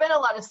there's been a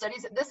lot of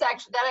studies.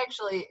 That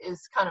actually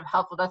is kind of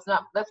helpful. That's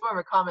more of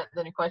a comment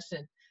than a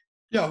question.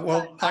 Yeah,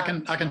 well, I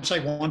can say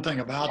one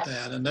thing about Yeah.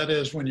 that, and that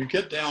is when you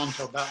get down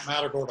to about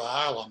Matagorda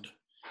Island,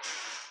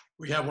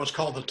 we have what's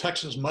called the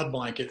Texas mud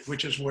blanket,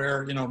 which is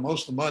where,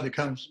 most of the mud that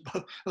comes,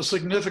 a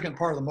significant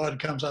part of the mud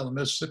comes out of the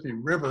Mississippi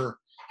River,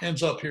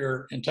 ends up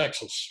here in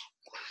Texas.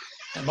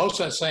 And most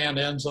of that sand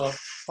ends up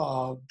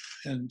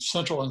in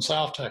Central and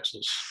South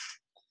Texas.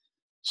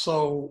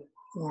 So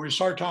when we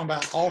start talking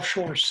about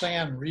offshore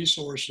sand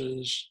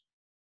resources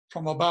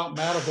from about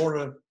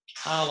Matagorda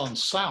Island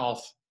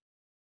south,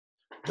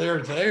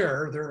 they're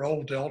there, they're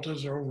old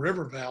deltas, they're old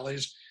river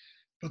valleys,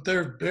 but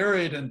they're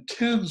buried in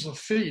tens of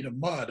feet of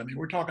mud. I mean,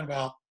 we're talking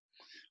about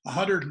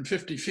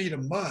 150 feet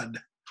of mud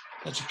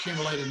that's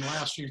accumulated in the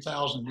last few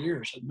thousand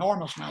years,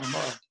 enormous amount of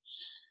mud.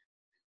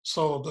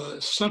 So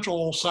the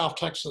central South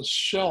Texas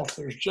shelf,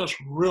 there's just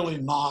really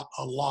not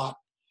a lot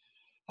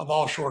of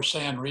offshore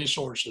sand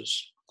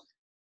resources.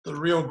 The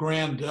Rio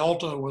Grande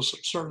Delta was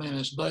certainly in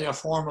its day a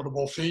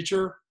formidable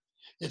feature.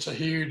 It's a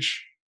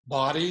huge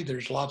body,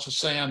 there's lots of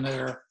sand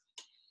there.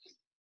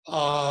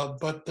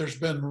 But there's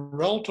been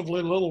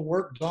relatively little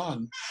work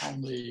done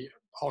on the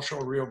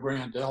offshore Rio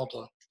Grande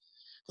Delta.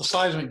 The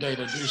seismic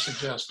data do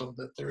suggest, though,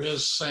 that there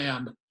is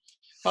sand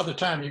by the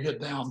time you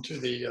get down to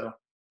the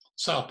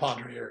South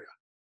Padre area,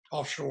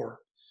 offshore.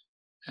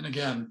 And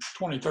again,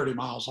 20, 30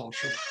 miles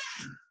offshore.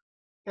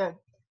 Good.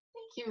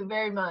 Thank you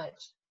very much.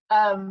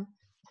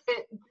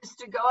 Just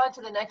to go on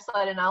to the next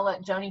slide, and I'll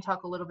let Joni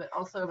talk a little bit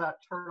also about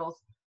turtles,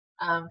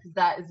 because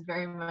that is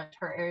very much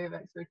her area of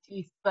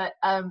expertise. But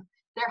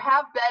there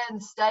have been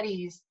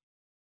studies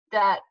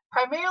that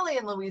primarily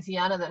in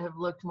Louisiana that have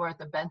looked more at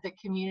the benthic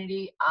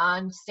community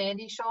on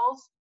sandy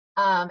shoals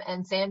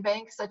and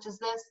sandbanks such as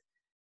this.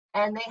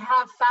 And they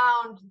have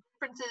found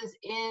differences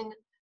in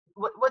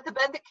what the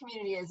benthic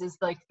community is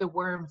like the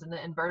worms and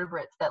the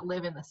invertebrates that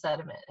live in the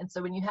sediment. And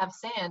so when you have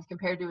sand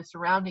compared to a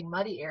surrounding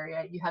muddy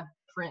area, you have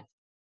different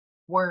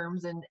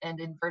worms and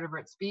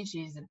invertebrate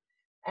species.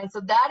 And so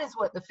that is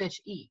what the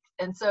fish eat.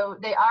 And so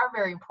they are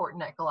very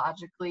important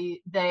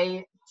ecologically.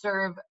 They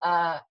serve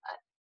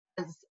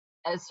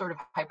as sort of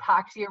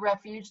hypoxia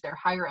refuge. They're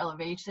higher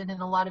elevation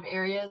in a lot of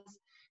areas.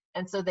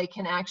 And so they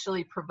can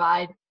actually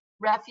provide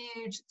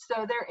refuge.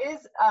 So there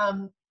is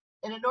an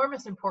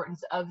enormous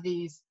importance of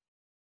these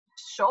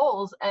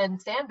shoals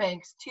and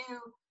sandbanks to,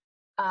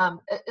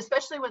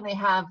 especially when they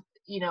have,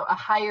 a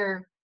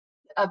higher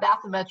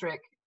bathymetric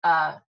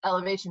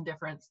elevation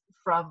difference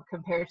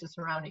compared to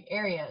surrounding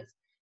areas.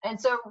 And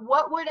so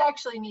what would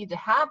actually need to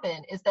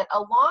happen is that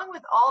along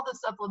with all the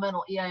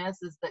supplemental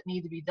EISs that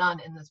need to be done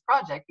in this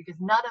project, because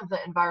none of the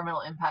environmental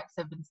impacts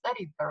have been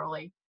studied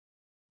thoroughly,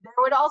 there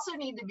would also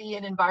need to be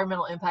an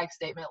environmental impact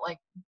statement,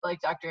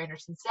 like Dr.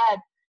 Anderson said,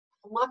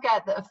 look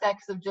at the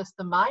effects of just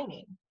the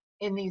mining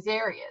in these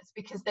areas,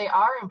 because they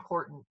are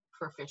important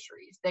for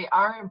fisheries. They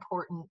are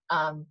important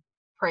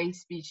prey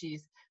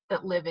species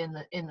that live in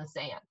the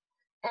sand.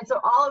 And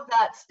so all of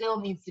that still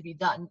needs to be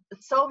done.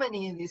 So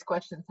many of these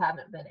questions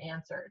haven't been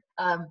answered.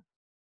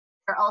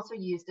 They're also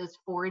used as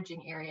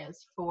foraging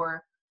areas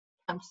for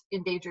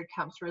endangered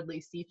Kemp's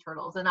Ridley sea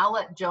turtles. And I'll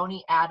let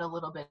Joni add a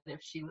little bit if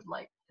she would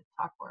like to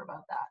talk more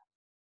about that.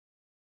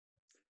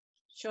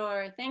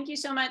 Sure. Thank you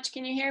so much.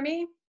 Can you hear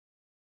me?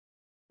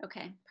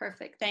 Okay,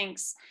 perfect.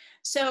 Thanks.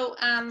 So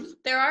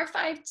there are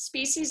 5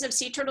 species of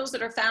sea turtles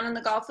that are found in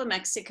the Gulf of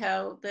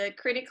Mexico. The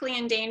critically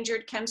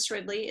endangered Kemp's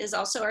Ridley is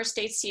also our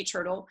state sea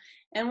turtle.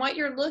 And what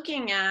you're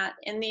looking at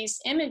in these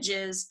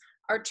images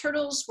are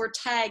turtles were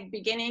tagged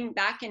beginning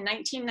back in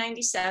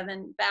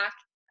 1997, back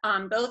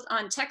both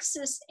on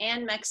Texas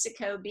and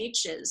Mexico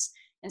beaches.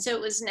 And so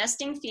it was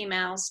nesting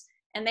females,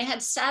 and they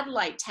had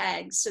satellite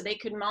tags so they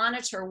could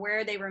monitor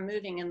where they were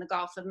moving in the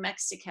Gulf of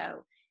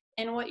Mexico.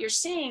 And what you're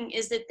seeing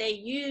is that they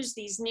use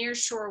these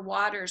nearshore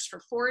waters for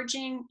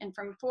foraging, and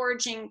from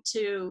foraging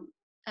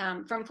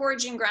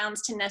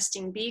grounds to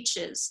nesting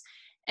beaches.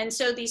 And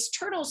so these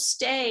turtles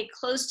stay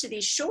close to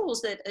these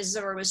shoals that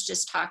Azur was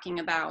just talking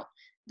about,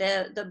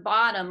 the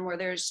bottom where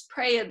there's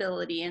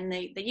preyability, and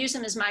they use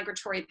them as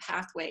migratory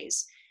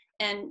pathways.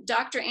 And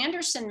Dr.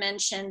 Anderson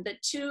mentioned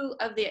that 2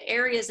 of the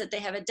areas that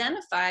they have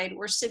identified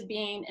were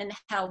Sabine and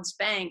Held's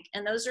Bank,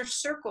 and those are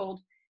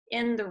circled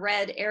in the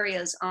red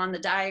areas on the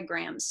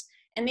diagrams.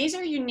 And these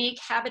are unique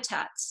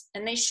habitats,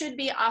 and they should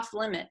be off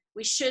limit.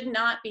 We should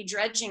not be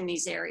dredging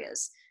these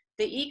areas.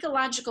 The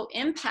ecological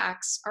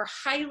impacts are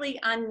highly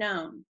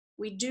unknown.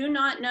 We do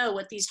not know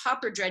what these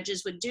hopper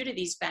dredges would do to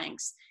these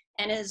banks.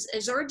 And as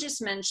Azur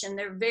just mentioned,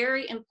 they're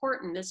very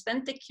important. The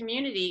benthic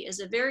community is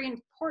a very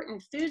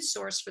important food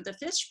source for the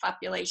fish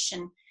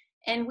population.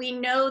 And we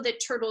know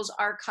that turtles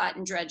are caught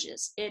in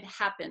dredges. It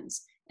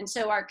happens. And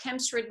so our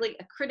Kemp's Ridley,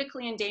 a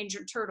critically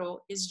endangered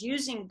turtle, is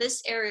using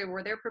this area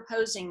where they're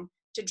proposing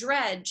to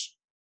dredge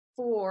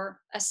for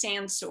a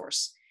sand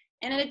source.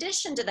 And in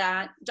addition to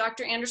that,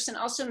 Dr. Anderson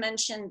also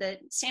mentioned that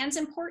sand's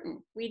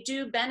important. We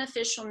do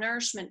beneficial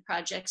nourishment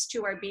projects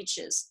to our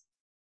beaches.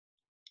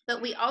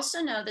 But we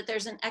also know that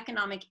there's an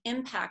economic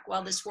impact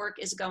while this work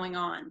is going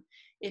on.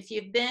 If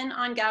you've been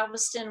on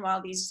Galveston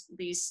while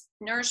these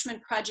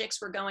nourishment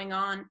projects were going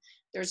on,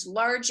 there's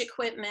large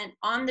equipment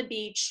on the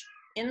beach,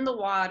 in the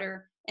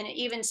water, and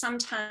even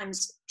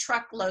sometimes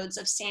truckloads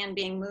of sand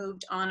being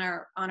moved on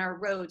our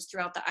roads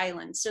throughout the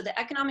island. So the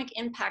economic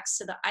impacts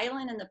to the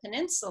island and the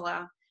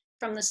peninsula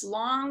from this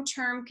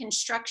long-term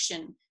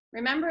construction,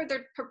 remember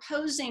they're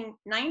proposing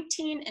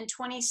 19 and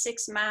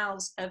 26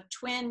 miles of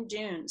twin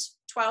dunes,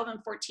 12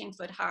 and 14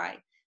 foot high.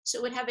 So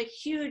it would have a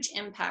huge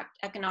impact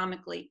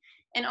economically.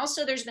 And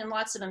also there's been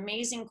lots of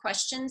amazing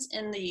questions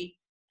in the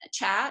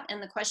chat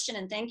and the question,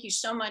 and thank you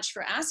so much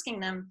for asking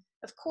them.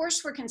 Of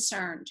course we're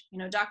concerned. You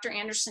know, Dr.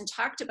 Anderson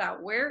talked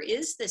about, where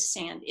is this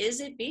sand? Is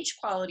it beach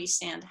quality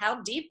sand?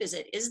 How deep is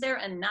it? Is there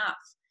enough,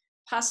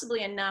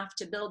 possibly enough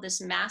to build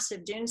this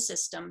massive dune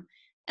system?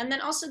 And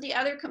then also the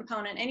other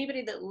component,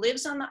 anybody that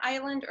lives on the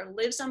island or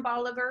lives on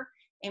Bolivar,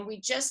 and we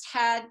just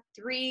had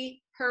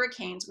 3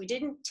 hurricanes. We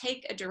didn't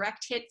take a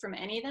direct hit from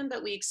any of them,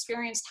 but we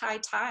experienced high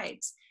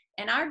tides,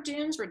 and our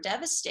dunes were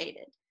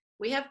devastated.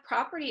 We have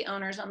property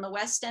owners on the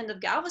west end of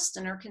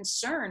Galveston are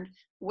concerned,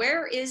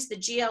 where is the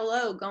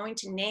GLO going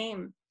to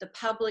name the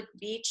public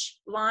beach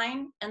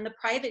line and the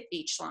private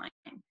beach line?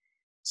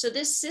 So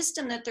this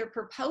system that they're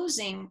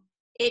proposing,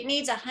 it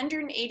needs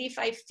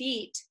 185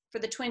 feet for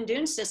the twin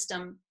dune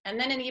system. And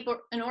then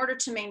in order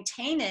to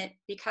maintain it,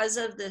 because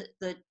of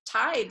the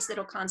tides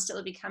that'll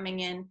constantly be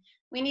coming in,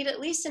 we need at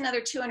least another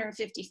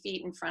 250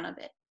 feet in front of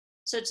it.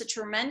 So it's a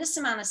tremendous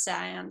amount of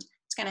sand.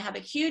 It's going to have a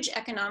huge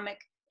economic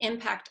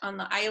impact on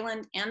the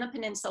island and the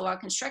peninsula while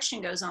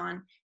construction goes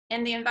on.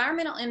 And the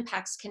environmental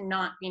impacts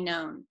cannot be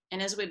known.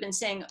 And as we've been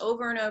saying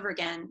over and over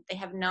again, they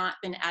have not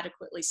been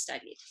adequately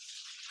studied.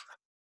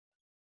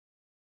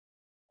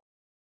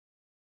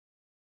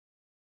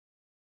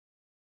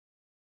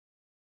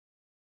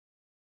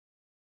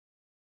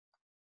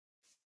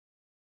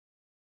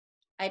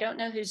 I don't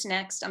know who's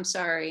next. I'm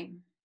sorry.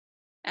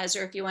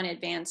 Azur, if you want to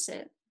advance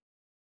it.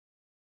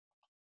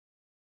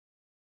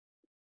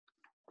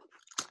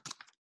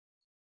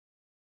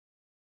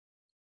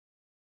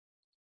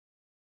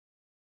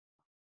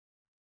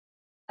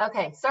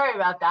 Okay, sorry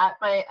about that.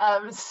 My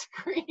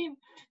screen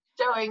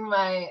showing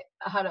my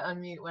how to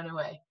unmute went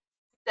away.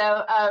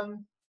 So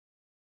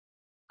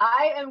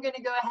I am going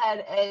to go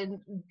ahead and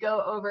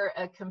go over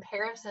a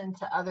comparison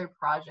to other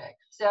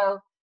projects. So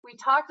we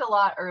talked a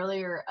lot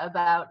earlier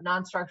about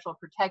non-structural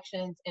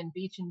protections and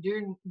beach and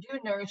dune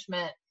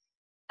nourishment.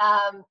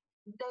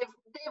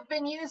 They've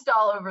been used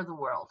all over the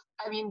world.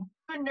 I mean,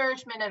 dune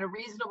nourishment at a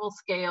reasonable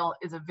scale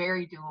is a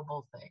very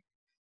doable thing.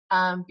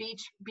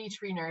 Beach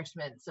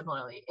renourishment,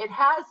 similarly, it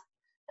has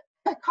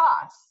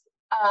costs,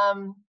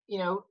 you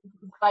know,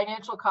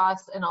 financial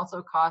costs, and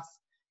also costs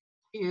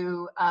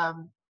to,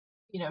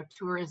 you know,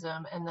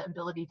 tourism and the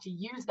ability to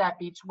use that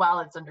beach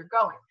while it's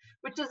undergoing,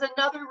 which is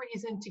another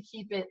reason to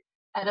keep it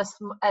at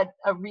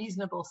a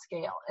reasonable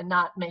scale and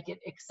not make it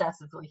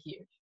excessively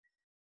huge.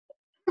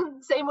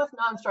 Same with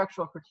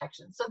non-structural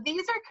protection. So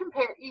these are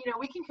you know,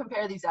 we can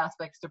compare these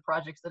aspects to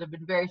projects that have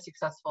been very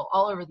successful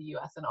all over the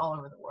US and all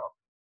over the world.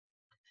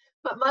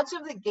 But much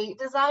of the gate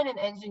design and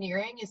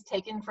engineering is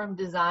taken from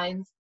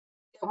designs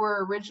that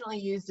were originally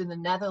used in the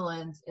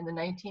Netherlands in the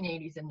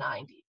 1980s and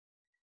 90s.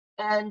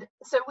 And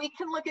so we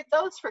can look at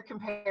those for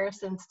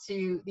comparisons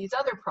to these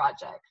other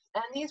projects.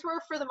 And these were,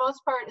 for the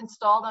most part,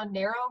 installed on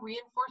narrow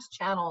reinforced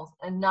channels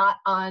and not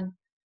on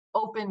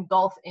open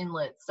Gulf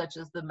inlets, such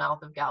as the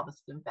mouth of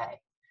Galveston Bay.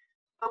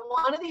 But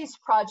one of these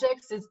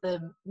projects is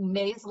the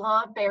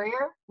Maislant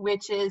barrier,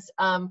 which is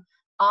on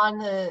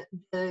the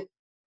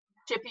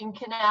shipping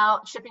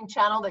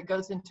channel that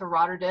goes into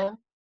Rotterdam.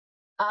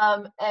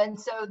 And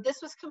so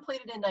this was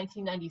completed in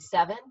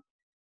 1997.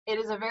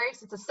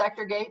 It's a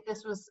sector gate.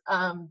 This was,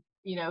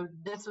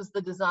 this was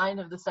the design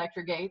of the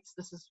sector gates.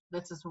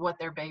 This is what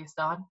they're based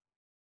on.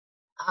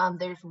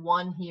 There's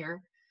one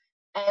here.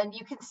 And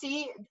you can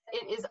see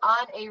it is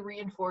on a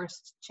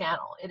reinforced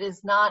channel. It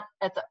is not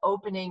at the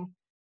opening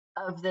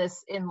of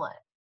this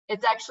inlet.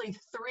 It's actually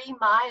 3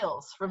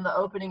 miles from the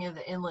opening of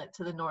the inlet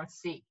to the North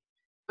Sea.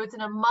 So it's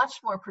in a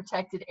much more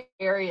protected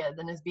area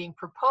than is being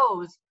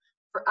proposed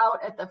for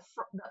out at the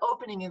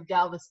opening of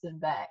Galveston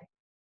Bay.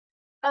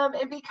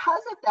 And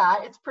because of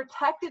that, it's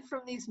protected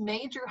from these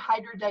major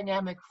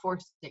hydrodynamic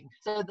forcing.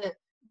 So the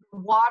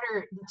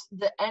water,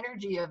 the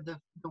energy of the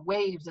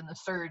waves and the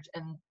surge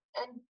and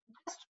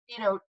just,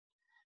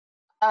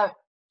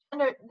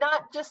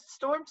 not just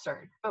storm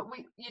surge, but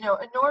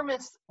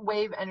enormous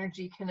wave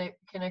energy can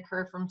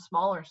occur from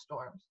smaller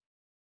storms.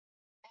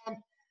 And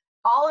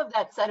all of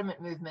that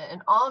sediment movement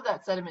and all of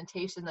that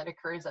sedimentation that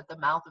occurs at the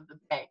mouth of the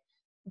bay,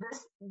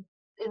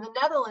 in the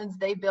Netherlands,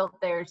 they built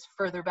theirs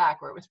further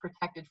back where it was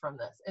protected from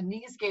this. And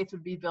these gates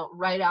would be built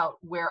right out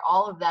where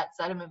all of that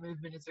sediment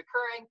movement is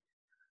occurring,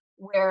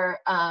 where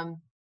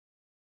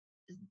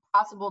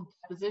possible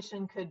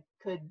deposition could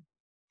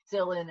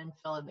fill in and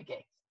fill in the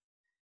gates.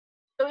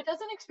 So it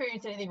doesn't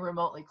experience anything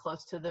remotely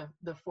close to the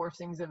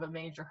forcings of a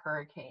major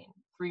hurricane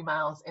 3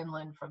 miles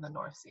inland from the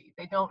North Sea.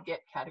 They don't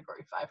get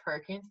Category 5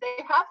 hurricanes.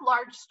 They have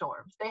large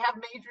storms. They have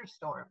major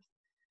storms.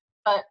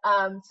 But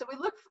so we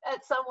look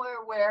at somewhere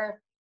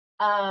where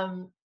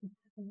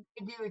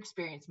we do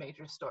experience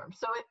major storms.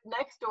 So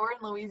next door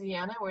in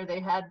Louisiana, where they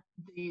had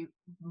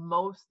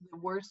one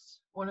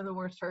of the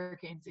worst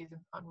hurricane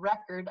seasons on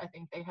record, I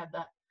think they had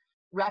that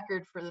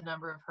record for the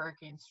number of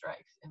hurricane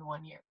strikes in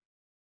 1 year.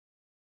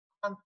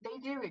 They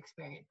do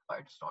experience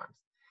large storms.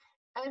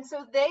 And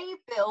so the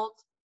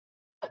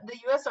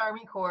U.S.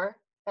 Army Corps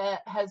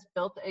has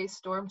built a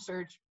storm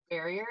surge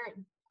barrier.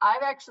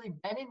 I've actually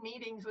been in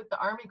meetings with the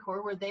Army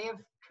Corps where they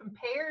have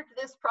compared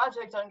this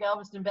project on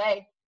Galveston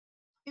Bay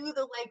to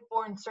the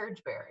lake-borne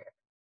surge barrier,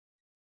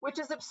 which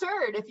is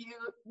absurd if you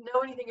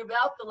know anything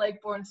about the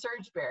lake-borne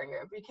surge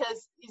barrier,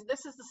 because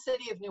this is the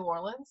city of New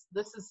Orleans.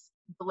 This is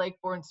the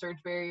lake-borne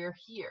surge barrier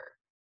here.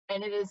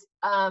 And it is,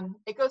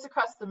 it goes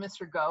across the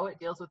Mr. Go. It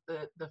deals with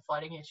the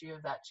flooding issue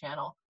of that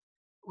channel,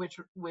 which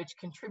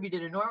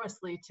contributed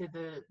enormously to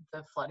the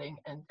flooding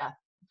and death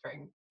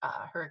during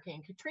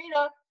Hurricane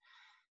Katrina,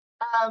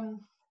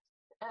 and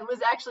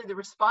was actually the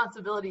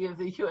responsibility of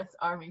the U.S.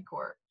 Army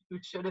Corps, who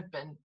should have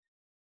been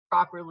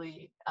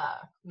properly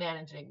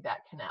managing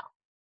that canal.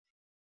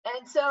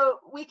 And so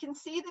we can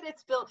see that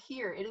it's built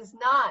here. It is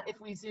not, if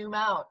we zoom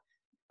out,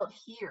 built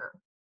here,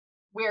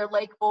 where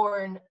Lake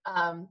Borgne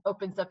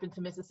opens up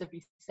into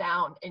Mississippi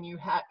Sound and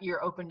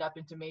you're opened up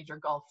into major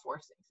Gulf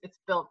forcings. It's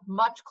built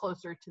much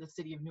closer to the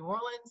city of New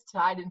Orleans,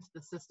 tied into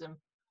the system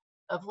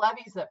of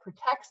levees that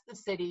protects the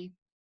city,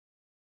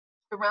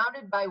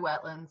 surrounded by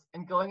wetlands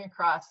and going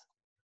across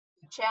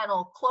the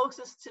channel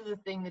closest to the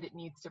thing that it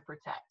needs to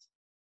protect.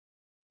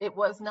 It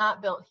was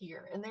not built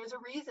here, and there's a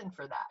reason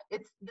for that.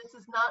 This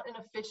is not an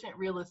efficient,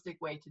 realistic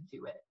way to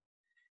do it.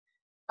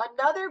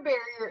 Another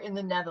barrier in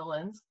the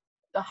Netherlands,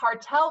 the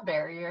Hartel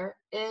barrier,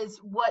 is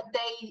what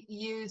they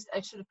used.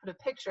 I should have put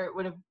a picture, it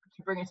would have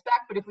to bring us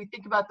back, but if we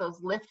think about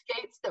those lift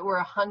gates that were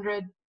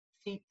 100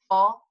 feet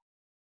tall,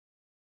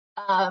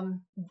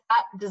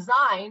 that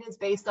design is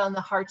based on the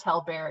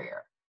Hartel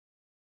barrier.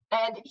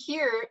 And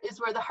here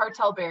is where the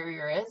Hartel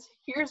barrier is.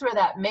 Here's where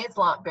that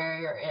Maislant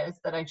barrier is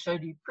that I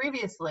showed you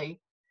previously.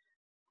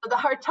 So the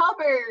Hartel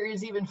barrier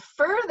is even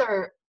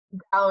further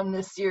down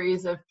this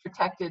series of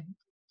protected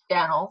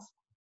channels.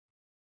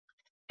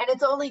 And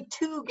it's only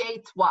 2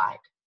 gates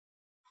wide,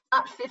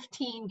 not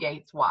 15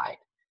 gates wide,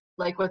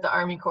 like what the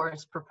Army Corps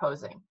is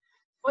proposing.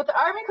 What the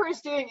Army Corps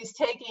is doing is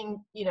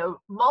taking,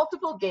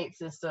 multiple gate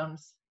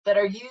systems that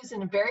are used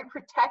in very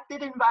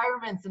protected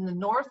environments in the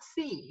North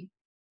Sea,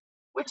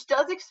 which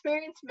does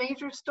experience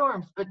major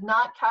storms, but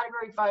not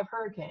Category 5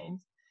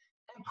 hurricanes,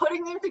 and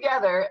putting them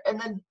together and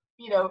then,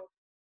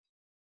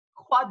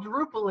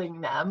 quadrupling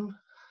them,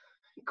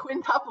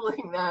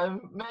 quintupling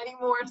them, many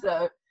more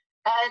so,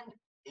 and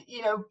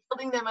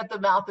building them at the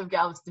mouth of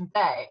Galveston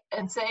Bay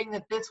and saying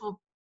that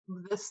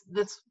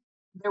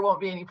there won't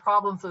be any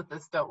problems with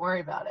this, don't worry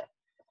about it.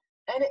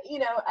 And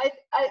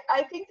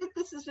I think that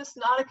this is just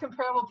not a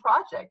comparable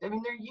project. I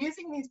mean, they're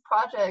using these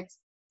projects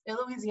in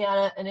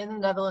Louisiana and in the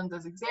Netherlands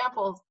as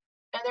examples,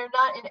 and they're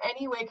not in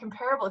any way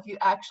comparable if you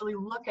actually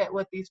look at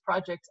what these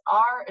projects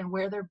are and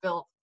where they're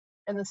built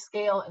and the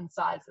scale and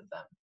size of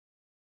them.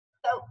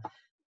 So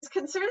there's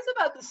concerns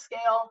about the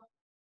scale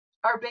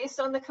based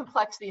on the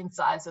complexity and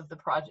size of the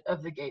project,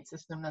 of the gate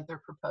system that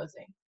they're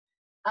proposing.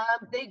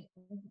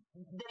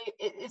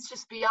 It's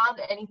just beyond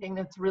anything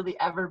that's really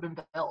ever been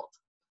built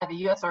by the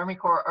U.S. Army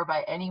Corps or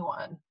by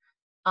anyone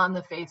on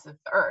the face of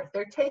the earth.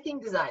 They're taking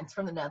designs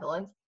from the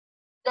Netherlands.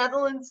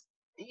 Netherlands,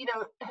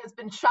 has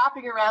been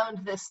shopping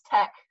around this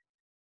tech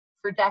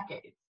for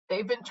decades.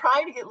 They've been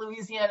trying to get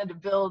Louisiana to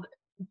build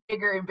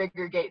bigger and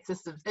bigger gate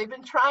systems. They've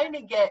been trying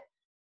to get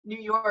New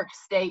York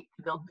State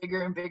to build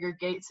bigger and bigger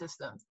gate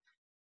systems.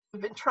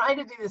 They've been trying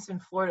to do this in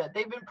Florida.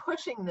 They've been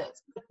pushing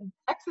this. But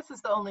Texas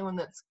is the only one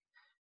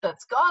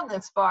that's gone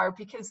this far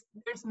because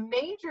there's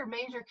major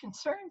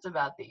concerns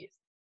about these.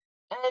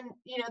 And,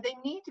 they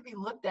need to be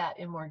looked at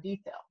in more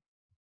detail.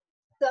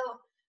 So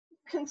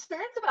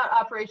concerns about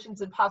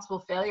operations and possible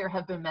failure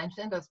have been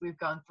mentioned as we've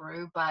gone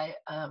through by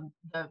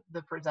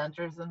the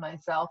presenters and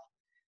myself.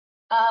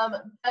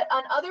 But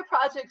on other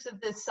projects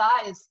of this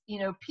size,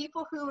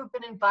 people who have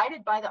been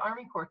invited by the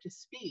Army Corps to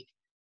speak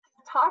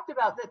have talked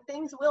about that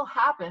things will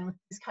happen with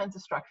these kinds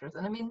of structures.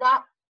 And I mean,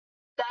 that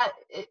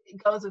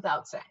it goes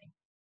without saying.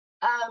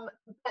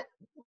 But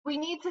we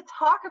need to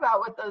talk about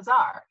what those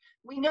are.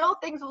 We know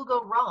things will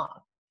go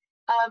wrong.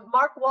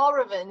 Mark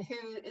Walraven,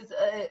 who is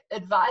an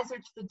advisor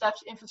to the Dutch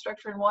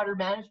Infrastructure and Water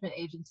Management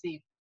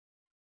Agency,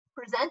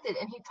 presented,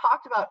 and he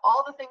talked about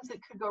all the things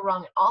that could go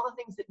wrong and all the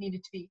things that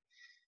needed to be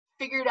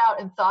figured out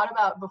and thought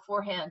about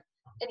beforehand.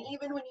 And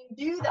even when you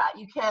do that,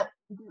 you can't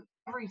do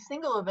every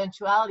single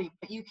eventuality,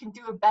 but you can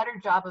do a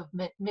better job of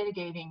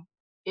mitigating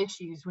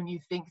issues when you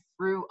think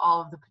through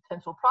all of the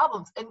potential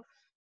problems. And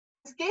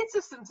these gate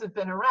systems have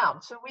been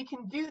around, so we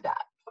can do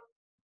that.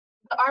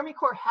 The Army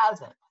Corps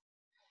hasn't.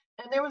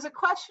 And there was a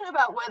question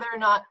about whether or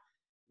not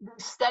the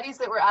studies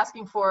that we're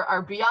asking for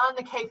are beyond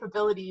the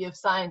capability of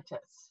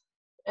scientists.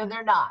 And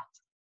they're not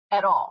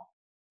at all.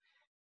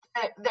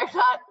 They're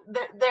not.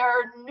 There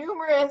are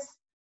numerous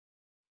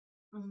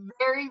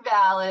very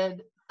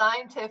valid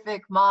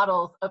scientific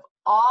models of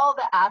all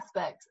the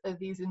aspects of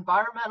these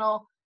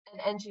environmental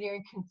and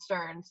engineering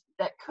concerns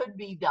that could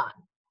be done.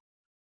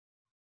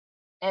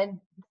 And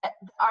the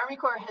Army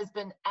Corps has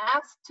been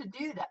asked to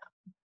do them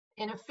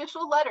in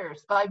official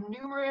letters by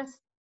numerous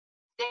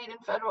state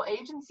and federal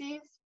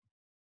agencies,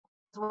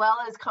 as well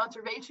as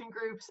conservation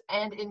groups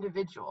and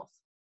individuals.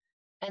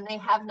 And they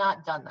have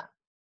not done them.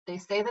 They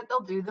say that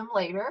they'll do them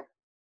later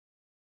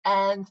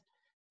and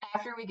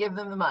after we give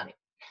them the money.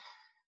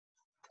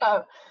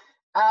 So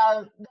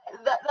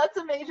that's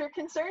a major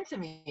concern to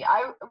me.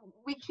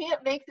 We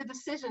can't make the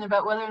decision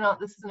about whether or not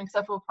this is an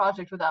acceptable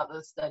project without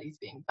those studies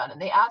being done,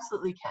 and they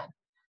absolutely can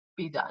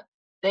be done.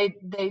 They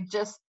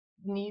just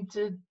need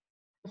to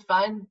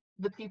find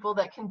the people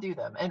that can do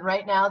them, and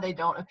right now they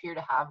don't appear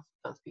to have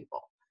those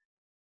people.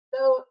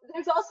 So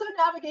there's also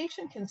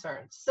navigation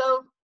concerns.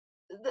 So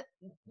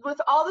with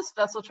all this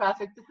vessel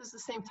traffic, this is the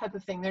same type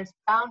of thing. There's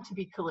bound to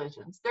be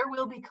collisions. There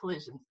will be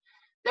collisions.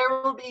 There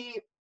will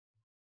be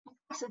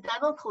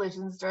accidental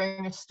collisions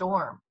during a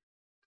storm.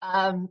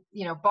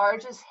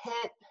 Barges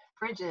hit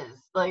bridges.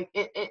 Like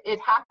it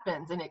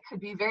happens, and it could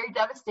be very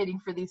devastating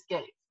for these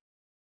gates.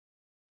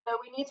 So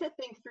we need to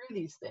think through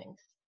these things.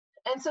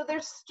 And so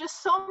there's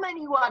just so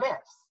many what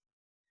ifs.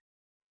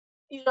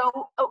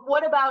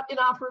 What about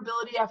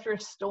inoperability after a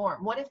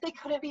storm? What if they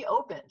couldn't be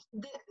opened?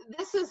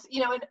 This is,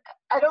 and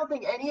I don't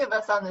think any of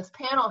us on this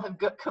panel have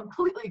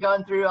completely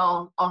gone through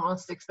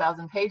almost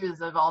 6,000 pages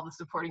of all the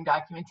supporting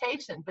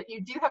documentation, but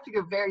you do have to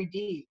go very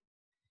deep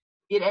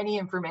to get any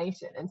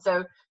information. And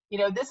so,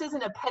 this is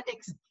an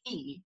Appendix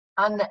D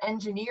on the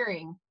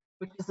engineering,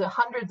 which is a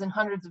hundreds and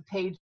hundreds of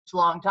page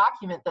long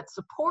document that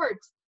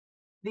supports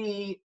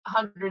the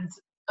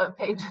hundreds of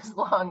pages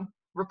long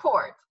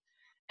report.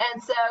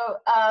 And so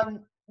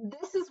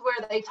this is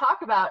where they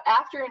talk about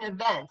after an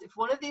event, if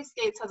one of these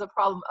gates has a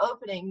problem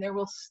opening, there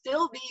will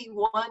still be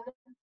one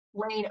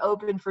lane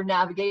open for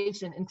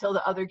navigation until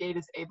the other gate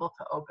is able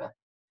to open.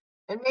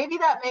 And maybe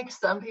that makes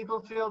some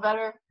people feel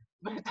better,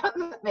 but it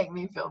doesn't make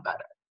me feel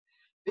better.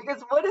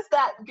 Because what is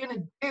that going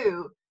to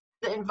do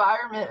to the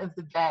environment of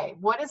the bay?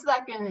 What is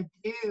that going to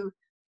do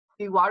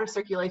to water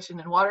circulation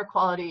and water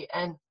quality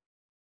and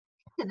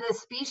to the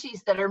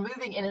species that are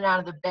moving in and out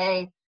of the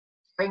bay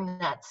during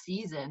that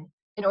season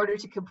in order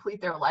to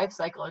complete their life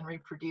cycle and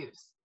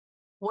reproduce?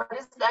 What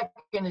is that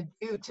going to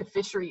do to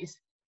fisheries,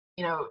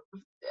 fish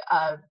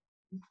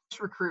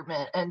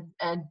recruitment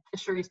and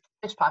fisheries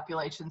fish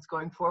populations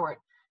going forward?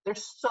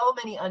 There's so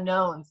many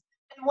unknowns.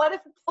 And what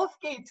if both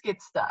gates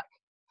get stuck?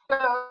 So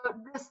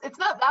it's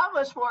not that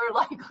much more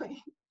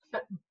likely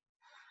that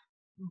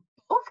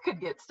both could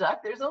get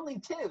stuck. There's only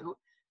two.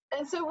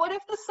 And so what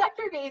if the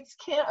sector gates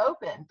can't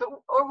open?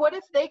 Or what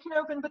if they can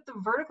open, but the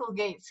vertical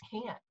gates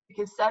can't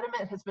because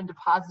sediment has been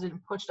deposited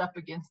and pushed up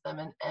against them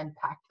and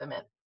packed them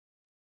in?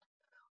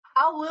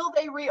 How will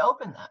they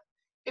reopen them?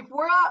 If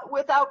we're out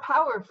without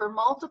power for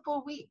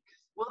multiple weeks,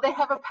 will they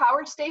have a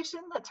power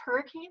station that's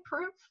hurricane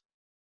proof?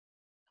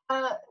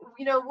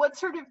 What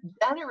sort of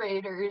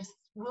generators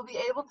will be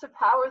able to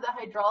power the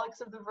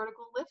hydraulics of the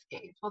vertical lift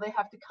gates? Will they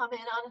have to come in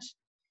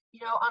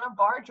on a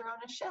barge or on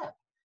a ship?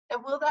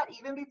 And will that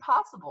even be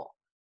possible?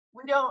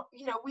 We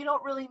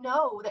don't really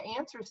know the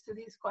answers to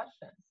these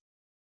questions.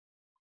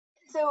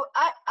 So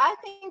I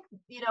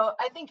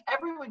think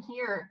everyone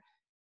here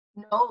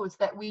knows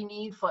that we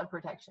need flood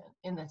protection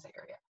in this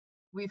area.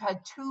 We've had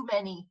too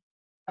many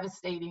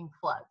devastating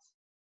floods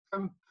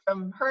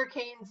from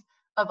hurricanes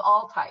of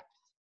all types.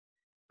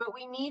 But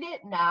we need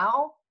it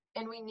now,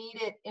 and we need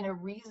it in a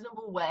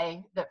reasonable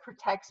way that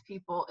protects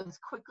people as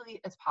quickly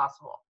as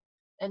possible,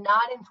 and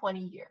not in 20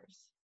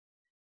 years.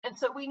 And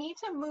so we need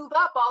to move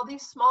up all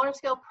these smaller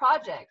scale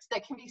projects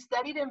that can be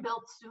studied and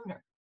built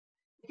sooner,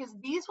 because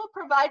these will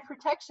provide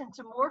protection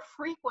to more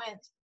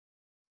frequent,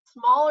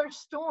 smaller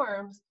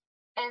storms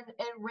and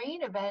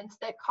rain events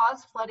that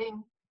cause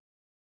flooding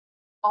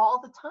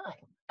all the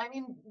time. I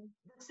mean,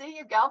 the city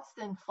of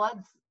Galveston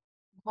floods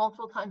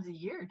multiple times a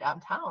year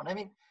downtown. I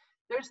mean,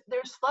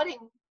 there's flooding,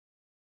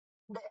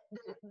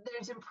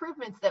 there's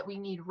improvements that we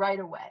need right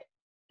away.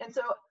 And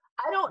so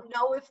I don't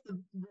know if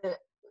the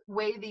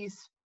way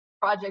these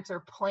projects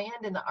are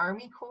planned in the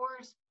Army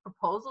Corps'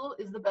 proposal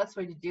is the best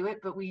way to do it,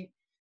 but we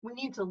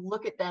need to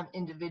look at them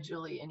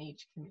individually in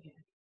each community.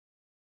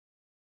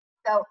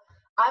 So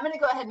I'm going to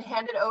go ahead and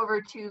hand it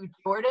over to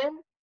Jordan,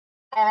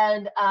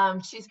 and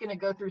she's going to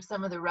go through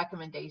some of the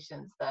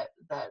recommendations that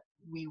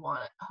we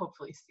want to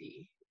hopefully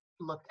see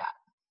looked at.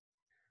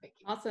 Thank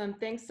you. Awesome.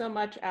 Thanks so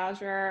much,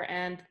 Azure,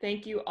 and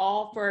thank you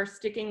all for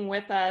sticking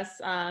with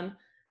us.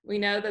 We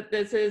know that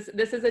this is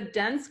a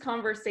dense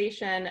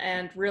conversation,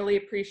 and really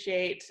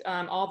appreciate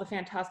all the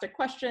fantastic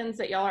questions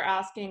that y'all are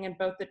asking in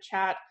both the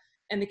chat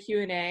and the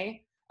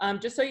Q&A.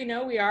 Just so you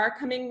know, we are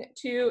coming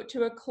to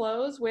a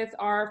close with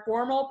our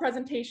formal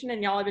presentation,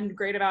 and y'all have been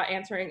great about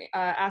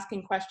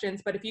asking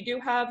questions. But if you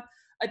do have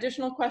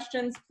additional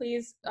questions,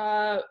 please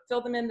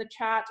fill them in the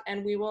chat,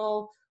 and we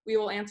will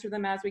answer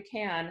them as we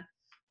can.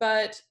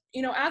 But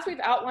as we've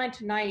outlined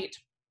tonight,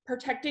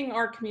 protecting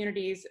our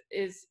communities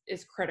is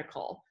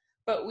critical.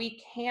 But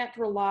we can't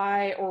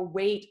rely or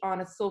wait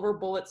on a silver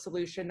bullet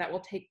solution that will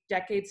take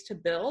decades to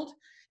build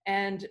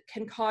and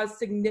can cause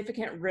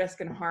significant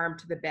risk and harm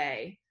to the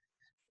Bay.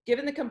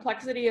 Given the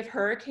complexity of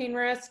hurricane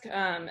risk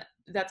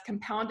that's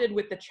compounded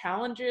with the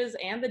challenges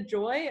and the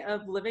joy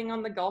of living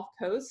on the Gulf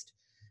Coast,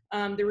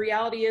 the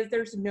reality is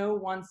there's no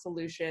one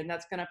solution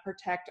that's going to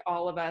protect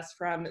all of us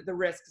from the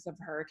risks of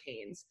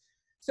hurricanes.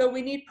 So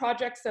we need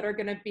projects that are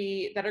going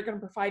to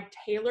provide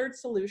tailored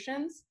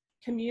solutions,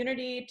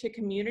 community to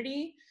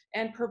community,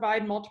 and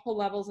provide multiple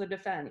levels of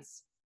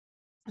defense.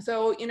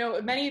 So,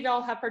 many of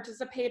y'all have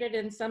participated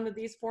in some of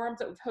these forums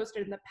that we've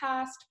hosted in the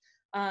past,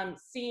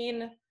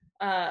 seen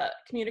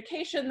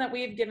communication that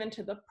we've given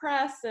to the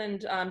press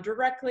and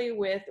directly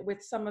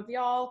with some of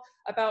y'all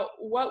about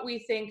what we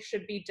think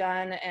should be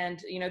done.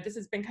 And, this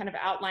has been kind of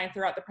outlined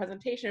throughout the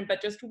presentation,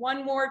 but just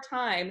one more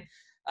time,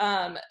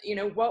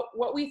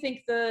 what we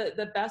think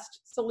the best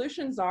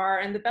solutions are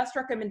and the best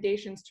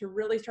recommendations to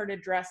really start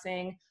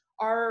addressing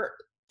our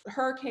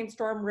hurricane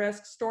storm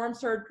risk, storm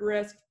surge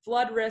risk,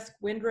 flood risk,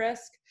 wind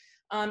risk,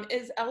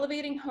 is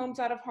elevating homes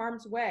out of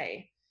harm's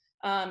way.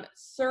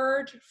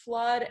 Surge,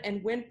 flood,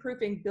 and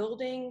windproofing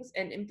buildings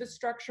and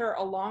infrastructure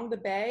along the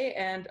Bay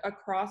and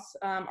across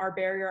our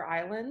barrier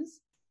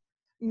islands,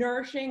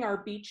 nourishing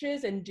our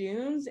beaches and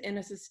dunes in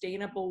a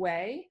sustainable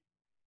way,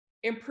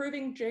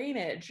 improving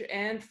drainage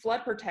and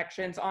flood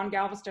protections on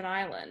Galveston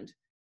Island,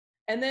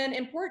 and then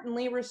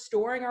importantly,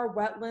 restoring our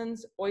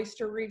wetlands,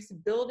 oyster reefs,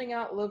 building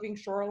out living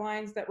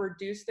shorelines that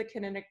reduce the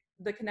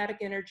kinetic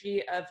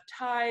energy of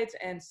tides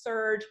and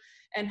surge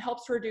and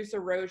helps reduce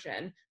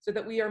erosion, so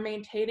that we are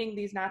maintaining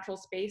these natural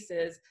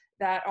spaces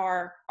that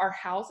are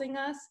housing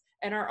us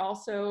and are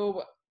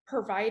also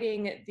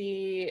providing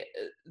the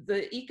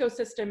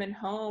ecosystem and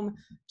home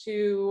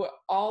to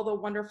all the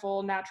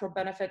wonderful natural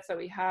benefits that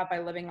we have by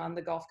living on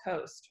the Gulf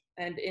Coast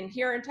and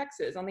here in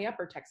Texas, on the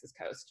upper Texas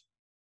coast.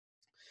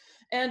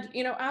 And,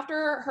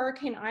 after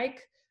Hurricane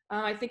Ike,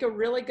 I think a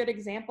really good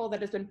example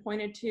that has been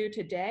pointed to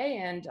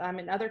today and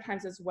other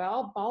times as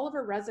well,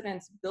 Bolivar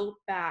residents built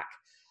back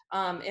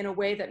in a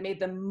way that made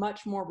them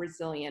much more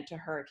resilient to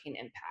hurricane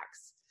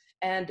impacts.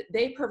 And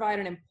they provide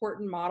an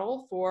important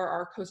model for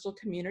our coastal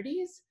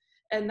communities,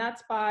 and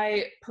that's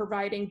by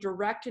providing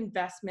direct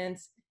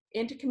investments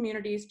into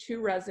communities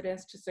to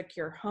residents to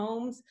secure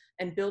homes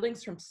and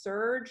buildings from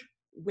surge,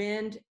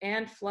 wind,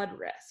 and flood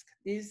risk.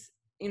 These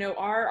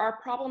our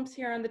problems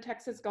here on the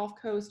Texas Gulf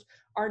Coast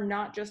are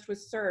not just with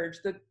surge.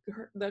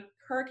 The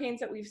hurricanes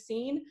that we've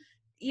seen,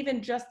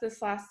 even just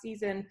this last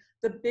season,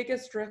 the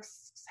biggest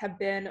risks have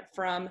been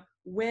from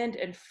wind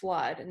and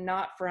flood,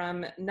 not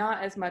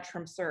as much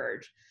from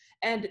surge.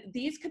 And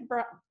these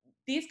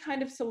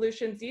kind of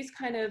solutions, these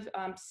kind of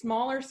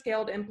smaller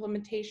scaled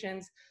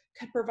implementations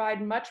could provide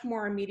much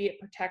more immediate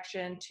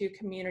protection to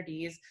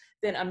communities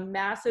than a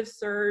massive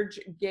surge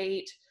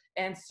gate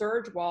and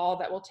surge wall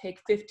that will take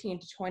 15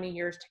 to 20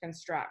 years to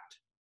construct.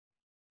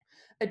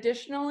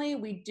 Additionally,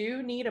 we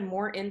do need a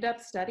more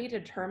in-depth study to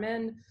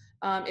determine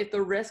if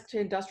the risk to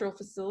industrial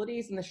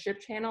facilities in the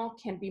ship channel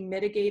can be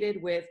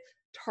mitigated with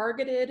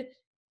targeted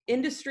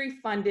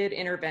industry-funded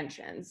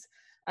interventions.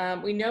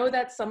 We know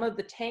that some of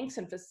the tanks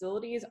and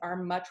facilities are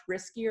much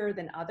riskier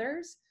than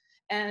others,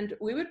 and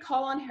we would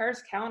call on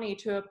Harris County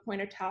to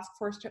appoint a task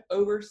force to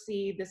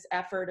oversee this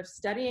effort of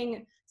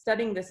studying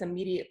this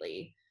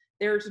immediately.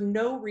 There's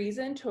no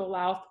reason to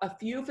allow a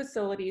few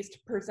facilities to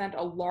present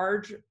a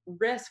large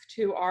risk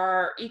to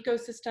our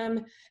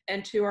ecosystem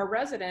and to our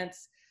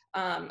residents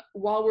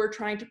while we're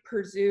trying to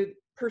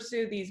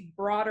pursue these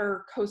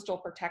broader coastal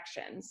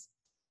protections.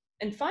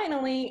 And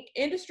finally,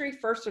 industry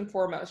first and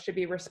foremost should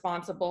be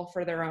responsible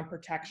for their own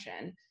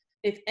protection.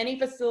 If any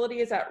facility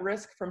is at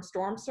risk from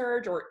storm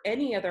surge or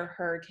any other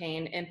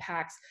hurricane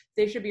impacts,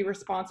 they should be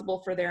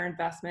responsible for their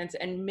investments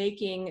and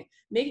making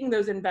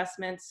those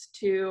investments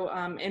to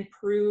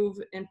improve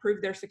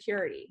their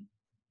security.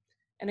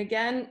 And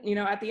again,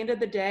 at the end of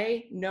the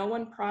day, no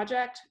one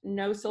project,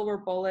 no silver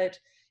bullet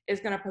is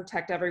going to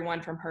protect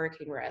everyone from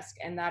hurricane risk,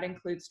 and that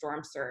includes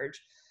storm surge.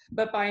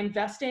 But by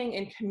investing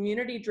in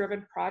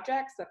community-driven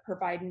projects that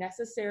provide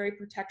necessary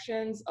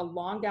protections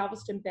along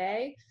Galveston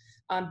Bay,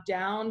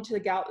 down to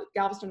the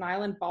Galveston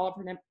Island,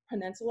 Bolivar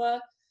Peninsula,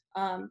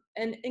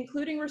 and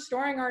including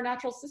restoring our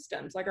natural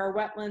systems like our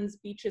wetlands,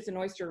 beaches, and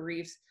oyster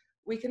reefs,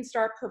 we can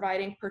start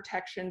providing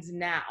protections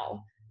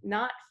now,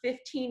 not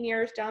 15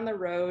 years down the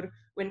road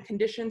when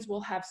conditions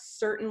will have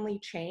certainly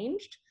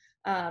changed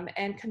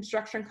and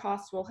construction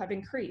costs will have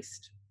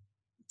increased.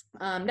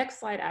 Next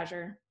slide,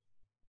 Azure.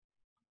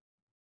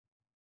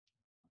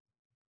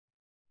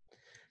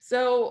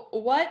 So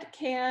what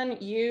can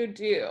you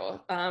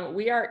do?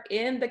 We are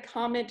in the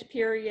comment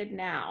period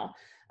now.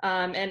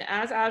 And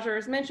as Azure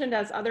has mentioned,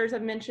 as others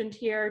have mentioned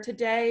here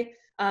today,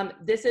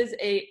 this is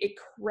a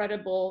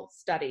credible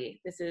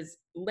study. This is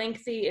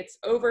lengthy. It's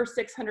over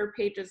 600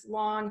 pages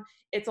long.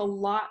 It's a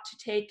lot to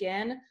take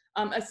in,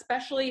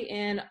 especially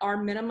in our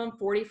minimum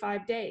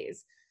 45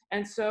 days.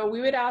 And so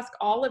we would ask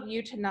all of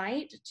you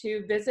tonight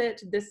to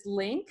visit this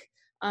link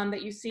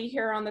that you see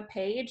here on the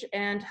page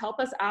and help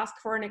us ask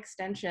for an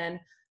extension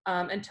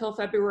until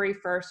February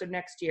 1st of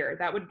next year.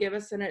 That would give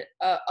us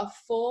a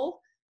full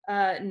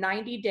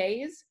 90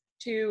 days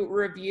to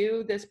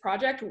review this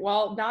project,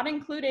 while not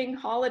including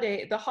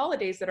the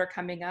holidays that are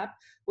coming up,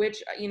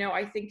 which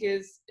I think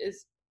is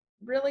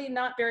really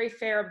not very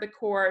fair of the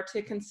Corps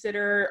to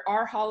consider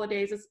our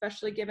holidays,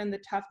 especially given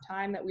the tough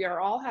time that we are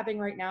all having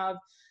right now of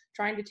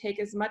trying to take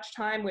as much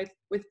time with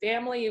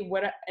family,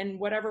 in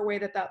whatever way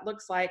that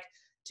looks like,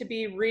 to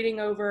be reading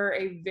over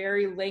a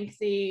very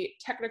lengthy,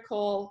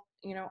 technical,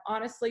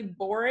 honestly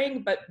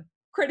boring, but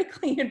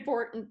critically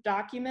important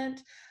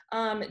document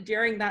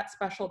during that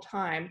special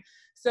time.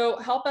 So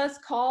help us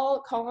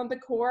call on the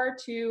Corps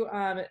to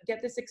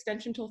get this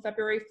extension till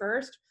February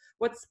 1st.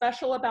 What's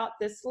special about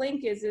this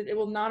link is that it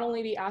will not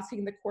only be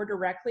asking the Corps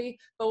directly,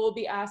 but we'll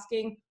be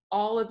asking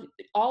all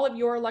of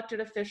your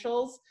elected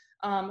officials,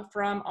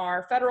 from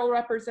our federal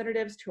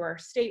representatives to our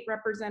state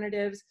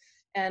representatives.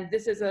 And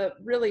this is a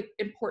really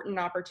important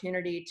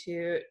opportunity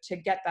to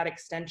get that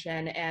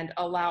extension and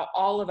allow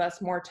all of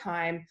us more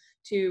time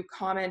to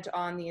comment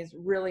on these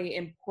really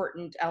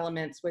important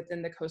elements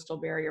within the Coastal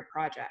Barrier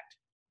Project.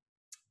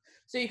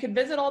 So you can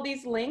visit all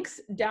these links,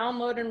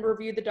 download and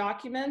review the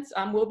documents.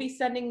 We'll be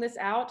sending this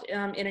out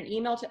in an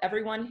email to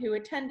everyone who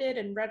attended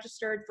and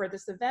registered for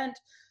this event.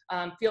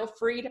 Feel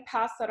free to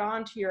pass that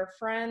on to your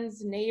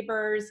friends,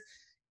 neighbors,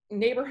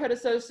 neighborhood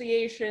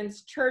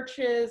associations,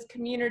 churches,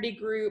 community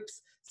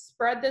groups.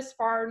 Spread this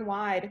far and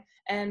wide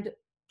and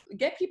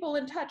get people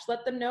in touch.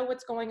 Let them know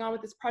what's going on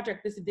with this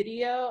project. This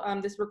video,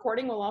 this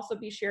recording will also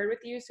be shared with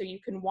you so you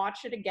can watch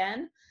it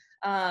again.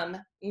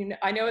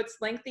 I know it's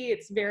lengthy,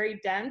 it's very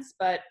dense,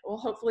 but we'll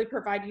hopefully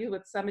provide you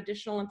with some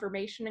additional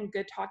information and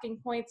good talking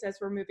points as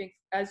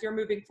you're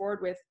moving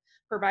forward with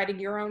providing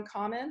your own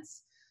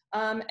comments.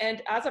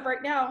 And as of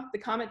right now, the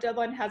comment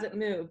deadline hasn't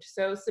moved.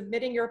 So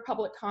submitting your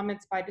public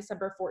comments by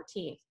December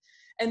 14th.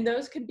 And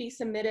those can be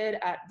submitted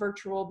at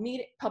virtual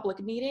public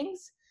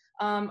meetings,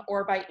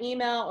 or by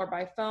email, or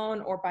by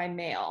phone, or by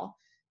mail.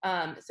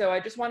 So I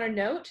just want to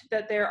note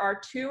that there are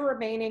 2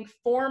 remaining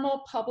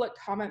formal public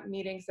comment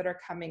meetings that are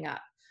coming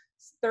up.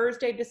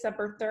 Thursday,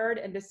 December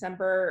 3rd,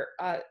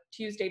 and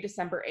Tuesday,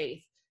 December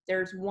 8th.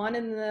 There's one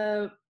in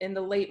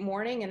the late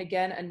morning, and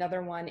again,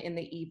 another one in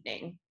the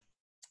evening.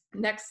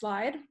 Next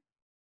slide.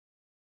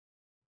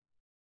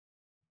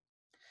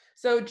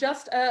 So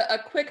just a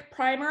quick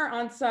primer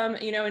on some,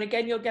 and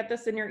again, you'll get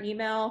this in your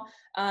email,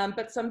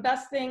 but some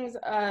best things,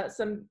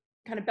 some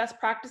kind of best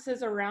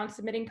practices around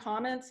submitting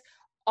comments.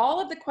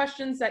 All of the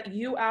questions that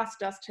you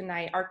asked us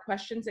tonight are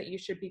questions that you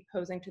should be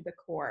posing to the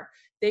Corps.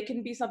 They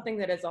can be something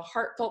that is a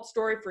heartfelt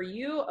story for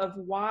you of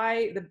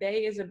why the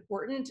Bay is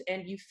important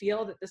and you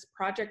feel that this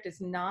project is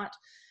not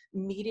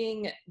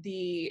meeting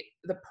the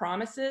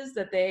promises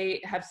that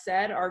they have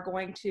said are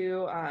going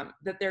to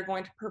that they're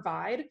going to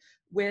provide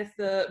with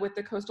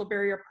the coastal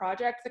barrier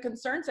project. The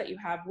concerns that you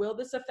have: will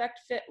this affect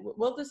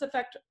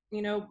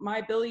my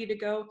ability to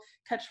go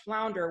catch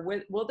flounder?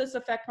 Will this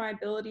affect my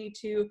ability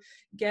to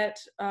get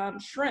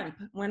shrimp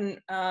when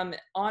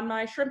on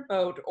my shrimp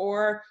boat,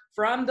 or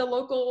from the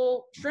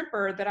local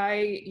shrimper that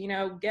I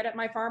get at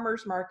my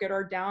farmer's market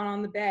or down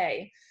on the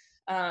bay?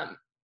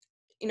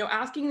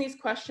 Asking these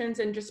questions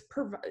and just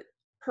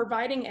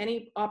providing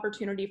any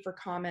opportunity for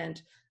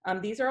comment.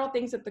 These are all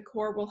things that the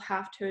Corps will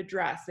have to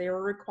address. They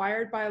are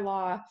required by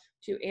law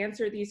to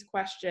answer these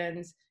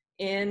questions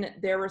in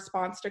their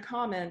response to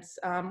comments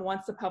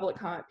once the public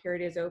comment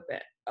period is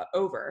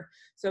over.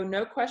 So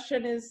no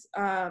question is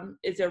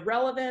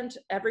irrelevant.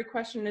 Every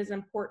question is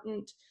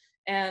important,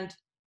 and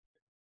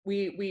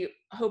we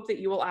hope that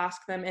you will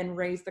ask them and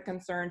raise the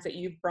concerns that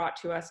you've brought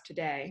to us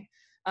today.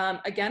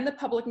 Again, the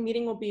public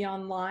meeting will be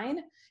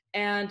online,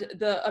 and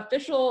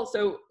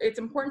so it's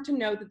important to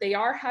note that they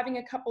are having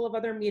a couple of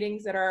other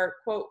meetings that are,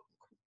 quote,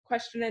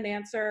 question and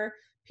answer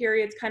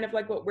periods, kind of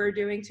like what we're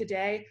doing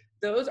today.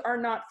 Those are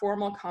not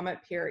formal comment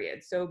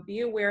periods. So be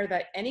aware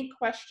that any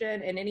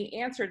question and any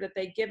answer that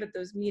they give at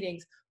those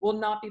meetings will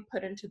not be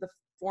put into the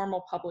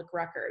formal public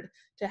record.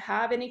 To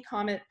have any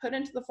comment put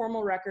into the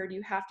formal record,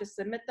 you have to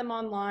submit them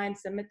online,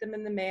 submit them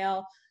in the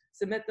mail,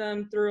 submit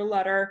them through a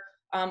letter,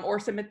 or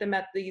submit them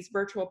at these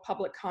virtual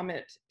public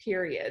comment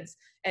periods.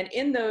 And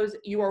in those,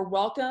 you are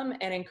welcome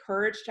and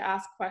encouraged to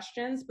ask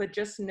questions, but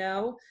just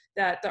know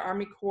that the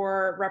Army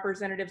Corps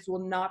representatives will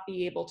not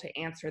be able to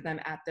answer them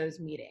at those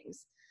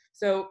meetings.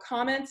 So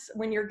comments,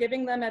 when you're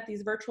giving them at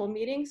these virtual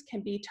meetings,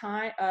 can be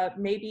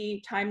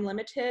maybe time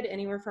limited,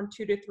 anywhere from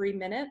 2 to 3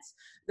 minutes.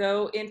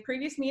 Though in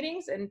previous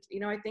meetings, and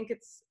I think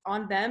it's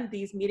on them,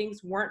 these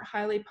meetings weren't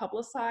highly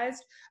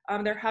publicized.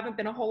 There haven't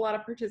been a whole lot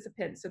of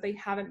participants, so they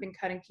haven't been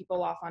cutting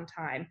people off on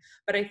time.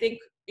 But I think,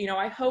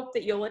 I hope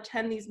that you'll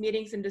attend these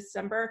meetings in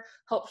December,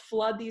 help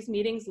flood these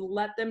meetings,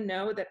 let them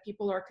know that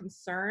people are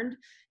concerned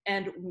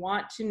and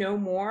want to know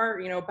more,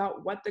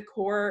 about what the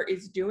Corps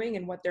is doing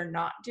and what they're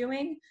not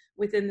doing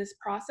within this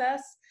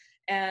process,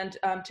 and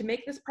to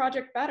make this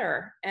project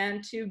better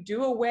and to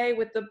do away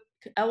with the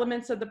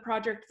elements of the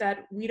project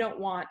that we don't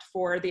want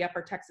for the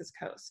Upper Texas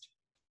coast.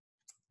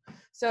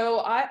 So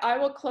I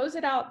will close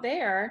it out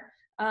there.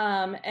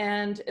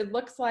 And it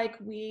looks like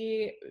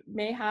we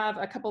may have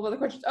a couple of other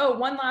questions. Oh,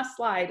 one last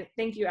slide.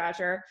 Thank you,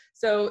 Azure.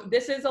 So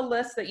this is a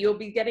list that you'll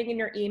be getting in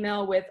your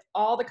email with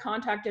all the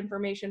contact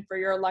information for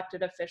your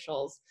elected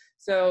officials.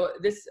 So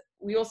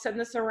we will send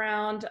this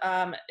around.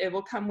 It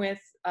will come with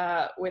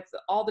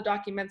all the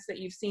documents that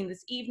you've seen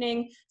this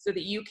evening, so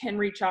that you can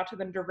reach out to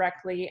them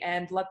directly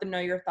and let them know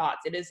your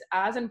thoughts. It is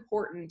as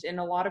important in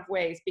a lot of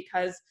ways,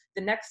 because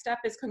the next step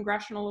is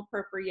congressional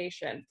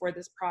appropriation for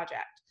this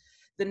project.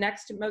 The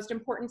next most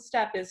important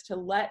step is to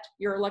let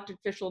your elected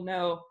official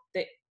know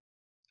that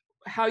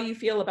how you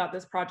feel about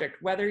this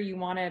project, whether you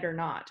want it or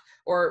not,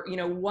 or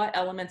what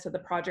elements of the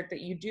project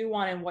that you do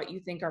want and what you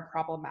think are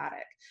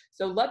problematic.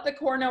 So let the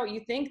Corps know what you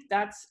think.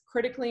 That's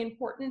critically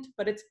important,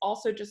 but it's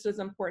also just as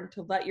important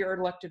to let your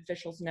elected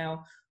officials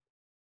know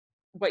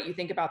what you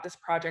think about this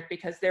project,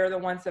 because they're the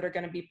ones that are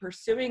going to be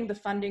pursuing the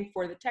funding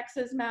for the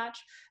Texas match,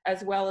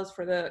 as well as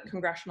for the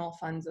congressional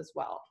funds as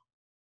well.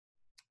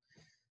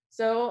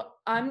 So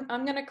I'm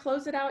going to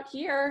close it out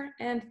here,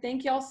 and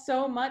thank y'all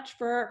so much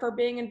for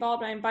being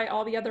involved. I invite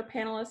all the other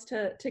panelists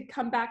to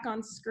come back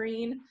on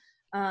screen.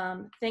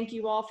 Thank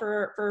you all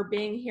for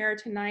being here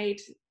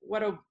tonight.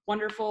 What a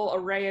wonderful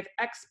array of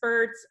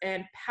experts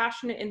and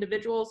passionate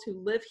individuals who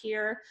live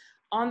here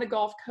on the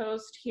Gulf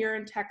Coast here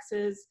in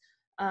Texas.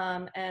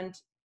 And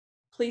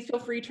please feel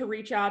free to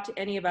reach out to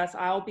any of us.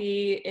 I'll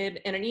be in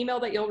an email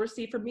that you'll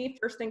receive from me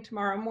first thing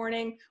tomorrow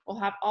morning.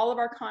 We'll have all of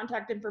our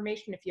contact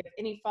information if you have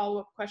any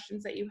follow-up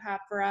questions that you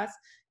have for us,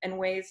 and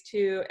ways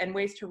to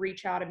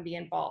reach out and be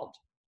involved.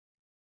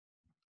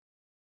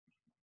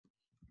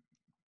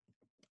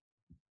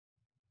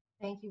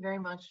 Thank you very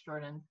much,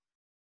 Jordan.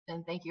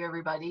 And thank you,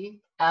 everybody.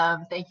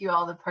 Thank you,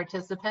 all the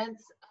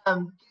participants. I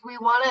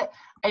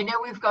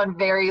know we've gone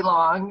very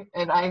long,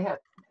 and I have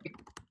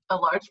a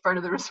large part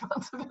of the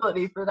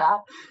responsibility for that.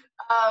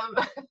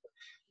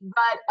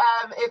 But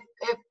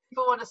if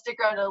people want to stick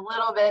around a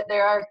little bit,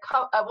 there are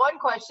one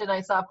question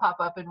I saw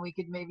pop up, and we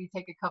could maybe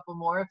take a couple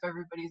more if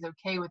everybody's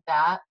okay with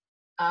that.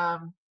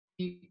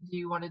 Do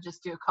you want to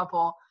just do a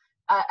couple?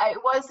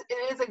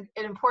 It is an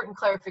important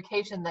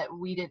clarification that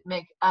we didn't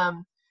make.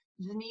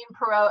 Janine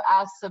Perot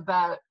asks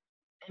about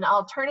an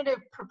alternative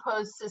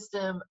proposed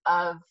system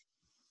of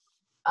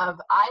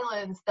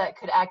islands that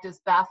could act as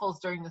baffles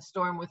during the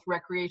storm with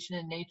recreation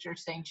and nature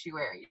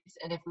sanctuaries,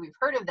 and if we've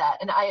heard of that.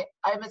 And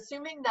I'm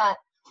assuming that,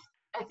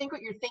 I think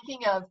what you're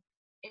thinking of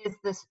is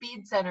the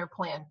Speed Center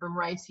plan from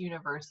Rice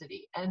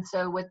University. And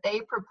so what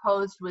they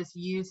proposed was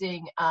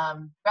using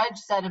dredge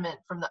sediment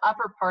from the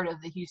upper part of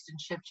the Houston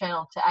Ship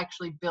Channel to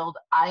actually build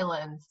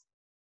islands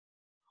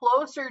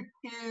closer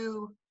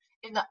to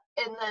in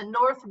the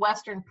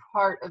northwestern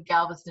part of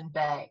Galveston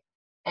Bay.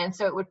 And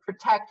so it would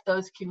protect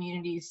those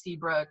communities,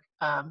 Seabrook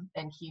and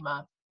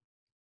Kemah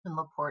and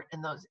LaPorte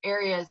and those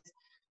areas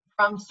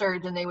from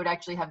surge, and they would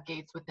actually have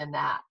gates within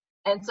that.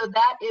 And so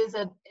that is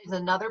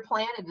another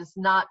plan. It is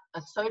not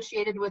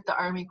associated with the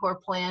Army Corps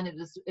plan.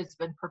 It's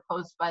been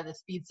proposed by the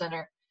Speed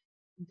Center.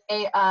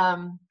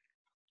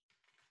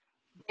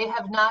 They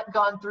have not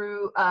gone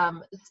through,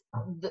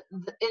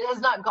 it has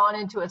not gone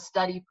into a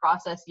study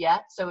process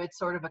yet, so it's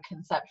sort of a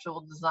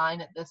conceptual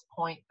design at this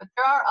point. But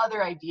there are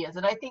other ideas,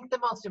 and I think the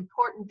most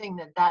important thing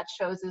that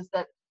shows is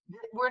that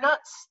we're not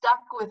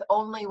stuck with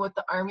only what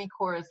the Army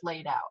Corps has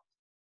laid out.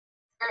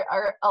 There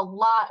are a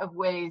lot of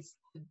ways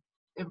to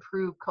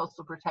improve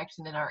coastal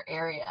protection in our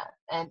area,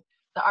 and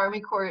the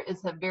Army Corps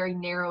is a very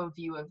narrow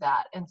view of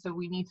that, and so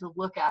we need to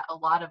look at a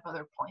lot of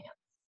other plans.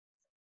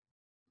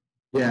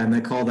 Yeah, and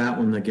they call that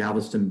one the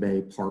Galveston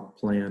Bay Park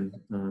Plan.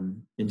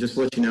 And just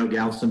to let you know,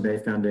 Galveston Bay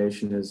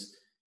Foundation is,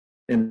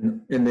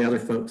 and the other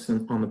folks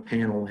on the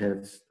panel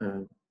have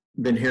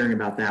been hearing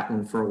about that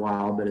one for a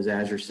while, but as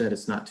Azure said,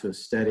 it's not to a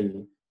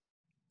steady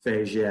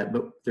phase yet,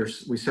 but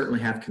we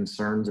certainly have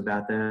concerns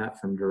about that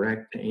from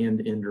direct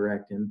and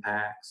indirect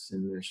impacts,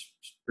 and there's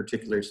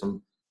particularly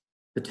some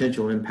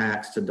potential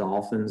impacts to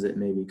dolphins that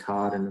may be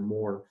caught in a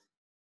more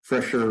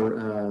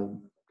freshwater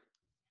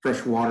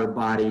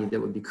body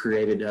that would be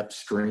created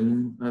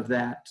upstream of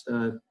that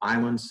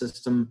island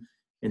system,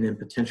 and then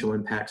potential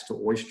impacts to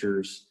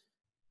oysters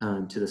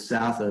to the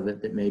south of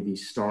it that may be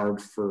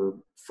starved for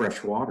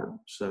fresh water.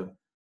 So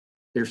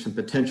there's some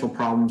potential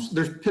problems.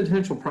 There's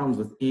potential problems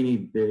with any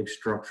big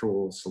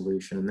structural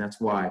solution, and that's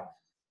why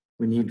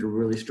we need to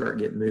really start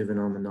getting moving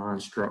on the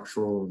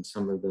non-structural and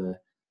some of the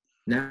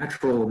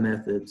natural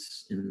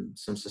methods and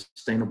some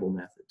sustainable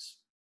methods.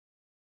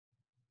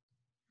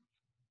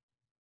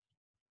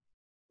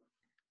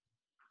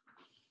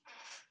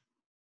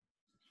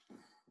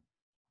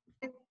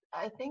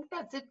 I think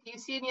that's it. Do you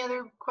see any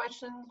other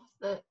questions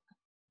that?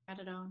 Got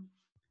it all.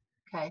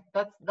 Okay,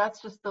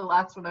 that's just the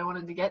last one I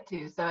wanted to get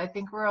to. So I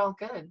think we're all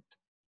good.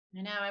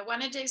 I know. I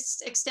wanted to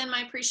extend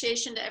my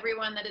appreciation to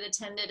everyone that had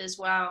attended as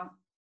well.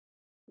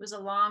 It was a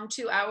long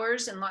 2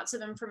 hours and lots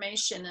of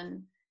information.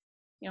 And,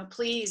 you know,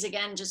 please,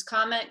 again, just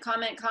comment.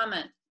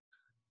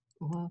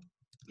 Mm-hmm.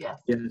 Yes.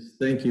 Yes,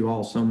 thank you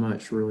all so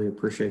much. Really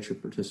appreciate your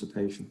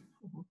participation.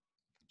 Mm-hmm.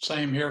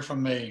 Same here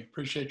from me.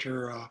 Appreciate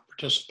your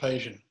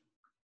participation.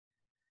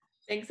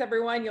 Thanks,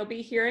 everyone. You'll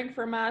be hearing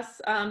from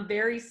us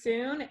very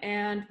soon,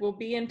 and we'll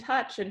be in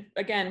touch. And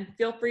again,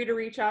 feel free to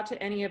reach out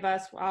to any of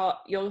us.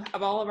 You'll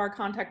have all of our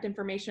contact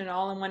information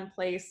all in one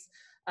place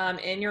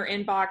in your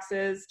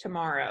inboxes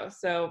tomorrow.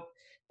 So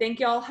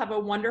thank y'all. Have a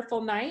wonderful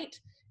night,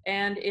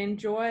 and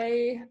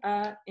enjoy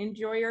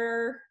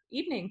your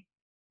evening.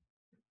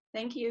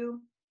 Thank you.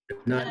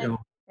 Good night, y'all.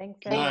 Thanks.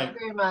 Thank you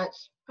very much.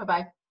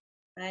 Bye-bye.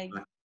 Bye.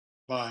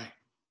 Bye.